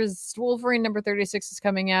first. Wolverine number 36 is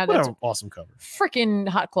coming out. What an awesome cover. Freaking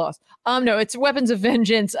hot claws. No, it's Weapons of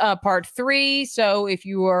Vengeance, part 3. So if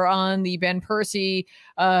you are on the Ben Percy,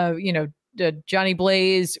 Johnny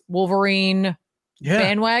Blaze, Wolverine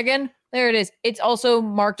bandwagon, there it is. It's also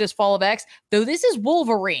marked as Fall of X, though this is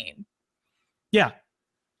Wolverine. Yeah.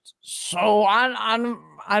 So I don't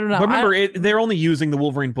know. But remember, they're only using the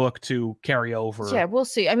Wolverine book to carry over. Yeah, we'll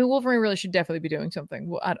see. I mean, Wolverine really should definitely be doing something.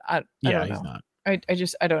 Well, I don't know. He's not. I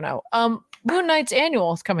don't know. Moon Knight's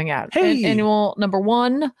annual is coming out. Hey, annual number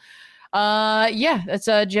 1. That's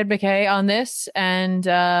Jed McKay on this, and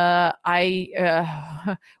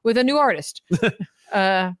I with a new artist.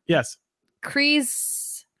 Yes.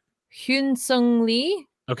 Kreese Hyun Sung Lee.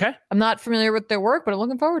 Okay. I'm not familiar with their work, but I'm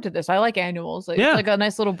looking forward to this. I like annuals. It's like a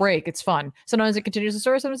nice little break. It's fun. Sometimes it continues the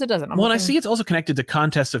story, sometimes it doesn't. I see it's also connected to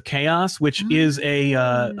Contest of Chaos, which is a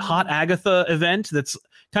Hot Agatha event that's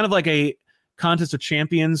kind of like a Contest of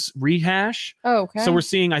Champions rehash. Oh, okay. So we're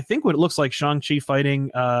seeing, I think, what it looks like Shang-Chi fighting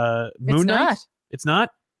Moon Knight. It's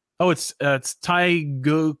not? Oh, it's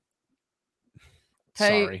Taiguki.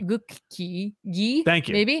 Thank you.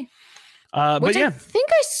 Maybe. But yeah. I think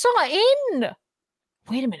I saw in...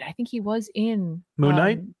 Wait a minute. I think he was in Moon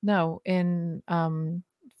Knight. No, in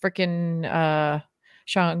freaking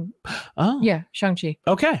Shang. Oh, yeah, Shang-Chi.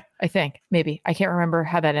 Okay, I think maybe I can't remember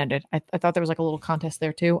how that ended. I thought there was like a little contest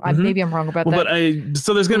there too. Maybe I'm wrong about that. But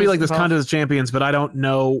so there's gonna be like this Contest of Champions, but I don't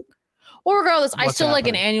know. Well, regardless, I still like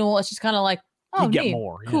an annual. It's just kind of like, oh, you get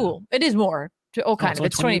more. Cool. It is more. Kind of.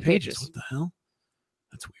 It's 20 pages. What the hell?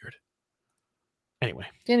 That's weird. Anyway,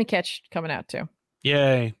 Danny Ketch coming out too.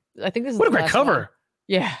 Yay! I think this is what a great cover. One.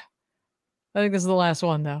 Yeah. I think this is the last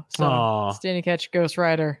one, though. So, it's Danny Ketch, Ghost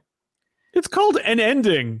Rider. It's called An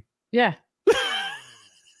Ending. Yeah.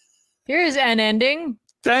 Here's An Ending.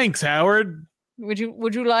 Thanks, Howard. Would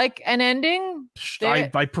you like an ending?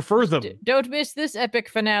 I prefer them. Don't miss this epic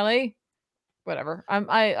finale. Whatever.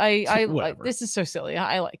 I this is so silly.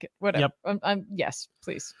 I like it. Whatever. Yep. Yes,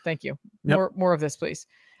 please. Thank you. Yep. More of this, please.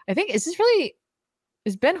 I think is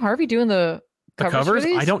Ben Harvey doing the covers?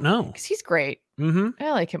 I don't know, because he's great. Mm-hmm.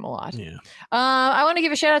 I like him a lot. Yeah. I want to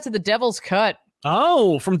give a shout out to the Devil's Cut.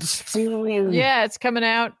 Oh, from yeah, it's coming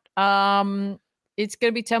out. It's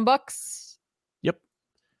gonna be $10. Yep.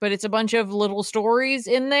 But it's a bunch of little stories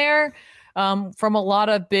in there. From a lot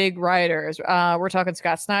of big writers. We're talking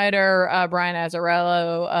Scott Snyder, Brian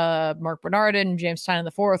Azzarello, Mark Bernardin, James Tynion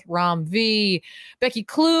IV, Ram V, Becky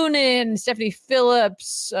Cloonan, Stephanie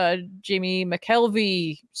Phillips, Jamie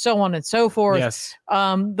McKelvey, so on and so forth. Yes.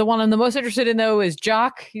 The one I'm the most interested in, though, is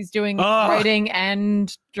Jock. He's doing writing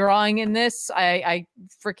and drawing in this. I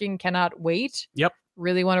freaking cannot wait. Yep.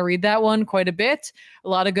 Really want to read that one quite a bit. A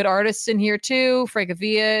lot of good artists in here too. Frank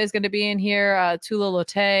Avila is going to be in here. Tula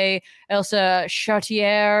Lotte, Elsa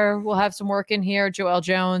Chartier will have some work in here. Joelle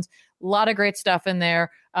Jones. A lot of great stuff in there.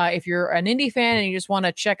 If you're an indie fan and you just want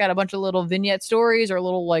to check out a bunch of little vignette stories or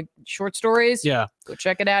little like short stories, yeah, go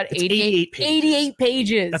check it out. It's 88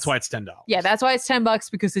 pages. That's why it's $10. Yeah, that's why it's $10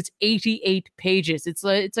 because it's 88 pages. It's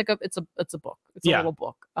a book. It's a little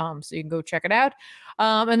book. So you can go check it out.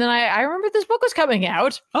 And then I remember this book was coming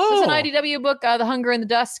out. Oh, it's an IDW book, The Hunger in the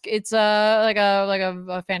Dusk. It's like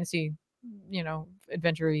a fantasy,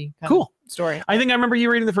 adventure-y kind of story. I think I remember you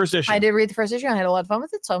reading the first issue. I did read the first issue. I had a lot of fun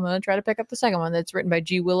with it, so I'm going to try to pick up the second one. That's written by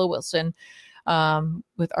G. Willow Wilson.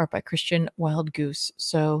 with art by Christian Wild Goose.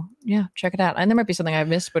 So yeah, check it out. And there might be something I've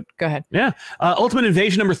missed, but go ahead. Yeah. Ultimate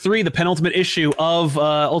Invasion #3, the penultimate issue of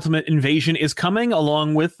Ultimate Invasion is coming,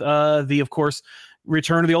 along with of course,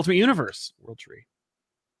 Return of the Ultimate Universe World Tree.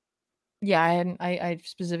 Yeah, I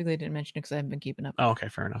specifically didn't mention it because I haven't been keeping up. Oh, okay,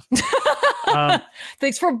 fair enough.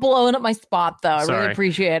 Thanks for blowing up my spot, though. I Sorry. really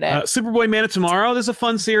appreciate it. Superboy Man of Tomorrow. This is a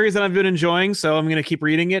fun series that I've been enjoying, so I'm going to keep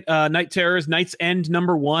reading it. Night Terrors, Night's End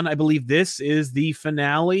 #1. I believe this is the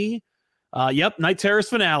finale. Yep, Night Terrors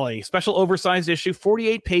finale. Special oversized issue,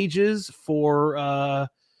 48 pages for, I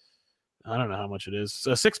don't know how much it is,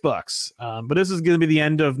 $6. But this is going to be the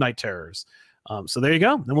end of Night Terrors. So there you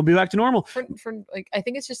go. Then we'll be back to normal. For like, I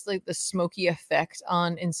think it's just like the smoky effect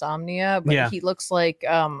on Insomnia, but he looks like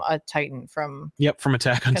a Titan from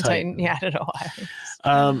Attack on Titan. Yeah, I don't know why.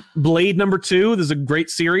 Blade #2. This is a great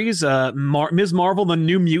series. Ms. Marvel, the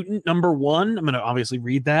New Mutant #1. I'm gonna obviously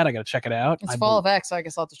read that. I gotta check it out. It's Fall of X, so I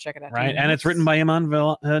guess I'll have to check it out. Right, and it's written by Iman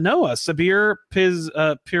Noah, Sabir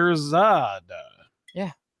Pirzada.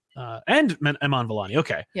 Yeah. And Iman Vellani.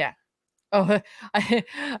 Okay. Yeah. Oh, I can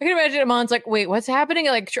imagine Amon's like, wait, what's happening?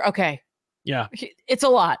 Like, okay. Yeah. It's a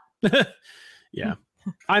lot. Yeah.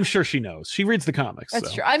 I'm sure she knows. She reads the comics.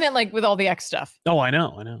 That's true. I meant like with all the X stuff. Oh, I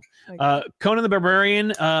know. Like, Conan the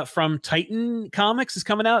Barbarian from Titan Comics is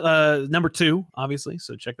coming out. #2, obviously.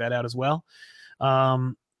 So check that out as well.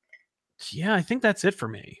 Yeah, I think that's it for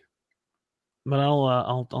me. But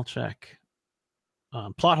I'll check.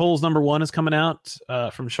 Plot Holes #1 is coming out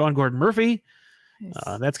from Sean Gordon Murphy.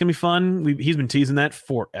 Nice. That's gonna be fun. He's been teasing that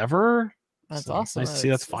forever. That's awesome. Nice to see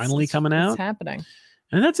that's finally coming out. It's happening.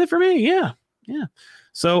 And that's it for me. Yeah.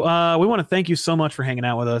 So we want to thank you so much for hanging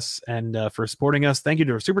out with us and for supporting us. Thank you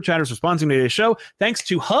to our super chatters for sponsoring today's show. Thanks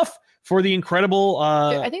to Huff for the incredible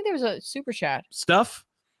I think there was a super chat stuff.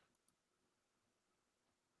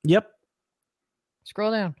 Yep.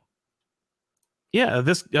 Scroll down. Yeah,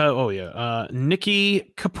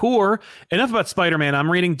 Nikki Kapoor. Enough about Spider-Man.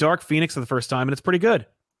 I'm reading Dark Phoenix for the first time, and it's pretty good.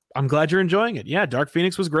 I'm glad you're enjoying it. Yeah, Dark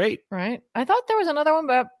Phoenix was great. Right. I thought there was another one,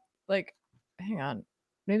 but like, hang on.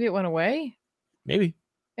 Maybe it went away? Maybe.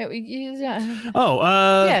 Yeah.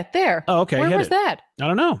 Yeah, there. Oh, okay. Where was that? I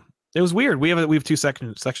don't know. It was weird. We have 2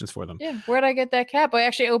 sections for them. Yeah. Where'd I get that cap? I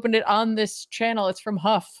actually opened it on this channel. It's from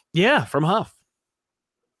Huff. Yeah, from Huff.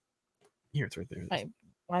 Here, it's right there.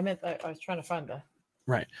 I meant I was trying to find the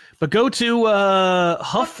right, but go to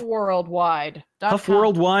Huffworldwide.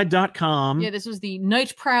 Huffworldwide.com. Yeah, this was the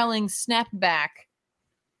Night Prowling Snapback.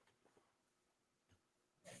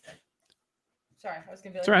 Sorry, I was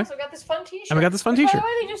gonna be like, I also got this fun T-shirt. And we got this fun T-shirt. By the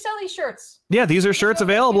way, they just sell these shirts. Yeah, these are shirts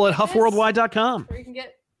available at Huffworldwide.com. Or you can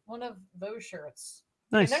get one of those shirts.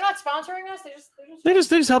 Nice. And they're not sponsoring us. They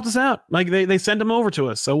just helped us out. Like they send them over to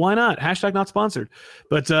us. So why not? #not sponsored.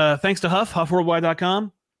 But thanks to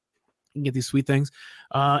Huffworldwide.com. You can get these sweet things.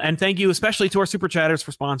 And thank you especially to our super chatters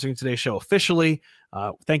for sponsoring today's show officially.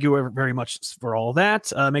 Thank you very much for all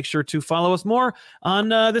that. Make sure to follow us more on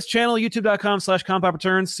this channel,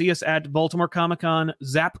 youtube.com/CompOpReturns. See us at Baltimore Comic-Con,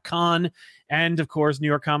 ZapCon, and of course, New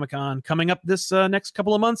York Comic-Con coming up this next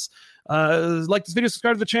couple of months. Like this video,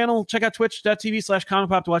 subscribe to the channel, check out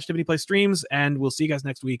twitch.tv/ComicPop to watch Tiffany play streams, and we'll see you guys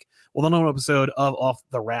next week with another episode of Off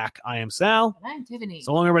the Rack. I am Sal. And I'm Tiffany.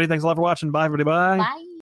 So long, everybody. Thanks a lot for watching. Bye, everybody. Bye. Bye.